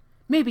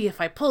 maybe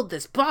if I pulled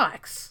this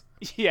box.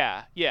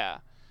 Yeah.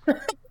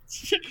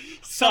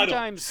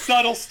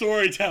 Subtle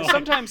storytelling.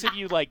 Sometimes if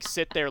you like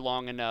sit there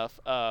long enough,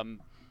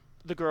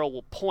 the girl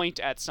will point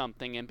at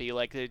something and be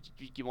like,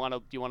 "You want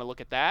to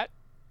look at that?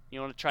 You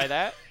want to try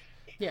that?"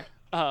 Yeah.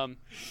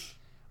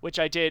 Which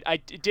I did.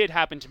 It did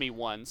happen to me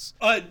once.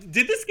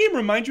 Did this game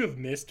remind you of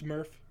Myst,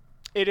 Murph?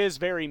 It is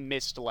very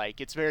Myst-like.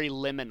 It's very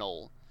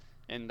liminal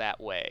in that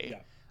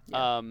way.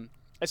 Yeah.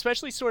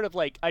 Especially sort of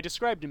like I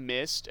described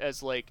Myst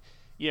as like,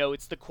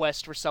 it's the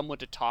quest for someone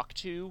to talk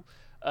to.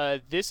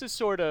 This is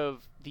sort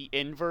of the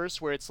inverse,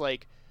 where it's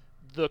like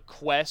the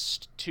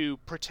quest to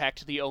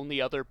protect the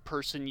only other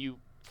person you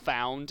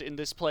found in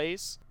this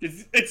place.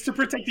 It's to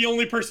protect the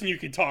only person you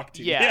can talk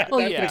to. Yeah.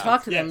 Well, you can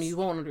talk to them, you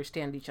won't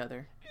understand each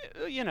other.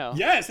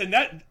 Yes, and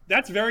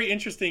that's very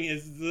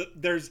interesting.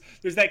 There's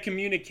that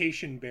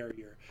communication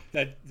barrier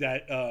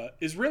that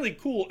is really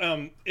cool.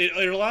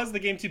 It allows the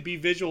game to be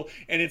visual,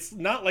 and it's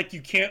not like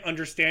you can't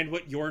understand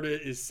what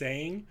Yorda is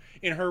saying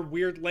in her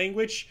weird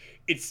language.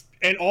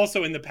 And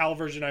also in the PAL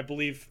version, I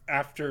believe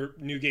after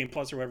New Game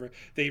Plus or whatever,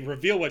 they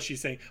reveal what she's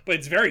saying, but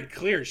it's very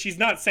clear. She's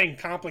not saying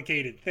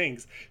complicated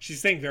things.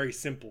 She's saying very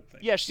simple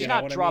things. Yeah, she's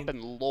not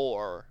dropping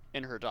lore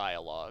in her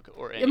dialogue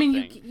or anything. I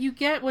mean, you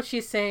get what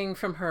she's saying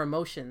from her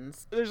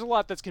emotions. There's a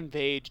lot that's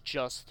conveyed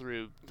just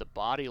through the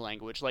body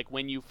language. Like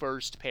when you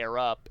first pair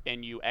up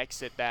and you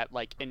exit that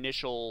like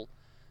initial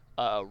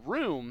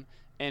room,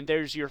 and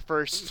there's your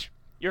first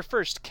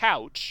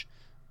couch,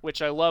 which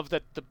I love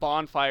that the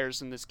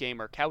bonfires in this game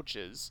are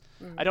couches.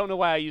 I don't know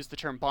why I use the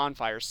term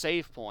bonfire,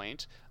 save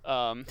point.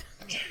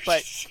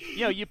 But,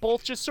 you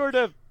both just sort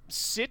of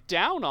sit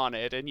down on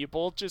it, and you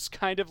both just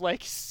kind of,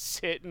 like,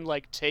 sit and,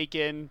 like, take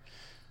in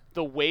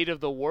the weight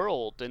of the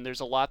world. And there's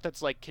a lot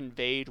that's, like,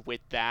 conveyed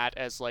with that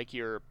as, like,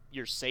 your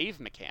save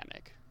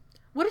mechanic.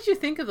 What did you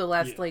think of the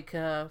last,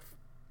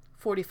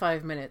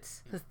 45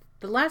 minutes?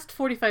 The last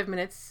 45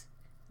 minutes,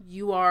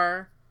 you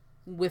are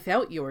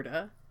without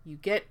Yorda. You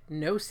get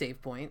no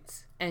save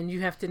points, and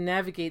you have to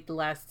navigate the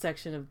last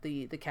section of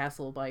the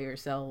castle by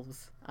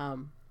yourselves.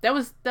 That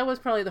was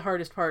probably the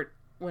hardest part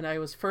when I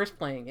was first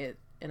playing it,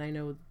 and I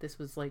know this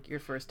was like your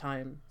first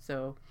time,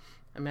 so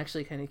I'm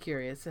actually kind of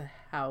curious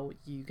how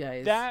you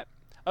guys.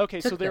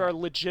 So there are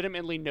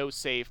legitimately no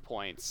save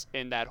points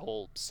in that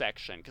whole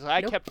section, because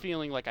I kept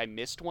feeling like I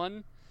missed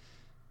one.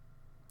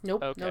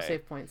 Nope, okay. No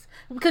save points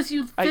because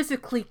you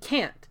physically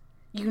can't.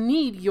 You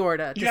need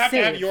Yorda to save. You have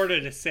to have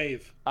Yorda to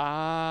save.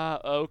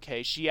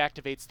 Okay. She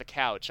activates the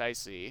couch, I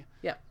see.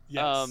 Yeah.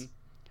 Yes.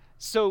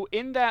 So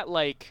in that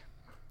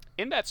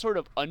sort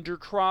of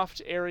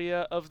Undercroft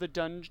area of the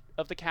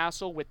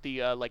castle with the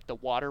the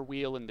water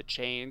wheel and the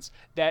chains,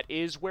 that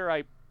is where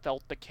I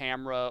felt the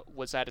camera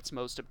was at its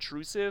most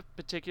obtrusive,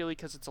 particularly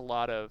because it's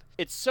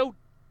so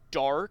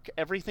dark,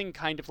 everything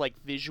kind of like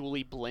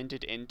visually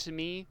blended into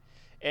me,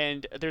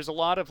 and there's a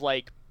lot of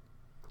like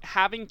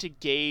having to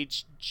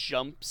gauge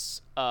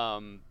jumps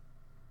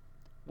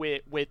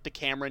with the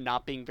camera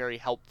not being very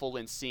helpful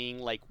in seeing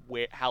like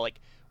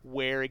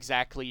where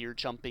exactly you're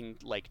jumping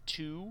like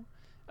to,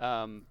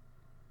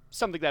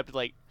 something that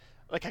like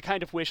I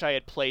kind of wish I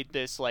had played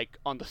this like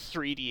on the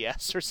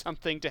 3DS or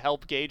something to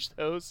help gauge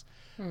those.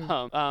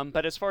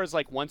 But as far as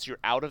like once you're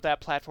out of that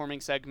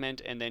platforming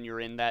segment and then you're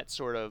in that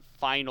sort of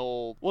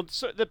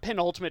the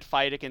penultimate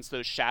fight against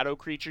those shadow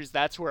creatures,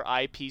 that's where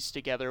I pieced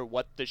together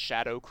what the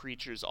shadow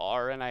creatures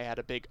are, and I had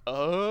a big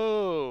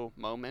oh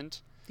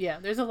moment. Yeah,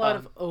 there's a lot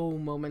of oh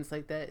moments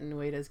like that in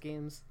Ueda's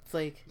games. It's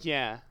like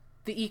the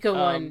Eco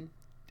one.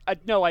 I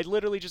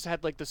literally just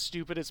had like the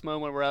stupidest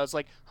moment where I was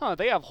like,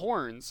 they have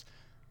horns.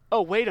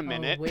 Oh, wait a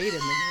minute.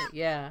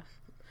 Yeah.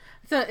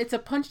 It's a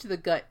punch to the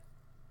gut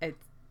at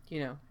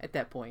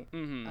that point.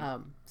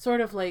 Mm-hmm.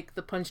 Sort of like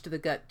the punch to the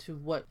gut to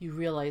what you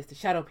realize the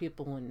Shadow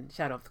People and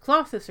Shadow of the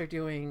Colossus are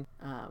doing.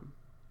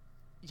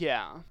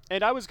 Yeah.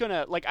 And I was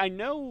gonna, I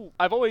know,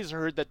 I've always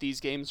heard that these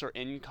games are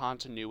in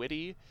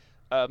continuity.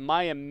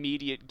 My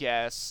immediate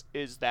guess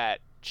is that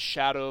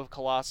Shadow of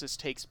Colossus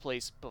takes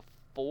place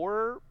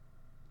before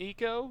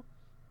Eco.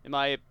 Am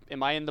I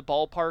in the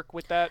ballpark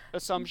with that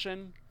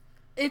assumption?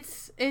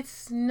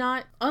 It's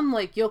not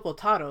unlike Yoko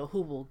Taro,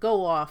 who will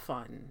go off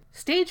on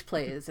stage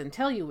plays and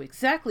tell you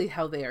exactly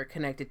how they are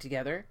connected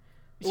together.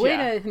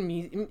 Ueda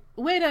and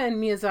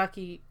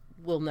Miyazaki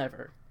will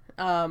never.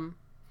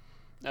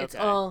 It's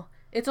all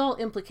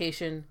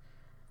implication.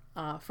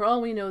 For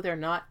all we know, they're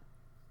not.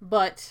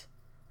 But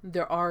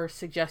there are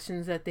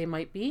suggestions that they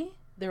might be.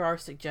 There are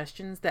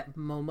suggestions that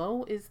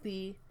Momo is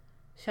the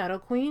Shadow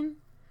Queen.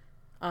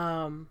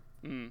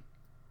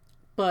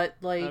 But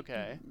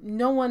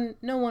no one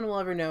will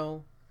ever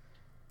know.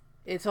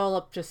 It's all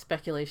up just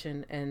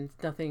speculation, and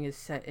nothing is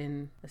set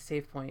in a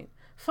save point.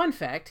 Fun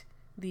fact: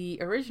 the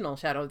original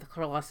Shadow of the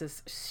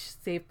Colossus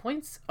save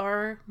points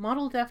are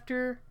modeled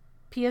after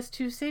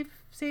PS2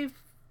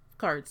 save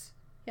cards.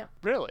 Yeah.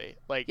 Really?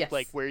 Like Yes.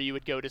 like where you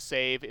would go to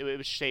save, it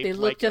was shaped They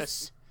like look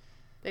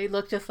they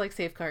look just like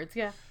save cards.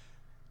 Yeah.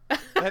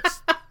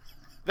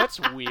 That's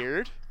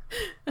weird.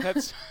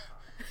 That's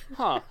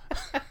huh.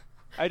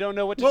 I don't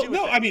know what to Well, do with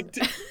no, that. I mean,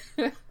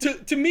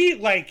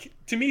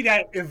 to me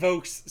that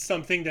evokes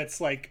something that's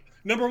like,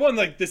 number one,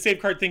 like the save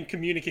card thing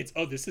communicates,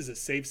 oh, this is a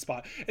safe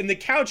spot, and the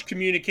couch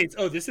communicates,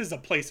 oh, this is a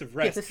place of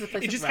rest. this is a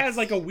place it of just rest. has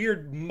like a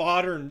weird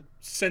modern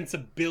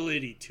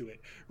sensibility to it,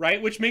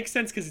 right? Which makes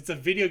sense because it's a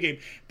video game,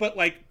 but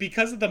like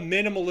because of the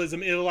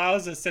minimalism, it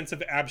allows a sense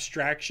of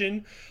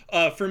abstraction.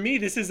 For me,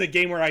 this is a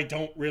game where I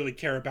don't really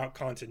care about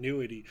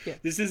continuity. Yeah.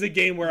 This is a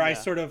game where I Yeah.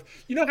 sort of,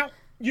 you know how.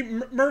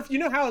 Murph, you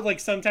know how like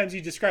sometimes you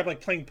describe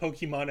like playing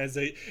Pokemon as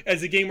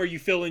a game where you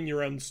fill in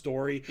your own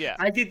story? Yeah.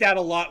 I did that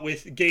a lot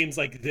with games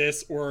like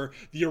this or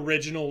the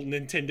original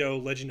Nintendo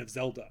Legend of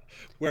Zelda,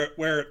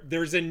 where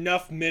there's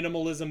enough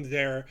minimalism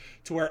there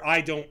to where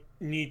I don't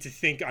need to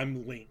think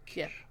I'm Link.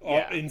 Yeah.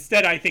 Yeah.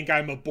 Instead, I think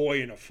I'm a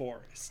boy in a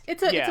forest.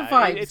 It's a yeah,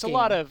 vibe. it's a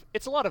lot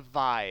of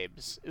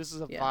vibes. This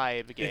is a Yeah.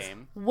 vibe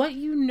game. What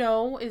you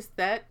know is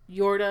that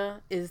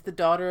Yorda is the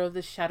daughter of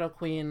the Shadow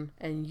Queen,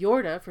 and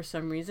Yorda, for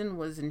some reason,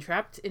 was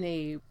entrapped in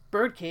a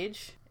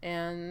birdcage,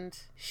 and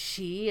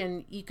she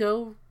and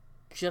Iko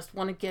just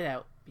want to get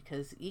out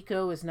because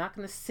Iko is not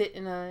going to sit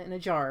in a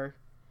jar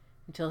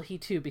until he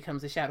too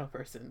becomes a shadow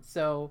person.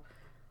 So,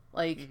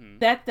 like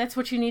that's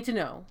what you need to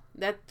know.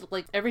 That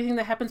like everything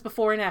that happens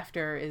before and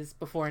after is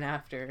before and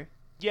after.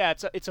 Yeah,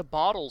 it's a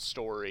bottle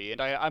story,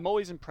 and I'm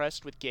always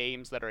impressed with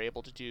games that are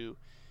able to do,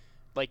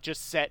 like,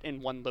 just set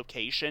in one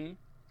location,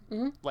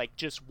 like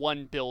just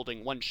one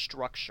building, one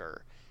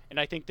structure. And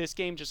I think this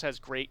game just has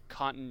great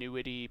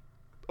continuity,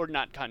 or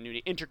not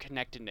continuity,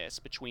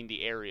 interconnectedness between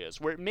the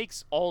areas, where it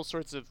makes all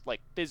sorts of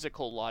like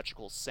physical,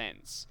 logical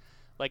sense.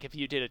 Like if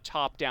you did a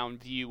top-down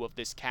view of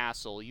this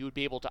castle, you would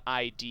be able to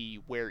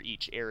ID where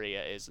each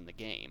area is in the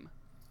game.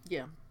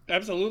 Yeah.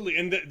 Absolutely,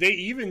 and they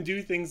even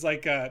do things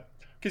like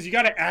because you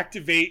got to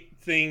activate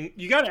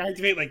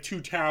like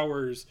two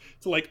towers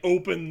to like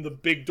open the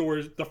big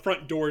doors, the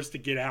front doors to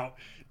get out,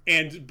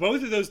 and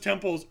both of those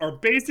temples are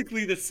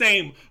basically the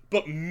same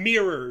but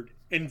mirrored,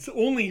 and it's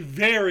only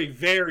very,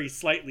 very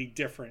slightly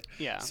different.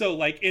 Yeah. So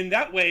like in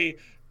that way,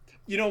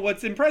 you know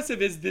what's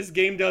impressive is this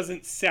game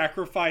doesn't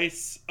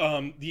sacrifice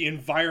the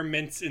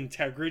environment's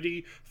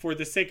integrity for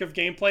the sake of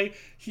gameplay.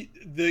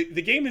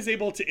 The game is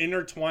able to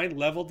intertwine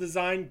level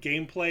design,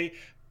 gameplay,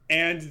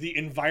 and the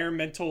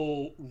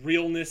environmental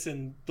realness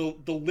and the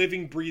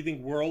living,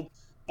 breathing world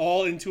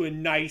all into a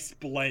nice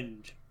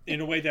blend in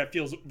a way that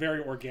feels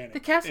very organic. The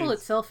castle And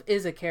itself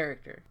is a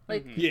character.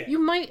 Like, Yeah. you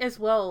might as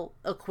well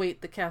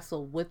equate the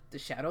castle with the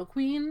Shadow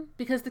Queen,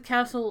 because the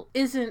castle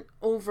isn't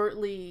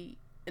overtly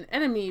an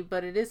enemy,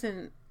 but it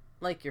isn't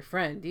like your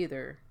friend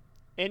either.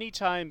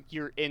 Anytime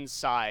you're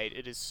inside,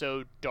 it is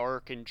so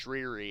dark and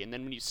dreary, and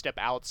then when you step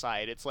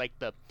outside, it's like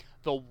the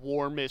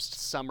warmest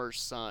summer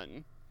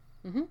sun.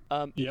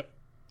 Yep.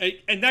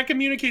 And that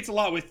communicates a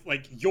lot with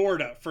like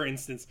Yorda, for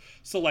instance.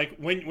 So like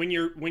when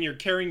you're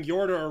carrying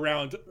Yorda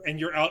around and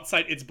you're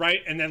outside, it's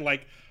bright, and then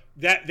like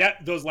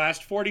that those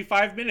last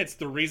 45 minutes,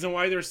 the reason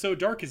why they're so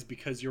dark is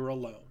because you're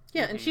alone.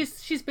 Yeah, and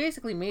she's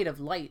basically made of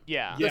light.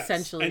 Yeah. Yes.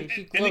 Essentially, and,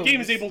 she and the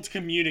game is glows. able to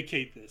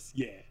communicate this.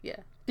 Yeah. Yeah.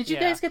 Did you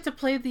Yeah. guys get to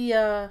play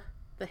the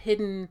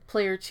hidden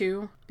player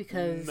 2?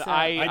 Because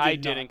I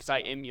did didn't, not. because I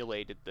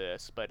emulated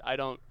this, but I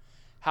don't.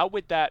 How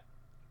would that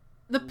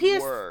the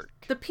work?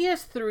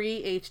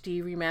 PS3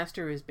 HD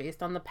remaster is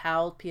based on the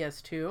PAL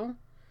PS2,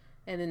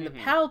 and in the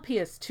Mm-hmm. PAL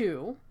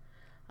PS2,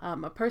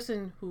 a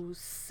person who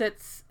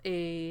sets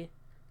a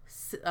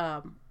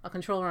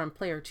controller on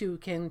player 2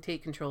 can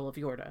take control of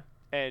Yorda.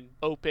 And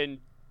open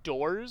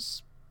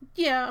doors?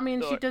 Yeah, I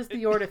mean, she Or- does the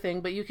Yorda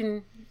thing, but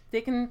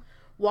they can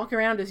walk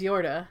around as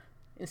Yorda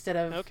instead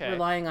of Okay.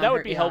 relying on that her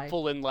would be AI.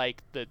 helpful in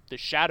like the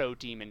shadow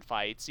demon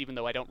fights, even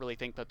though I don't really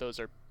think that those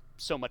are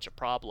so much a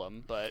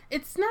problem, but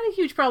It's not a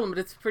huge problem, but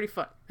it's pretty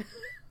fun.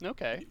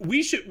 okay.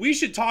 We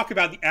should talk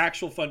about the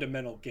actual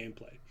fundamental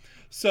gameplay.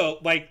 So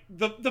like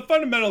the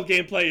fundamental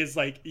gameplay is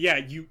like, yeah,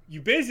 you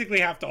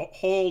basically have to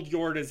hold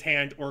Yorda's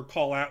hand or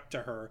call out to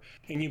her,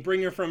 and you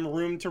bring her from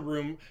room to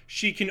room.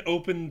 She can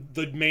open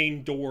the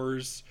main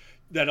doors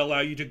that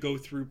allow you to go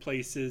through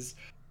places.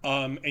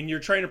 And you're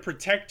trying to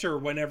protect her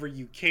whenever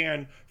you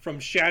can from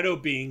shadow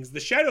beings. The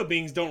shadow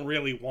beings don't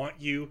really want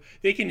you.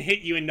 They can hit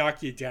you and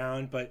knock you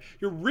down, but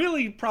you're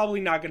really probably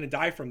not going to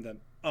die from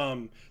them.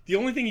 The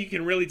only thing you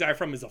can really die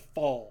from is a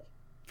fall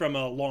from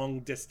a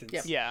long distance.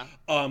 Yep. Yeah.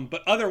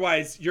 But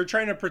otherwise, you're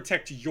trying to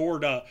protect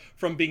Yorda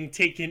from being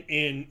taken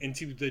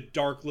into the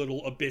dark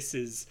little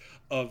abysses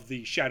of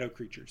the shadow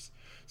creatures.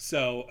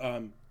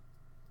 So,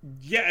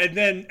 yeah, and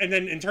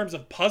then in terms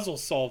of puzzle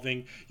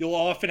solving, you'll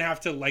often have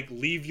to like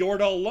leave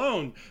Yorda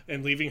alone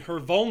and leaving her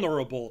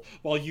vulnerable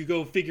while you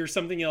go figure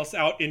something else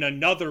out in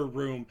another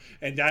room.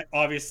 And that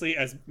obviously,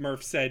 as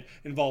Murph said,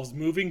 involves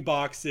moving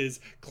boxes,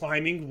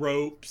 climbing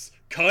ropes,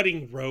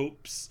 cutting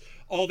ropes,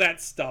 all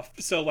that stuff.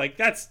 So like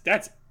that's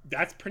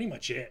pretty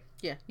much it.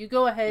 Yeah, you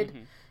go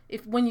ahead.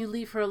 If when you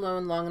leave her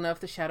alone long enough,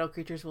 the shadow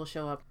creatures will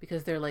show up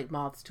because they're like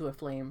moths to a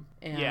flame.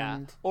 And Yeah.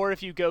 Or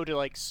if you go to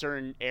like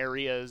certain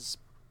areas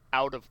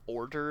out of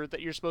order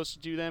that you're supposed to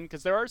do them,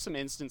 because there are some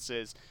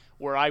instances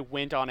where I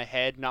went on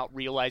ahead not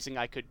realizing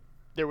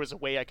there was a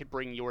way I could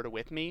bring Yorda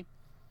with me.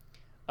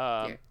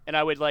 And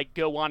I would like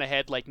go on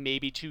ahead like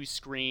maybe 2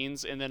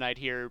 screens, and then I'd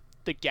hear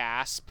the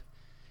gasp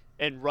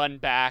and run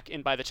back,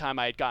 and by the time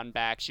I had gotten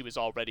back, she was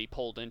already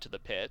pulled into the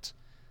pit.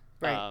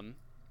 Right.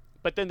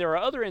 But then there are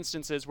other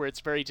instances where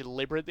it's very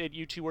deliberate that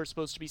you two are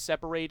supposed to be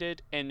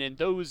separated, and in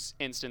those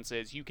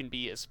instances, you can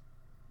be as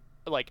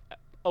like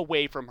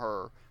away from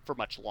her for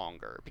much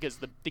longer because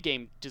the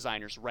game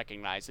designers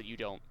recognize that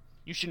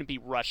you shouldn't be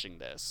rushing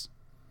this.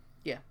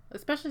 Yeah,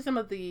 especially some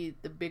of the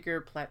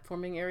bigger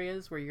platforming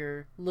areas where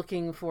you're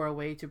looking for a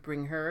way to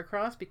bring her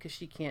across because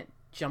she can't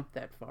jump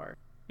that far.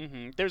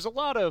 There's a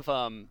lot of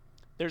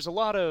that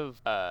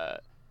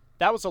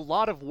was a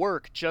lot of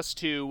work just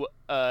to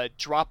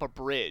drop a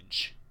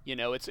bridge. You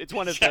know, it's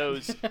one of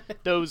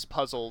those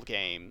puzzle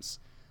games.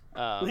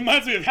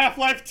 Reminds me of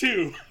Half-Life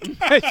 2.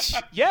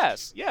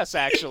 Yes,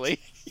 actually.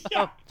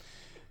 Yeah.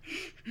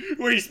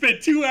 Where you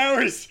spend 2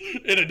 hours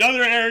in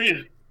another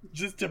area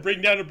just to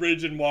bring down a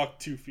bridge and walk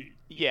 2 feet.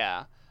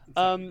 Yeah.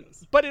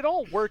 But it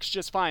all works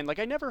just fine. Like,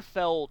 I never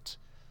felt,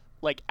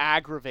 like,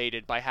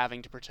 aggravated by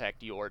having to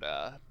protect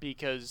Yorda,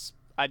 because,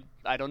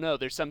 I don't know,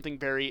 there's something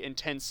very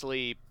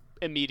intensely,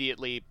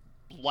 immediately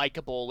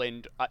likable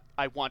and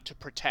I want to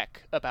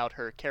protect about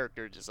her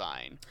character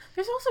design.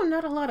 There's also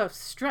not a lot of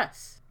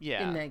stress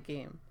in that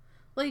game.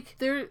 Like,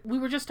 we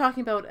were just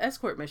talking about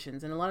escort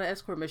missions, and a lot of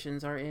escort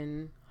missions are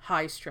in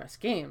high-stress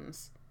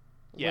games.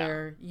 Yeah.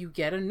 Where you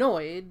get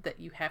annoyed that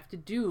you have to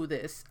do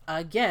this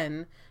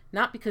again,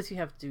 not because you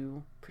have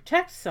to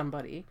protect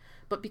somebody,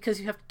 but because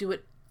you have to do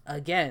it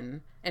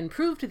again and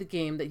prove to the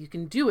game that you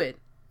can do it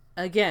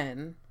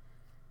again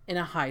in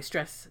a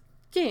high-stress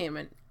game.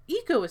 And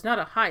Ico is not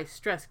a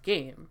high-stress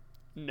game.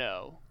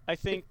 No. I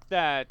think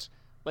that,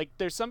 like,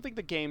 there's something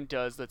the game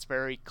does that's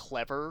very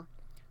clever,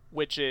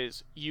 which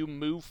is you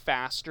move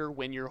faster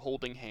when you're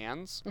holding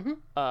hands.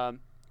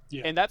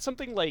 And that's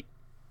something, like,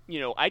 you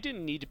know, I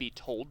didn't need to be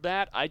told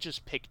that. I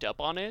just picked up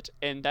on it,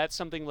 and that's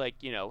something like,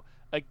 you know,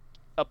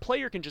 a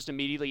player can just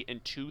immediately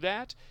intuit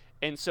that,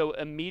 and so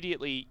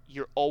immediately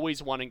you're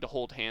always wanting to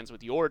hold hands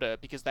with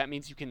Yorda because that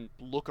means you can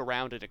look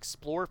around and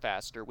explore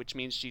faster, which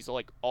means she's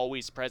like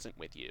always present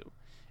with you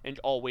and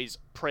always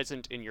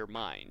present in your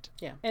mind.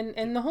 Yeah,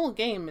 and the whole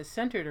game is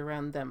centered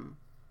around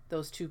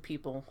those two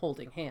people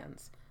holding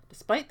hands,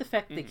 despite the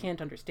fact they can't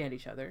understand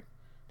each other.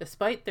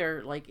 Despite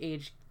their, like,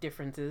 age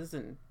differences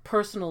and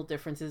personal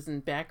differences in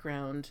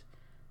background,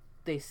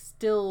 they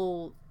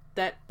still...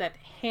 That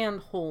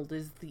handhold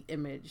is the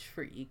image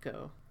for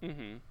Ico.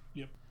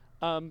 Yep.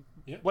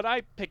 What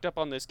I picked up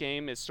on this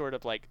game is sort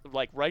of like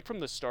right from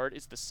the start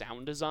is the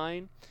sound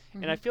design.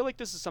 And I feel like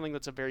this is something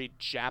that's a very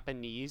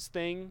Japanese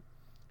thing,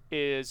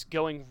 is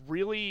going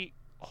really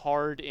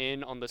hard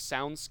in on the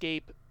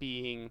soundscape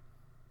being...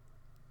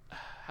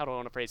 How do I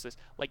want to phrase this?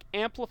 Like,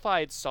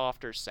 amplified,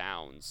 softer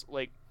sounds.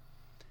 Like,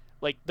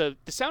 the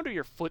sound of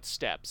your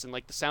footsteps and,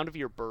 like, the sound of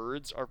your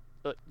birds are...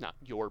 not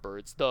your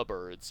birds, the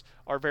birds,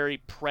 are very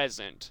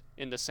present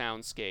in the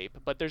soundscape.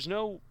 But there's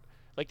no...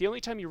 Like, the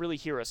only time you really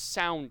hear a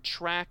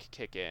soundtrack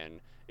kick in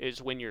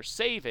is when you're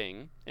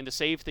saving, and the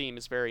save theme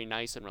is very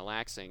nice and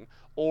relaxing,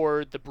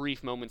 or the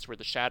brief moments where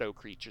the shadow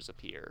creatures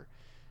appear.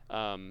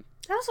 That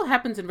also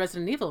happens in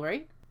Resident Evil,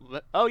 right?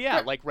 Oh,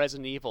 yeah, like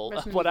Resident Evil.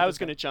 What I was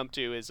going to jump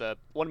to is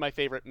one of my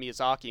favorite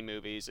Miyazaki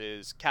movies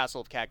is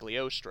Castle of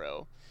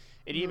Cagliostro.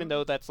 And even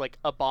though that's like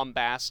a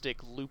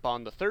bombastic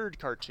Lupin the Third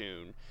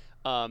cartoon,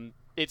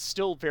 it's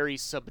still very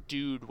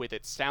subdued with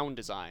its sound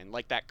design.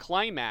 Like, that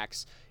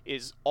climax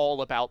is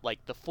all about,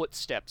 like, the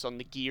footsteps on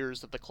the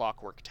gears of the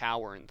Clockwork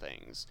Tower and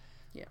things.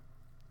 Yeah.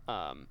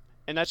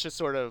 And that's just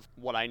sort of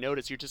what I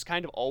noticed. You're just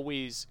kind of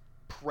always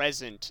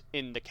present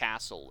in the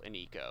castle in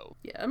Ico.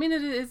 Yeah, I mean,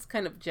 it is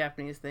kind of a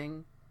Japanese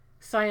thing.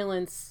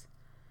 Silence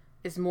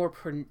is more...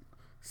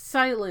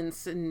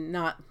 silence and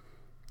not...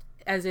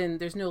 As in,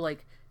 there's no,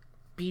 like,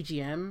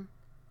 BGM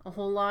a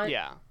whole lot.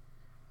 Yeah.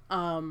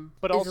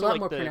 But also a lot like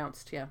more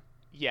pronounced, yeah.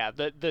 Yeah,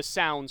 the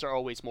sounds are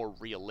always more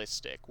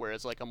realistic,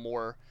 whereas like a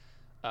more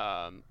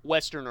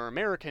Western or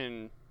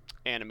American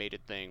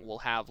animated thing will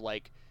have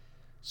like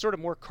sort of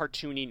more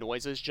cartoony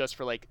noises just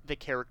for like the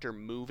character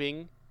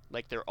moving,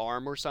 like their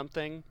arm or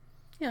something.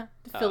 Yeah,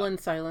 to fill in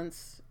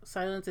silence.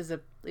 Silence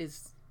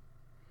is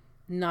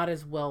not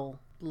as well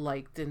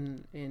liked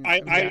in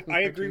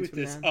I agree with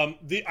this.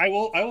 I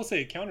will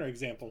say a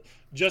counterexample,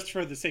 just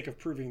for the sake of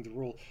proving the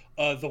rule.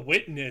 The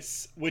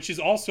Witness, which is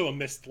also a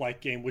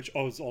Myst-like game, which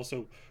was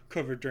also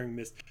covered during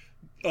Myst.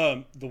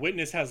 The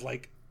Witness has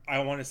like, I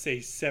want to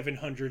say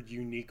 700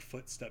 unique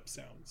footstep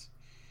sounds.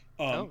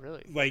 Oh,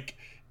 really? Like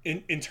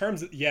in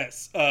terms of,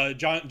 yes,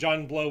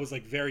 John Blow was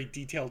like very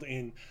detailed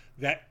in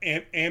that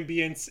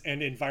ambience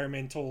and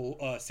environmental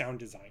sound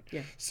design.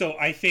 Yeah. So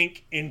I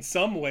think in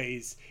some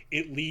ways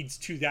it leads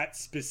to that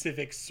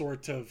specific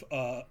sort of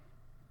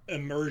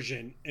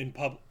immersion in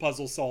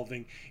puzzle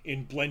solving,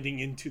 in blending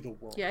into the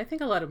world. Yeah, I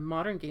think a lot of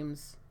modern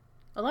games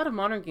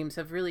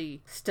have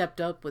really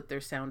stepped up with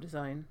their sound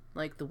design,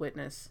 like The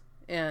Witness,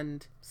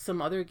 and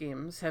some other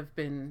games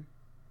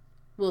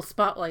will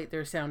spotlight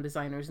their sound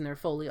designers and their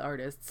Foley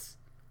artists,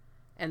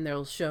 and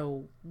they'll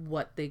show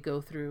what they go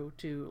through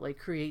to like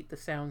create the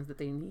sounds that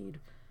they need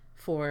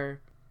for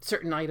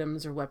certain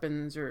items or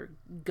weapons or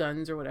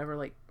guns or whatever,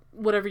 like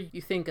whatever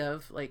you think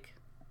of. Like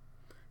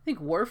I think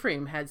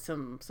Warframe had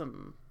some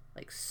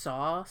like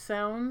saw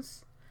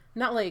sounds,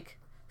 not like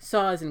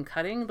saws and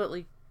cutting, but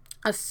like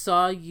a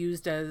saw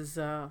used as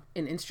an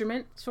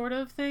instrument sort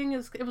of thing.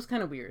 It was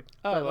kind of weird.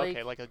 Oh, but,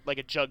 okay, like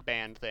a jug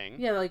band thing.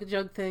 Yeah, like a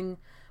jug thing.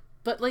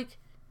 But like,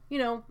 you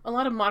know, a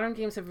lot of modern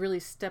games have really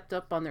stepped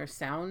up on their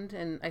sound,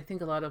 and I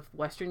think a lot of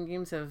Western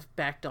games have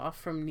backed off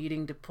from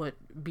needing to put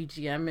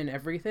BGM in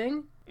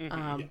everything.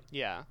 Mm-hmm.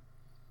 Yeah.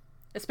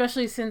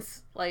 Especially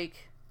since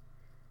like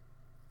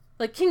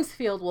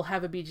Kingsfield will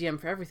have a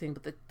BGM for everything,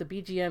 but the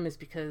BGM is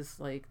because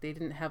like they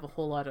didn't have a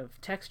whole lot of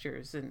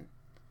textures, and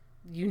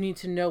you need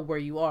to know where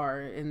you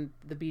are, and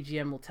the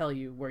BGM will tell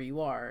you where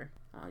you are.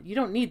 You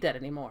don't need that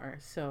anymore,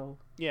 so...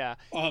 Yeah.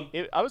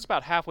 I was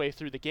about halfway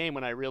through the game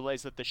when I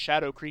realized that the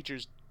shadow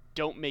creatures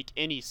don't make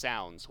any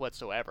sounds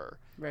whatsoever.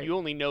 Right. You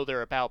only know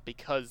they're about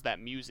because that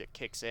music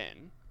kicks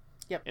in.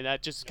 Yep. And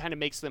that just kind of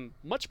makes them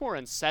much more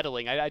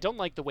unsettling. I don't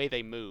like the way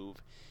they move.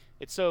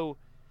 There's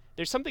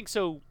something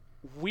so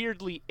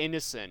weirdly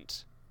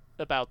innocent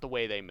about the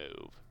way they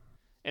move.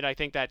 And I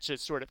think that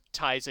just sort of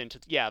ties into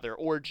their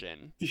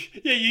origin.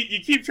 Yeah, you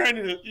keep trying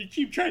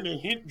to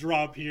hint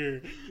drop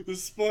here. The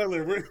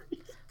spoiler.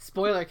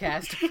 Spoiler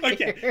cast.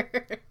 Okay.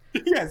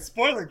 Yeah,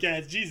 spoiler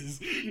cast. Jesus.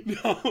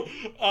 No.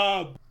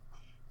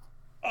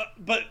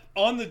 But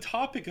on the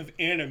topic of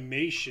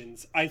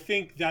animations, I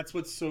think that's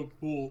what's so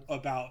cool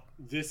about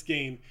this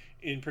game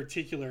in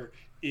particular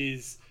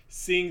is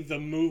seeing the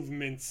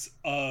movements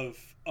of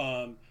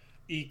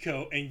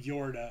Eiko and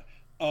Yorda.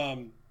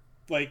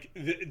 Like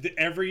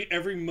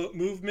every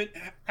movement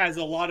has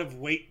a lot of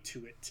weight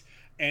to it,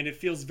 and it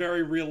feels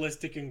very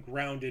realistic and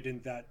grounded in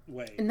that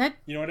way. And that,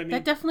 you know what I mean?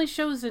 That definitely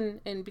shows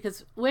in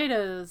because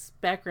Ueda's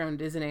background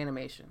is in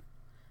animation.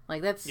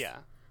 Like that's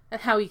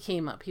how he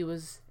came up. He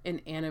was an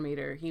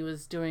animator. He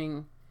was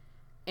doing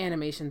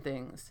animation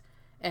things,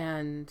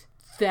 and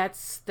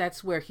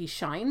that's where he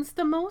shines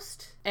the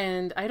most.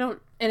 And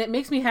it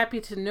makes me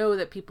happy to know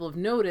that people have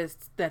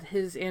noticed that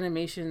his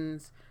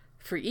animations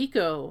for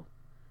Eiko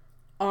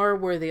are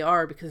where they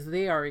are, because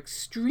they are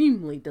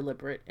extremely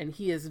deliberate, and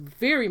he is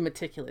very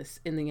meticulous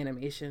in the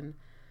animation.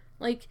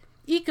 Like,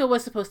 Eiko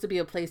was supposed to be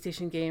a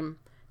PlayStation game.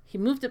 He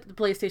moved up to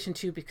PlayStation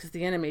 2 because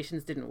the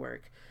animations didn't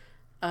work.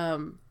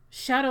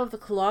 Shadow of the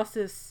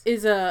Colossus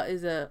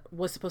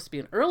was supposed to be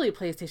an early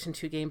PlayStation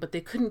 2 game, but they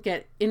couldn't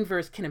get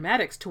inverse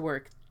kinematics to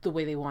work the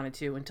way they wanted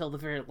to until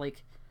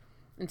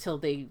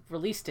they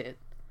released it.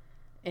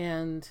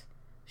 And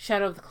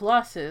Shadow of the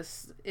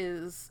Colossus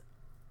is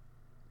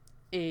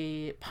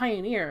a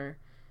pioneer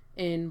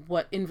in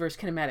what inverse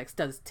kinematics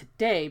does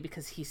today,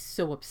 because he's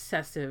so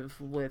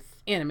obsessive with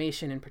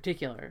animation in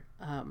particular.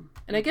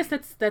 And I guess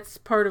that's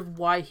part of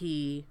why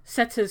he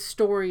sets his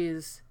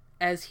stories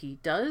as he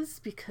does,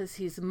 because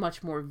he's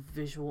much more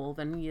visual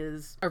than he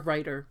is a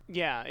writer.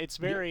 Yeah, it's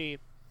very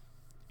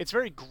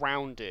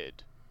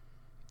grounded.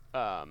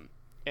 And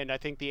I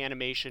think the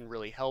animation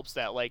really helps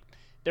that. Like,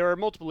 there are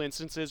multiple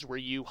instances where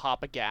you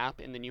hop a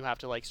gap and then you have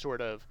to like sort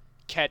of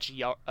catch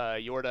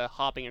Yorda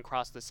hopping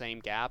across the same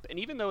gap, and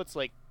even though it's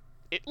like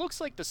it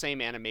looks like the same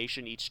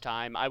animation each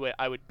time,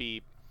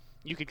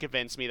 you could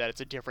convince me that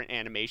it's a different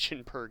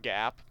animation per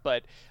gap,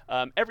 but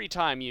every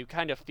time you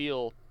kind of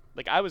feel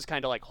like I was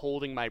kind of like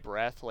holding my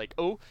breath, like,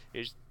 oh,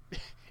 is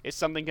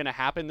something gonna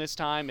happen this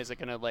time? Is it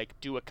gonna like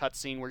do a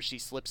cutscene where she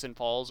slips and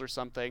falls or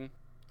something?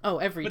 Oh,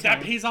 every time. But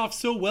that pays off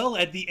so well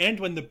at the end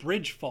when the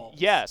bridge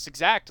falls. Yes,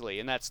 exactly,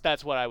 and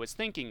that's what I was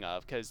thinking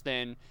of, because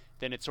then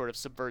it sort of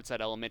subverts that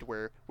element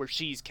where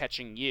she's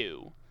catching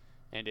you,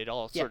 and it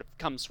all sort of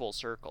comes full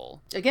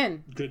circle.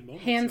 Again, good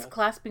moments, hands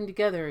clasping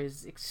together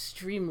is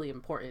extremely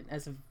important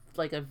as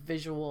a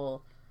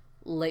visual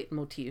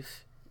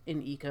leitmotif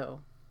in Eiko.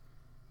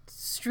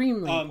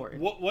 Extremely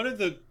important. One of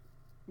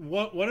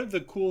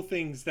the cool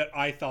things that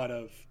I thought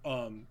of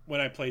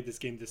when I played this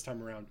game this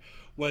time around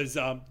was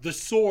the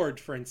sword,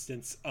 for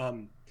instance.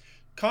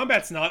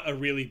 Combat's not a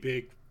really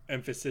big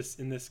emphasis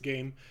in this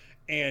game.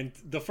 And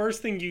the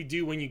first thing you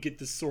do when you get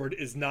the sword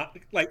is not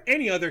like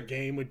any other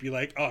game would be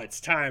like, oh, it's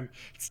time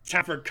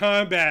for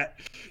combat.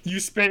 You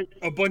spent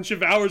a bunch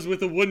of hours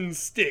with a wooden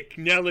stick.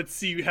 Now let's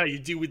see how you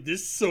do with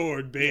this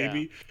sword,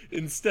 baby. Yeah.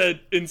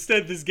 Instead,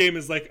 this game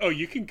is like, oh,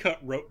 you can cut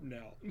rope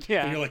now.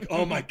 Yeah. And you're like,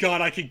 oh my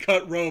God, I can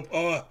cut rope.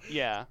 Oh.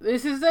 Yeah.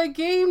 This is a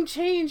game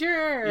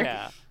changer.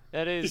 Yeah.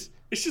 That is.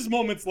 It's just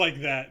moments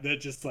like that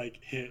just like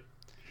hit.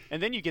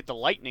 And then you get the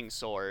lightning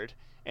sword.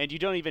 and you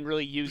don't even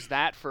really use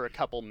that for a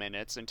couple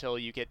minutes until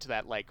you get to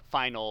that like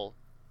final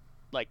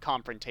like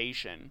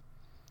confrontation.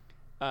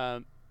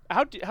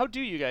 How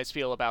do you guys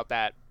feel about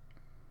that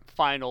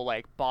final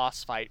like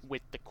boss fight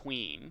with the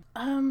queen?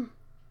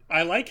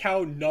 I like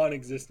how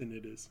non-existent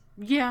it is.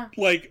 Yeah.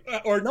 Like,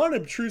 or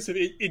non-obtrusive.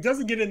 It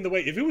doesn't get in the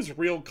way. If it was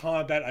real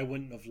combat, I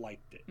wouldn't have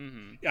liked it.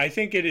 Mm-hmm. I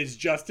think it is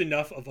just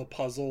enough of a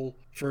puzzle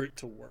for it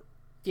to work.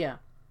 Yeah.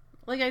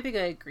 Like, I think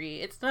I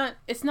agree. It's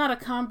not a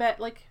combat,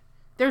 like,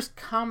 there's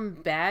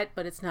combat,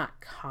 but it's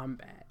not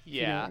combat.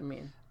 Yeah. You know what I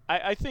mean?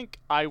 I think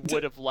I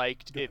would have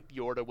liked if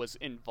Yorda was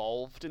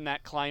involved in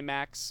that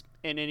climax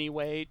in any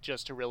way,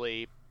 just to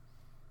really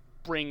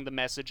bring the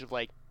message of,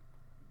 like,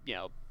 you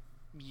know,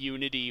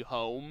 unity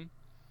home.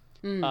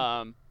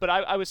 But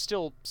I was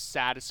still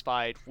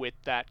satisfied with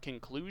that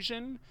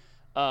conclusion.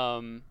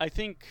 I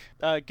think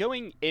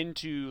going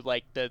into,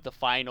 like, the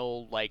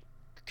final, like,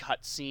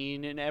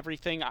 cutscene and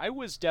everything, I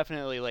was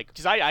definitely, like,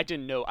 because I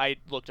didn't know, I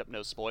looked up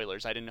no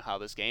spoilers, I didn't know how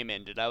this game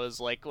ended. I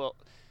was like, well,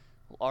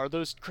 are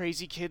those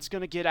crazy kids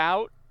gonna get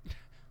out?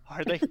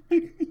 Are they?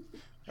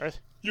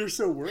 You're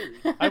so worried.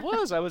 I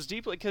was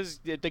deeply, because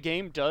the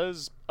game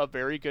does a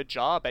very good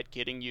job at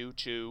getting you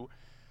to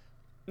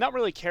not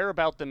really care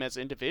about them as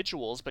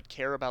individuals, but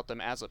care about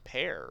them as a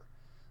pair.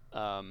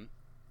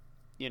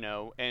 You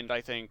know, and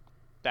I think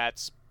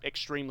that's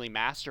extremely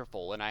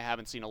masterful, and I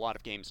haven't seen a lot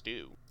of games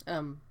do.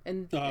 And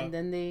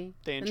then they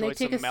enjoy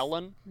some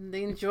melon.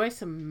 They enjoy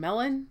some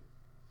melon.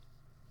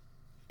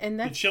 And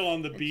They that's chill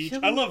on the beach.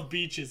 I love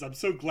beaches. I'm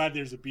so glad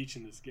there's a beach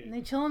in this game. And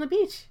they chill on the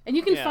beach, and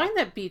you can find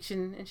that beach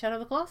in Shadow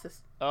of the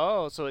Colossus.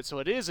 Oh, so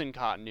it is in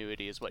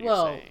continuity, is what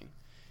Well, you're saying.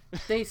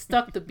 They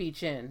stuck the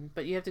beach in,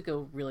 but you have to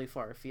go really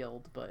far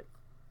afield. But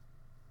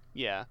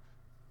yeah,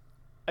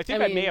 I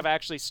think I may have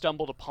actually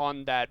stumbled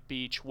upon that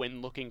beach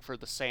when looking for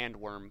the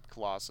sandworm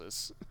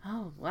Colossus.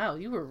 Oh wow,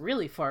 you were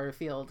really far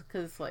afield,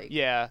 because like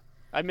yeah,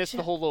 I missed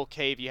the whole little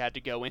cave you had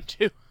to go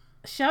into.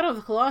 Shadow of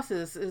the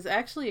Colossus is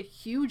actually a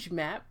huge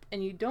map,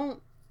 and you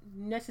don't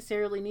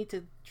necessarily need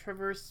to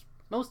traverse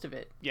most of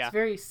it. Yeah. It's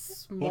very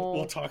small.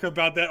 We'll talk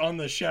about that on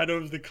the Shadow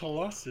of the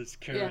Colossus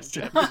cast.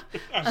 Yeah.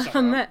 I'm sorry.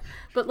 On that.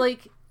 But,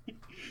 like, you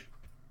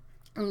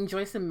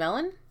enjoy some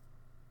melon,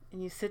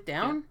 and you sit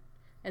down,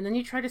 and then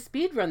you try to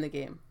speed run the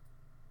game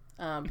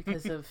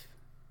because of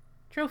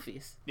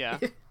trophies. Yeah.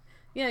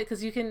 Yeah,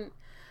 because you can...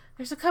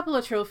 There's a couple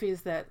of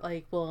trophies that,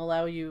 like,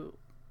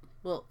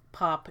 will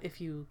pop if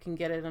you can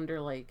get it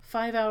under, like,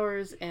 5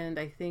 hours and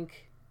I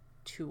think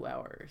 2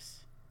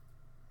 hours.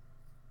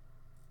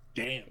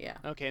 Damn. Yeah.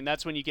 Okay, and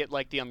that's when you get,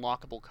 like, the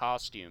unlockable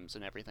costumes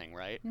and everything,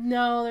 right?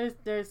 No,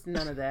 there's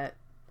none of that.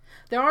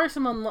 There are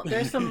some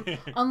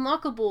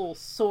unlockable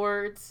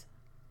swords,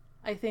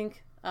 I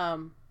think.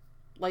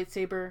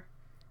 Lightsaber,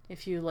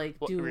 if you like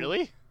do.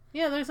 Really?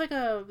 Yeah, there's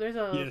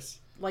a Yes.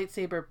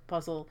 lightsaber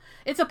puzzle.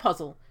 It's a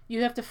puzzle.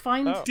 You have to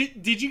find. Oh.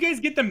 Did you guys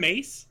get the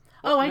mace?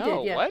 Oh, I No,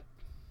 did. Yeah. What?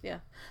 Yeah.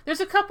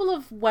 There's a couple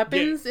of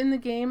weapons in the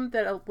game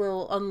that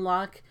will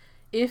unlock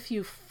if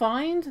you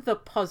find the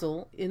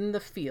puzzle in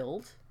the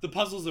field. The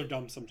puzzles are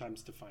dumb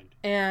sometimes to find.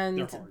 And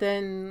They're hard.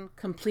 then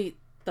complete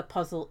the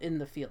puzzle in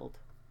the field.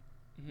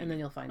 And then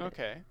you'll find it.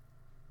 Okay.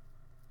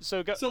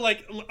 So go. So,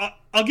 like,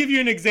 I'll give you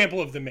an example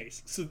of the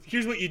mace. So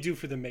here's what you do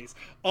for the mace.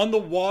 On the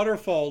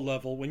waterfall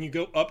level, when you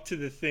go up to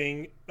the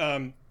thing,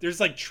 there's,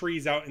 like,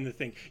 trees out in the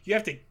thing. You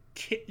have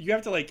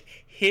to like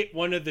hit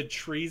one of the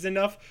trees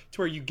enough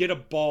to where you get a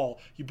ball.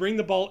 You bring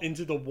the ball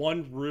into the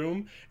one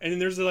room, and then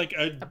there's like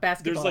a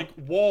basketball. There's like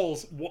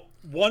walls.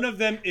 One of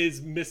them is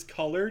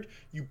miscolored.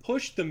 You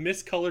push the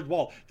miscolored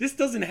wall. This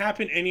doesn't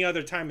happen any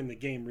other time in the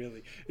game,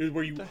 really.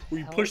 Where you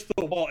push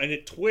the wall and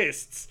it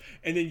twists,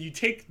 and then you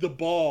take the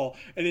ball,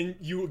 and then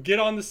you get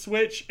on the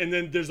switch, and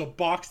then there's a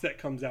box that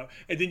comes out,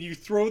 and then you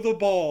throw the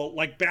ball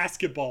like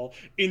basketball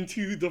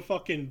into the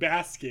fucking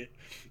basket.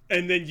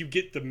 And then you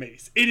get the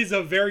mace. It is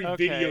a very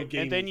video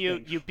game. And then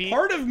you beat.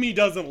 Part of me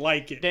doesn't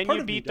like it. Then Part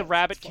you of me beat the does.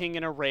 Rabbit It's fun. King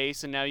in a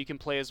race, and now you can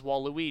play as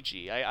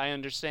Waluigi. I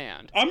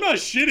understand. I'm not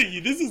shitting you.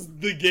 This is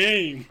the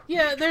game.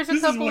 Yeah, there's a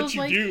This is couple what of you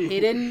like do.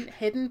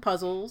 hidden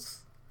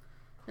puzzles,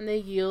 and they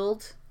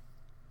yield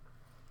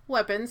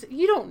weapons.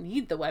 You don't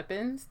need the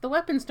weapons. The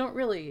weapons don't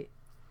really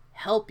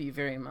help you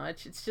very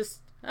much. It's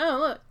just, oh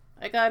look,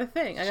 I got a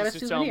thing. I got a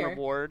Just its own souvenir.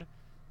 reward.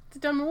 It's a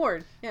dumb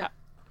reward. Yeah.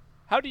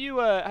 How do you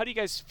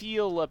guys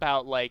feel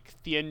about like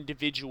the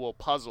individual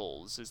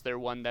puzzles? Is there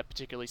one that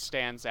particularly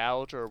stands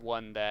out, or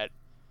one that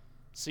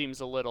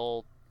seems a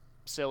little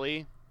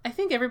silly? I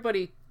think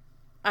everybody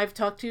I've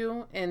talked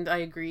to, and I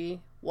agree,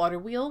 water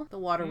wheel, the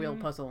water wheel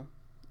puzzle.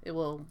 It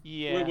will.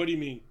 Yeah. Wait, what do you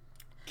mean?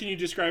 Can you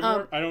describe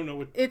more? I don't know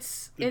what.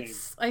 It's the name.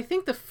 I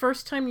think the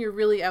first time you're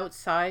really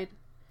outside,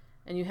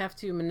 and you have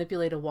to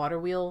manipulate a water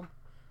wheel,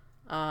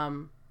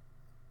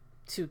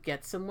 to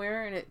get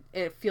somewhere, and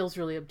it feels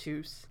really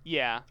obtuse.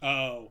 Yeah.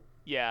 Oh.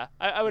 Yeah.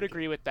 I would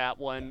agree with that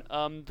one.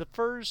 The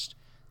first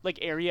like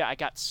area I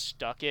got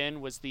stuck in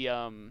was the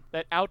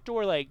that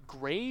outdoor like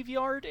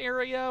graveyard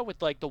area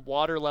with like the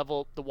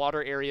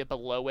water area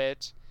below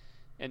it,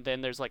 and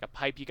then there's like a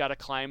pipe you gotta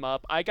climb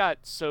up. I got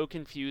so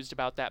confused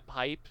about that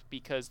pipe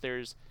because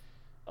there's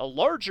a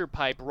larger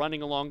pipe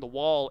running along the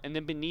wall, and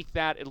then beneath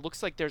that it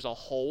looks like there's a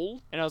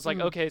hole, and I was like,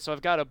 okay, so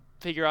I've got to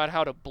figure out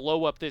how to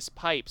blow up this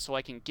pipe so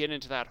I can get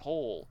into that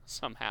hole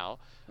somehow.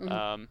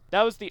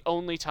 That was the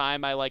only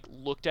time I like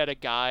looked at a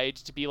guide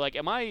to be like,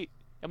 am I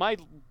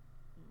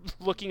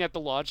looking at the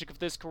logic of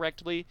this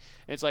correctly?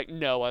 And it's like,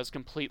 no, I was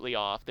completely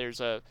off.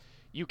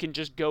 You can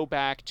just go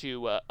back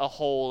to a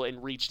hole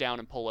and reach down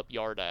and pull up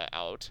Yarda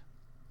out.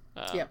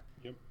 Yep.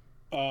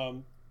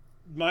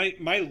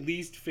 My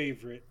least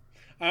favorite,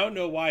 I don't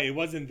know why, it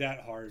wasn't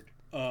that hard.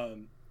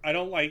 I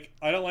don't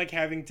like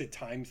having to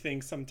time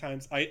things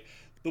sometimes.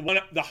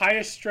 The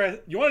highest stress,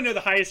 you want to know the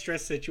highest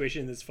stress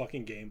situation in this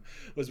fucking game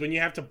was when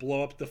you have to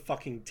blow up the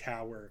fucking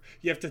tower.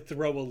 You have to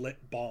throw a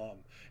lit bomb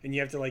and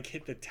you have to like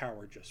hit the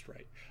tower just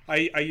right.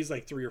 I used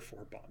like 3 or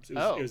 4 bombs. It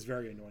was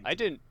very annoying. I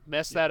didn't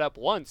mess that up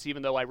once,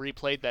 even though I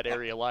replayed that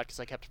area a lot because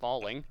I kept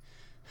falling.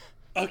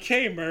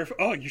 Okay, Murph.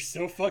 Oh, you're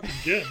so fucking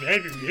good,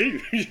 man.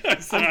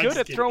 I'm good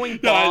at throwing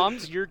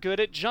bombs. You're good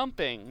at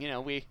jumping. You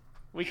know, we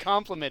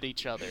complement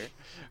each other.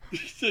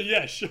 So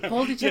yeah, sure.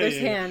 Hold each other's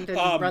hand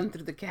and run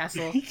through the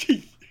castle.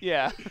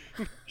 Yeah.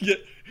 Yeah.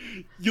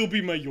 You'll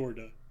be my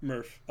Yorda,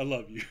 Murph. I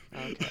love you.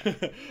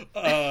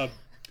 Okay.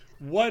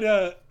 What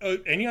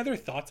any other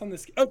thoughts on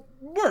this?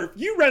 Murph,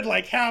 you read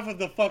like half of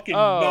the fucking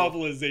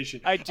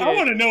novelization. I did. I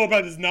want to know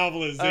about this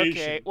novelization.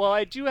 Okay, well,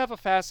 I do have a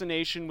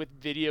fascination with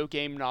video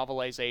game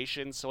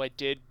novelization, so I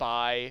did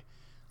buy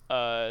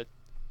the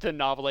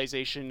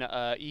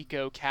novelization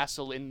Eco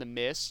Castle in the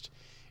Mist.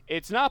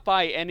 It's not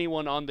by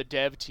anyone on the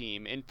dev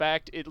team. In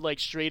fact, it like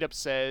straight up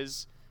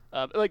says,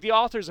 like the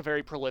author's a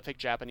very prolific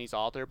Japanese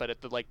author, but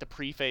at the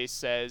preface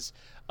says,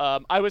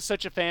 I was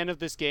such a fan of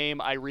this game,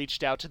 I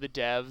reached out to the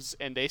devs,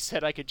 and they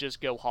said I could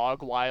just go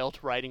hog wild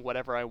writing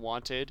whatever I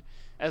wanted,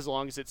 as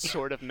long as it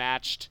sort of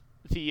matched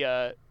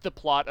the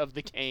plot of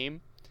the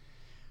game.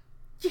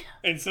 Yeah.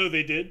 And so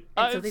they did?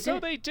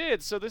 They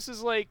did. So this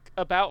is like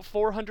about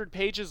 400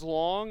 pages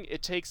long.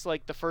 It takes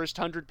like the first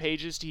 100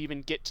 pages to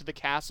even get to the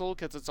castle,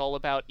 because it's all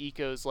about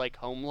Eco's like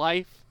home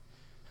life.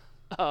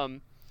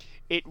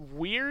 It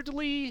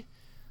weirdly,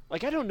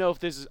 like, I don't know if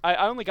this is,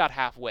 I only got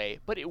halfway,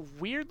 but it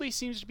weirdly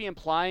seems to be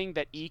implying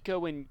that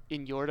Eco and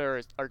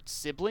Yorda are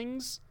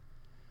siblings.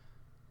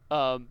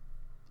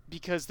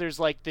 Because there's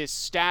like this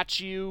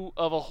statue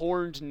of a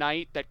horned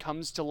knight that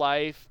comes to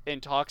life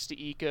and talks to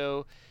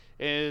Eco,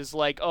 and is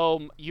like,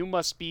 oh, you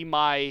must be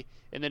my,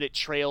 and then it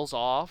trails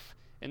off,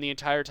 and the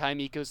entire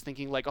time Eco's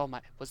thinking like, oh,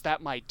 was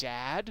that my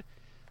dad?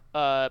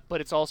 But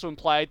it's also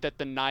implied that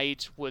the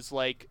knight was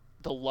like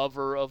the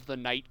lover of the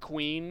Night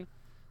Queen,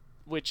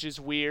 which is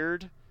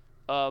weird.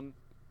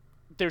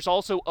 There's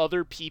also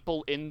other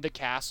people in the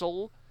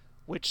castle,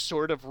 which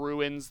sort of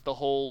ruins the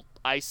whole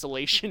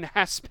isolation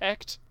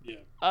aspect.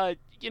 Yeah.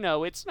 You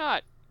know, it's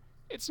not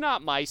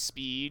my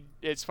speed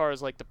as far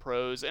as like the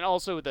prose, and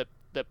also the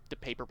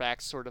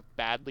paperback's sort of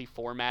badly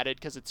formatted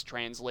because it's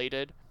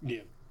translated.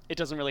 Yeah. It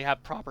doesn't really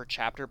have proper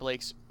chapter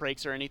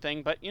breaks or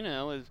anything, but you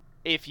know,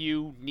 if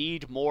you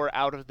need more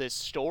out of this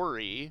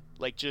story,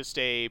 like just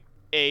a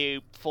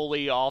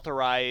fully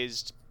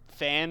authorized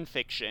fan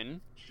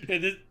fiction.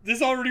 Yeah,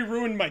 this already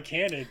ruined my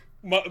canon.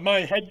 My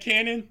head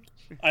canon.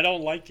 I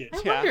don't like it.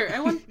 I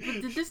wonder,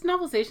 did this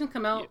novelization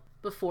come out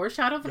before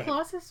Shadow of the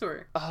Colossus,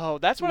 or? Oh,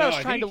 that's what I was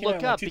trying to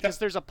look up, because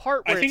there's a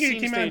part where I think it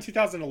came out in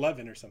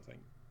 2011 or something.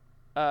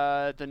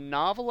 The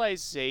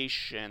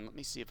novelization, let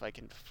me see if I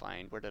can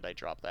find, where did I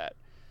drop that?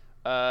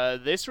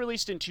 This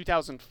released in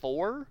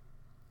 2004.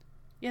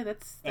 Yeah,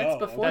 that's before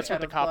That's Shadow what the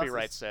of the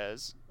copyright Colossus.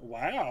 says.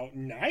 Wow,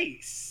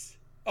 nice.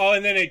 Oh,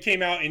 and then it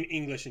came out in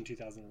English in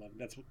 2011.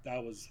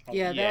 That was.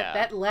 Yeah,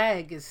 that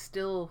lag is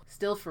still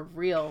for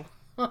real.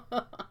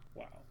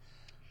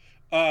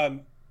 Wow.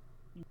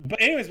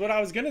 But anyways, what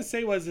I was gonna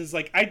say is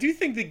like, I do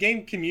think the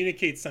game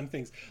communicates some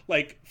things.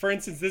 Like, for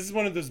instance, this is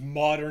one of those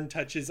modern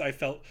touches I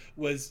felt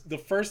was the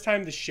first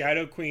time the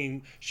Shadow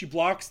Queen, she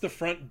blocks the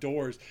front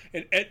doors,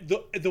 and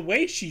the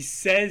way she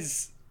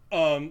says,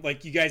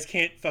 like, you guys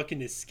can't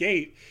fucking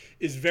escape,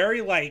 is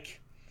very like,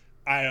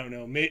 I don't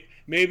know,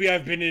 maybe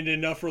I've been in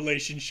enough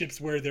relationships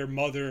where their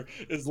mother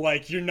is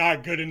like, you're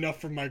not good enough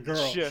for my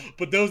girl. Sure.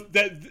 But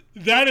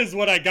that is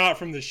what I got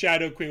from the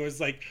Shadow Queen, was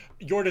like,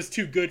 Yorda's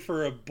too good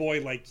for a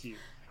boy like you.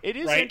 It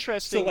is right?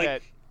 interesting So,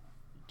 like,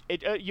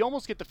 that you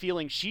almost get the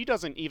feeling she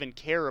doesn't even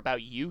care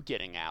about you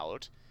getting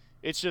out.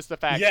 It's just the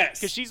fact, Yes.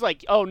 because she's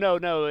like, oh no,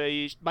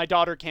 my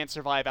daughter can't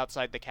survive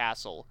outside the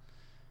castle.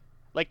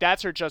 Like,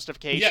 that's her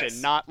justification,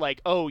 Yes. not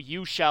like, oh,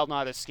 you shall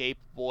not escape,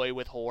 boy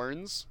with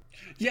horns.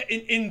 Yeah,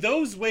 in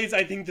those ways,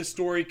 I think the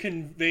story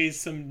conveys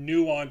some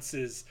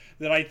nuances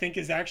that I think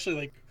is actually,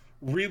 like,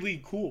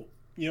 really cool.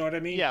 You know what I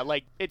mean? Yeah,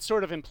 like, it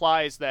sort of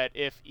implies that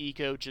if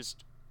Eco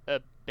just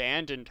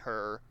abandoned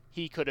her,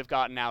 he could have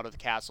gotten out of the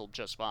castle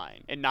just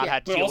fine and not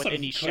had to But deal also with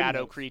any he couldn't shadow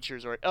have.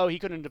 creatures or... Oh, he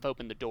couldn't have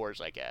opened the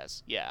doors, I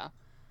guess. Yeah.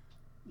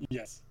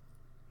 Yes.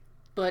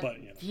 But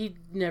But, you know. he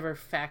never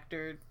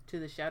factored to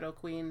the Shadow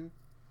Queen,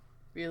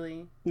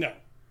 really. No.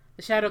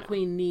 The Shadow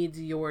Queen needs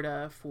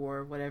Yorda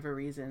for whatever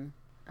reason,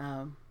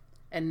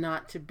 and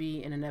not to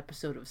be in an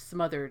episode of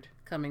Smothered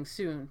coming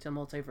soon to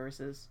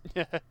Multiverses.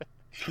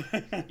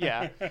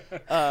 Yeah.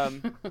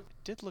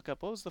 Did look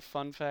up, what was the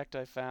fun fact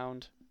I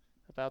found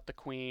about the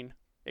Queen?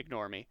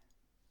 Ignore me.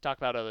 Talk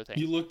about other things.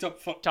 You looked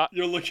up.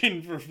 You're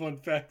looking for fun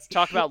facts.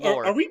 Talk about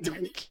lore. Are we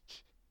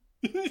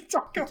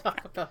talk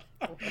about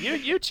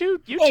you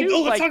two let's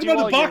like talk do about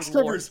all the box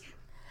your lore. covers.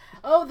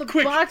 Oh, the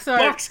Quick, box art.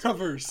 box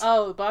covers.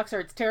 Oh, the box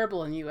art's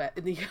terrible in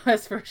the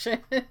US version.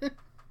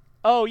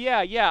 Oh,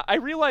 yeah. I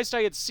realized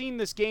I had seen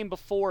this game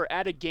before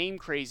at a Game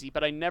Crazy,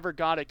 but I never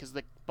got it because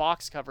the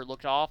box cover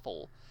looked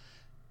awful.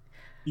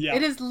 Yeah.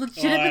 It is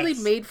legitimately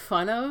made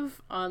fun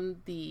of on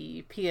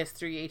the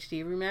PS3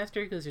 HD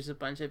remaster because there's a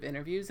bunch of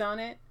interviews on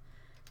it.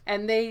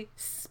 And they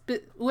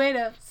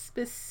Ueda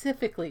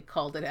specifically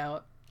called it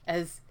out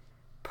as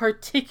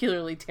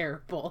particularly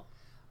terrible.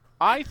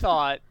 I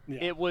thought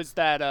it was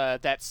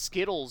that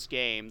Skittles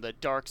game, the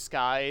Dark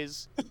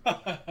Skies.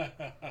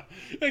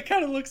 It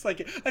kind of looks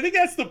like it. I think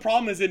that's the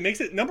problem. Is it makes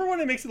it number one?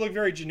 It makes it look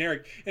very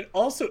generic, and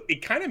also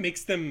it kind of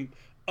makes them.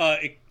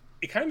 It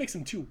kind of makes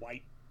them too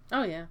white.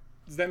 Oh yeah.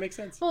 Does that make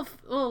sense? Well,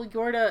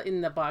 Yorda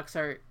in the box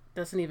art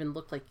doesn't even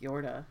look like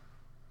Yorda.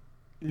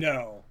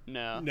 No.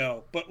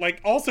 But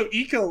like also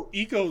Eco.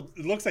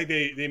 It looks like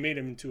they made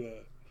him into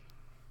a.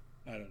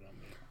 I don't know.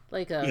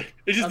 Like a.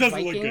 It just a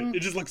doesn't Viking look good. It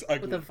just looks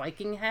ugly. With a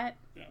Viking hat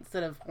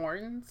instead of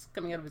horns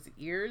coming out of his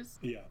ears.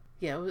 Yeah.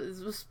 Yeah, it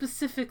was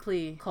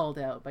specifically called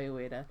out by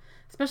Ueda,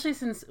 especially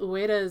since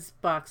Ueda's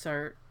box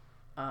art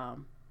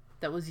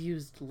that was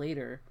used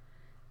later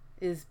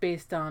is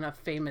based on a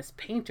famous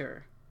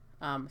painter,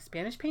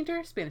 Spanish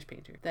painter.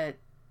 That,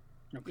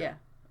 okay. Yeah,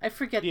 I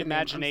forget the the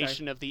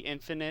Imagination of the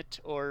Infinite,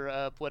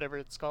 or whatever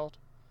it's called.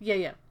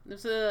 Yeah.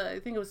 There's I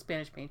think it was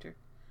Spanish painter,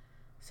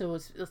 so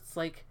it's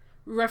like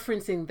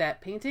referencing that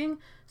painting.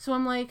 So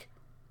I'm like,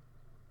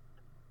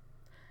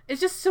 it's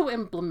just so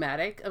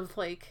emblematic of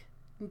like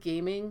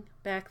gaming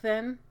back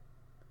then.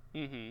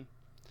 Mm-hmm.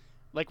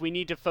 Like we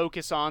need to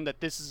focus on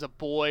that this is a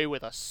boy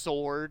with a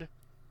sword.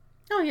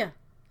 Oh yeah,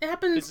 it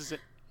happens.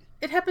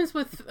 It happens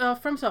with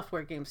From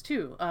Software games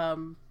too.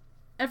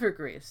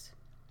 Evergrace.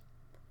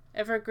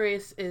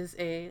 Evergrace is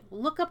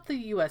look up the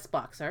U.S.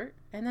 box art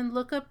and then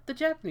look up the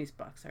Japanese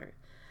box art.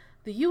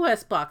 The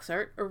U.S. box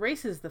art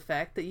erases the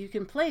fact that you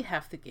can play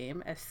half the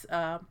game as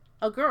a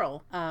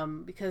girl,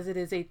 because it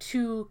is a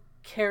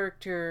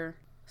 2-character,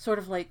 sort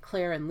of like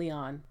Claire and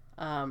Leon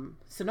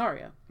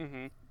scenario.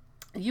 Mm-hmm.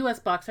 U.S.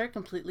 box art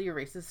completely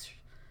erases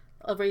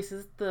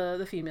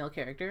the female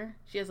character.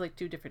 She has like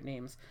 2 different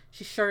names.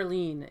 She's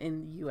Charlene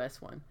in the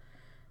U.S. one,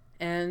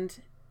 and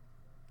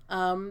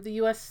the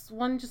U.S.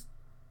 one just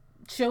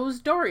shows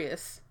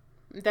Darius.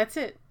 That's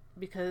it,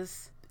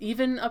 because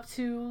even up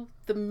to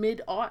the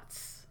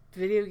mid-aughts,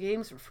 video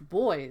games were for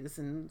boys,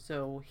 and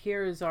so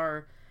here's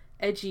our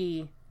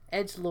edgy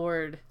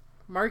edgelord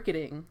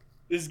marketing.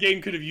 This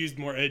game could have used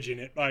more edge in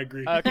it. I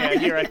agree. Okay,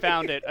 here I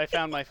found it. I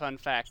found my fun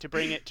fact to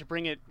bring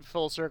it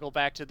full circle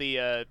back to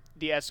the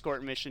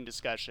escort mission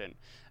discussion.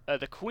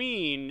 The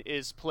Queen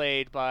is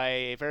played by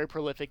a very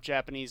prolific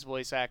Japanese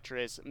voice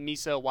actress,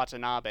 Misa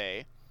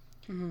Watanabe,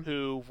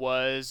 who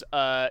was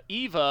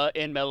Eva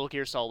in Metal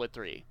Gear Solid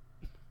 3.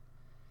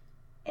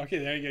 Okay,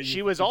 there you go.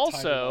 She was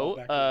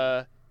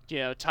also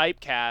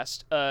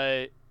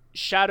typecast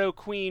Shadow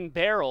Queen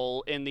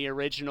Beryl in the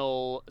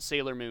original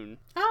Sailor Moon.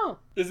 Oh,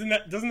 doesn't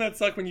that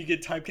suck when you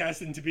get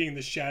typecast into being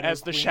the Shadow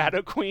as Queen? the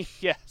Shadow Queen?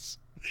 Yes.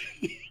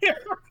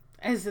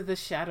 as the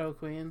Shadow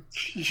Queen.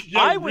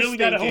 I was really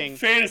thinking. Got a whole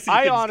fantasy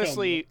I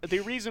honestly,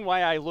 the reason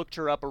why I looked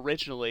her up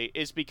originally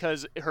is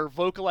because her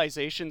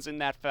vocalizations in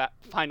that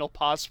final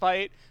boss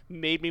fight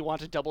made me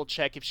want to double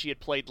check if she had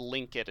played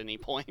Link at any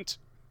point.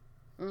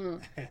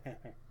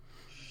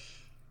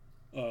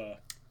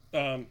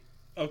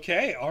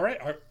 Okay, all right.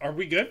 Are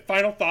we good?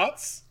 Final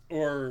thoughts?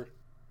 Or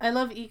I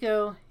love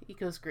Eco.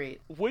 Eco's great.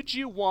 Would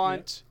you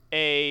want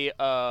a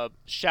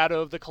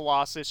Shadow of the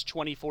Colossus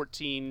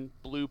 2014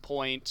 Blue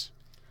Point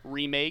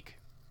remake?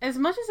 As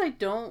much as I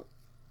don't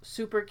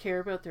super care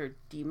about their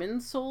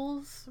Demon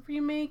Souls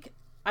remake,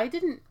 I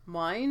didn't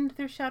mind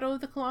their Shadow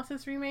of the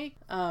Colossus remake.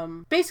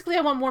 Basically,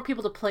 I want more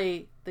people to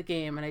play the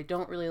game, and I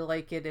don't really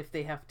like it if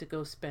they have to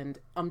go spend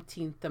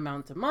umpteenth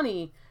amount of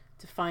money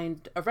to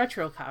find a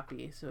retro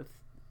copy. So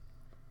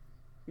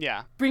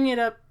bring it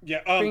up.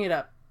 Yeah, bring it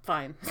up.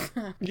 Fine.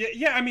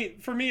 yeah. I mean,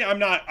 for me,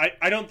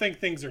 I don't think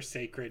things are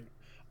sacred.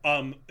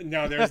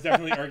 Now there's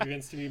definitely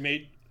arguments to be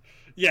made.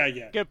 Yeah.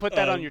 Gonna put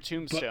that on your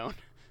tombstone.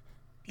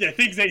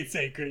 Things ain't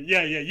sacred.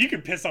 Yeah. You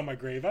can piss on my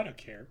grave. I don't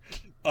care.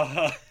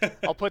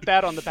 I'll put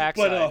that on the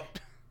backside.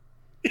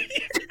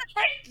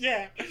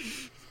 Yeah.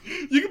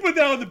 You can put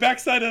that on the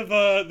backside of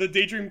the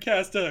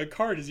Daydreamcast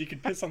card, as you can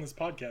piss on this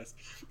podcast.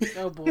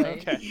 Oh boy.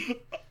 Okay.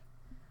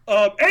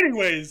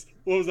 Anyways,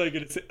 what was I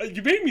gonna say?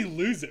 You made me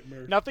lose it,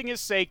 Murph. Nothing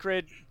is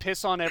sacred.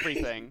 Piss on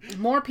everything.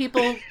 More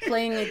people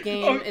playing a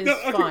game is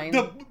fine.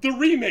 The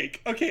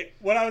remake. Okay,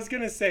 what I was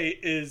gonna say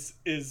is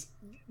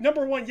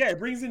number one, it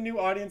brings in new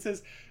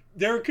audiences.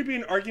 there could be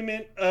an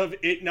argument of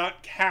it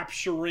not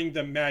capturing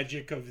the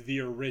magic of the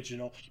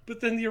original,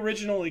 but then the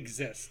original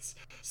exists.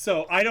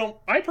 So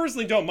I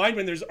personally don't mind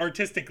when there's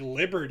artistic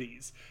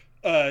liberties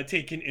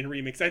taken in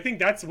remakes. I think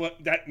that's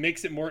what that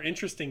makes it more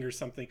interesting or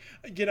something.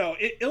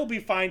 It'll be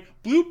fine.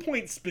 Blue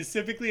Point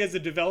specifically as a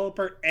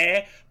developer,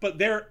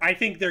 but I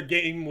think their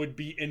game would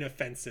be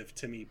inoffensive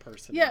to me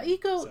personally. Yeah,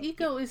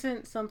 Eco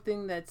isn't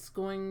something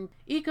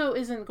Eco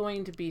isn't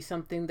going to be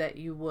something that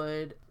you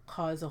would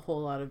cause a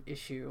whole lot of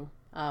issue.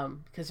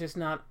 Because there's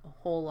not a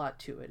whole lot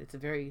to it. It's a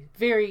very,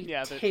 very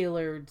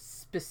tailored,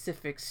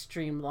 specific,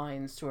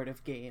 streamlined sort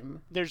of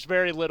game. There's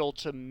very little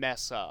to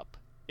mess up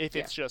if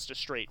it's just a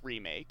straight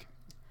remake.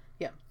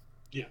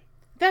 Yeah.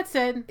 That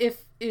said,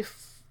 if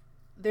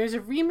there's a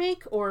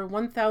remake or a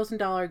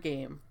 $1,000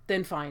 game,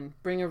 then fine,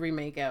 bring a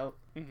remake out.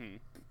 Mm-hmm.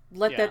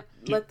 Let that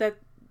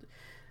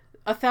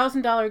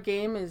 $1,000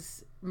 game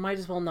might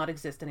as well not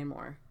exist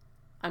anymore.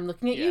 I'm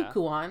looking at you,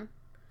 Kuan.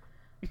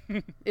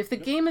 If the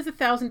game is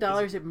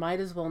 $1,000, it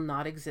might as well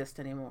not exist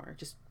anymore.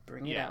 Just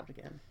bring it out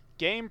again.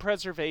 Game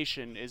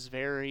preservation is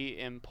very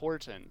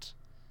important.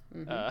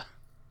 Mm-hmm.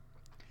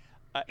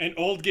 And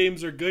old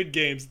games are good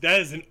games.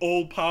 That is an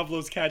old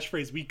Pavlos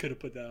catchphrase. We could have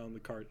put that on the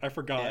card. I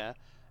forgot. Yeah.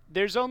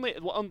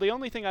 The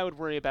only thing I would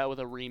worry about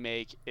with a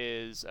remake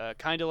is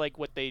kind of like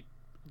the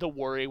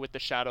worry with the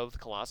Shadow of the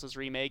Colossus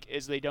remake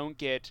is they don't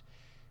get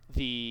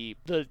the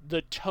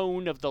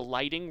tone of the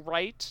lighting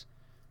right,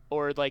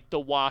 or like the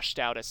washed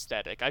out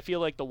aesthetic. I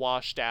feel like the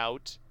washed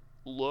out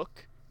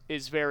look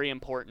is very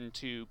important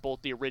to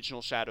both the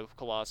original Shadow of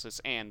Colossus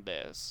and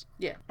this.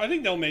 Yeah. I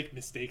think they'll make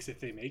mistakes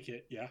if they make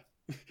it, yeah.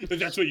 If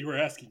that's what you were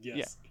asking, yes.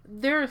 Yeah.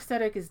 Their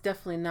aesthetic is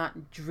definitely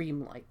not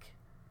dreamlike.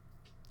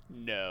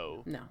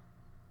 No.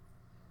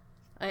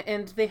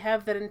 And they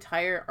have that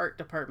entire art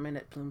department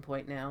at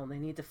Bloompoint now, and they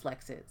need to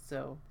flex it,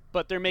 so...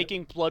 But they're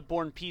making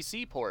Bloodborne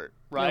PC port,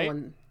 right?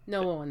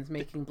 No one's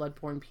making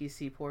Bloodborne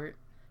PC port.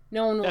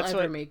 No one will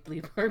ever make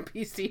Bloodborne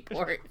PC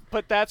port.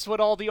 But that's what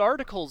all the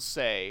articles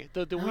say.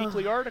 The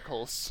weekly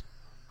articles.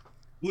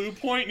 Blue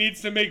Point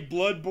needs to make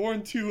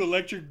Bloodborne 2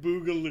 Electric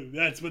Boogaloo.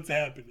 That's what's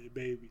happening,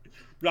 baby.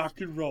 Rock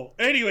and roll.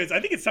 Anyways,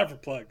 I think it's time for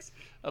plugs.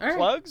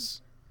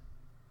 Plugs?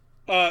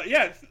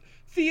 Yeah.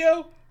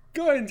 Theo,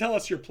 go ahead and tell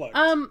us your plugs.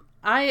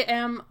 I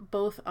am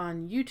both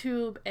on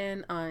YouTube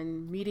and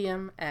on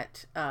Medium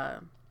at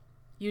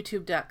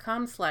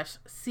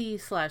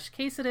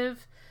youtube.com/c/casative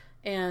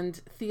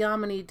and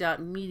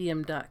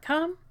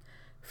theomony.medium.com.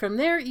 From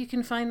there, you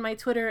can find my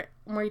Twitter,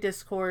 my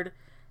Discord,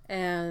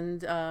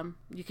 and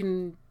you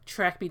can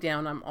track me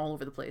down. I'm all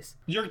over the place.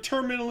 You're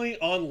terminally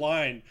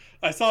online.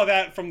 I saw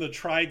that from the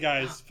Try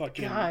Guys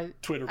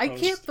Twitter post. I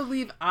can't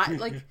believe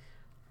I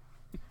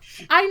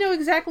know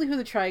exactly who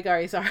the Try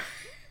Guys are.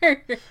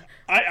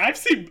 I've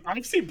seen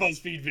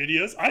BuzzFeed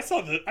videos. I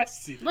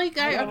see them.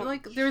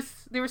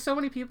 There were so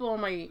many people on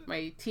my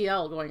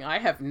TL going, I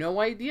have no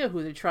idea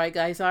who the Try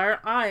Guys are.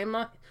 I'm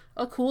a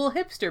cool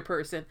hipster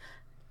person.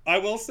 I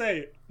will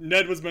say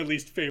Ned was my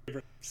least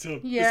favorite. So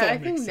yeah, I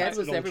think Ned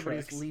was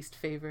everybody's least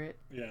favorite.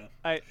 Yeah.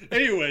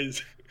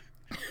 Anyways,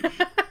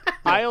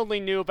 I only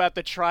knew about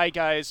the Try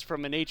Guys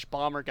from an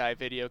H-Bomber Guy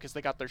video because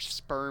they got their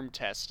sperm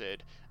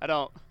tested.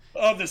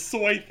 Oh, the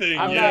soy thing.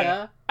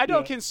 I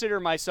don't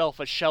consider myself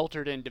a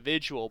sheltered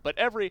individual, but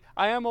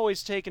I am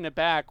always taken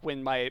aback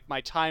when my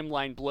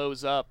timeline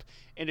blows up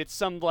and it's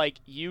some like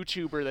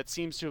YouTuber that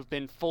seems to have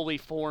been fully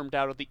formed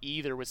out of the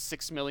ether with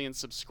 6 million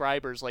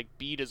subscribers, like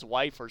beat his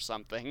wife or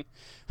something.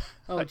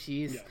 Oh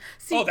jeez.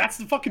 Yeah. That's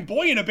the fucking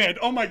boy in a band.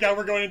 Oh my god,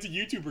 we're going into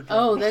YouTuber.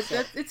 Oh, that's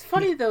it's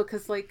funny though,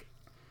 because like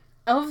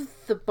of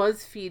the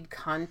BuzzFeed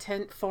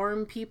content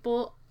farm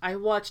people, I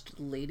watched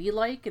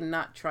Ladylike and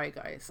not Try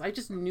Guys. I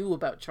just knew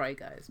about Try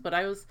Guys, but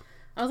I was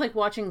like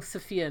watching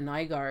Sophia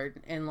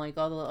Nygaard and like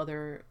all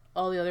the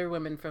other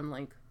women from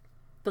like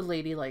the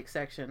Ladylike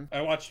section. I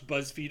watched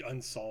BuzzFeed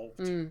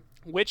Unsolved.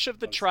 Which of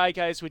the Try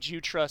Guys would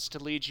you trust to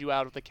lead you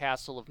out of the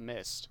Castle of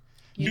Mist?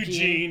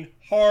 Eugene.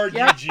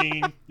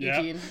 Eugene. Yeah.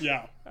 Eugene.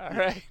 Yeah. All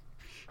right.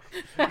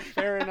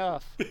 Fair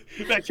enough.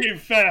 That came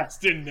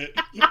fast, didn't it?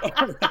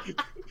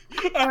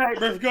 All right,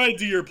 Murph, go ahead and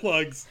do your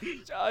plugs.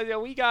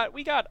 We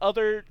got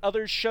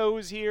other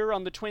shows here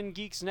on the Twin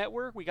Geeks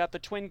Network. We got the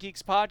Twin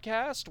Geeks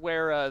podcast,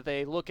 where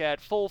they look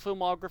at full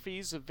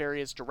filmographies of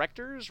various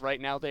directors. Right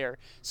now, they're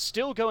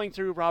still going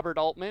through Robert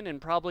Altman, and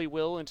probably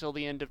will until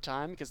the end of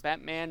time, because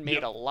that man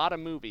made a lot of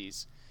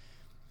movies.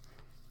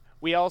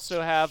 We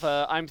also have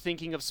I'm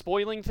Thinking of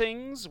Spoiling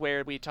Things,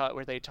 where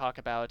they talk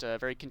about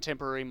very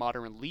contemporary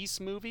modern release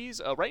movies.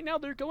 Right now,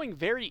 they're going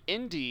very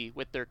indie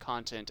with their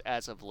content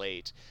as of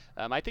late.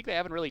 I think they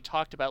haven't really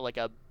talked about like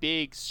a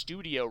big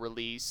studio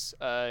release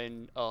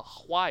in a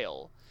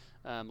while.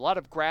 A lot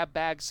of grab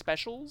bag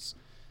specials.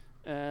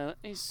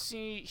 You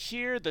see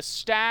here the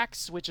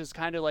Stacks, which is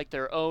kind of like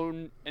their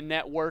own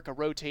network, a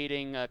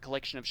rotating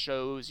collection of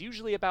shows,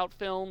 usually about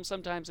film.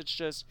 Sometimes it's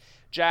just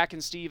Jack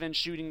and Steven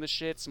shooting the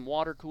shit, some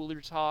water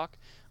cooler talk,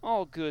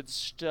 all good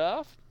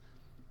stuff.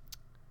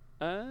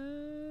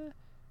 And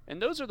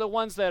And those are the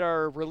ones that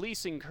are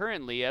releasing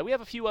currently. We have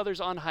a few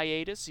others on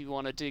hiatus if you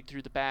want to dig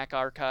through the back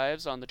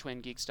archives on the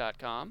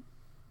twingeeks.com.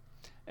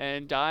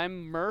 And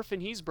I'm Murph,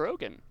 and he's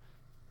Brogan.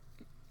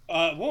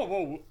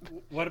 Whoa.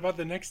 What about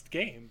the next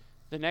game?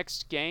 The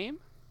next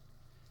game?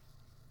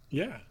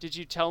 Yeah. Did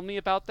you tell me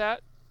about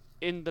that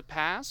in the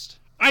past?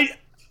 Oh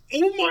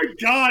my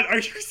god, are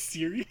you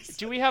serious?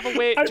 Do I have a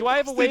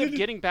way of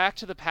getting back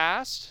to the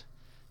past?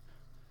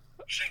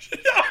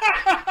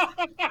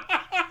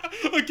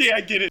 Okay, I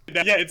get it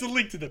now. Yeah, it's a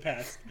link to the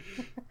past.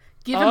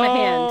 Give him a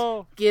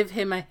hand. Give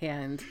him a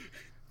hand.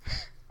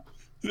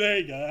 There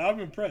you go. I'm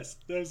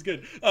impressed. That was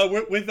good.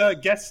 With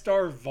guest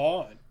star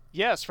Vaughn.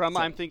 Yes, from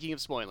I'm Thinking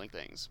of Spoiling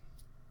Things.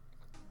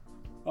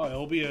 Oh,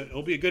 it'll be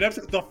a good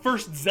episode. The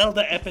first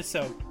Zelda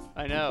episode.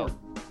 I know.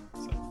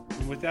 So,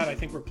 and with that, I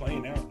think we're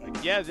playing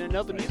out. Yeah,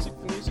 no, the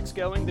music's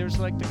going. There's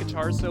like the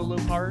guitar solo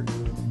part.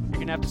 You're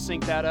gonna have to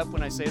sync that up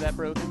when I say that,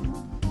 Brogan.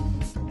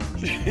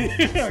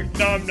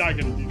 No, I'm not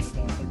gonna do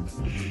that.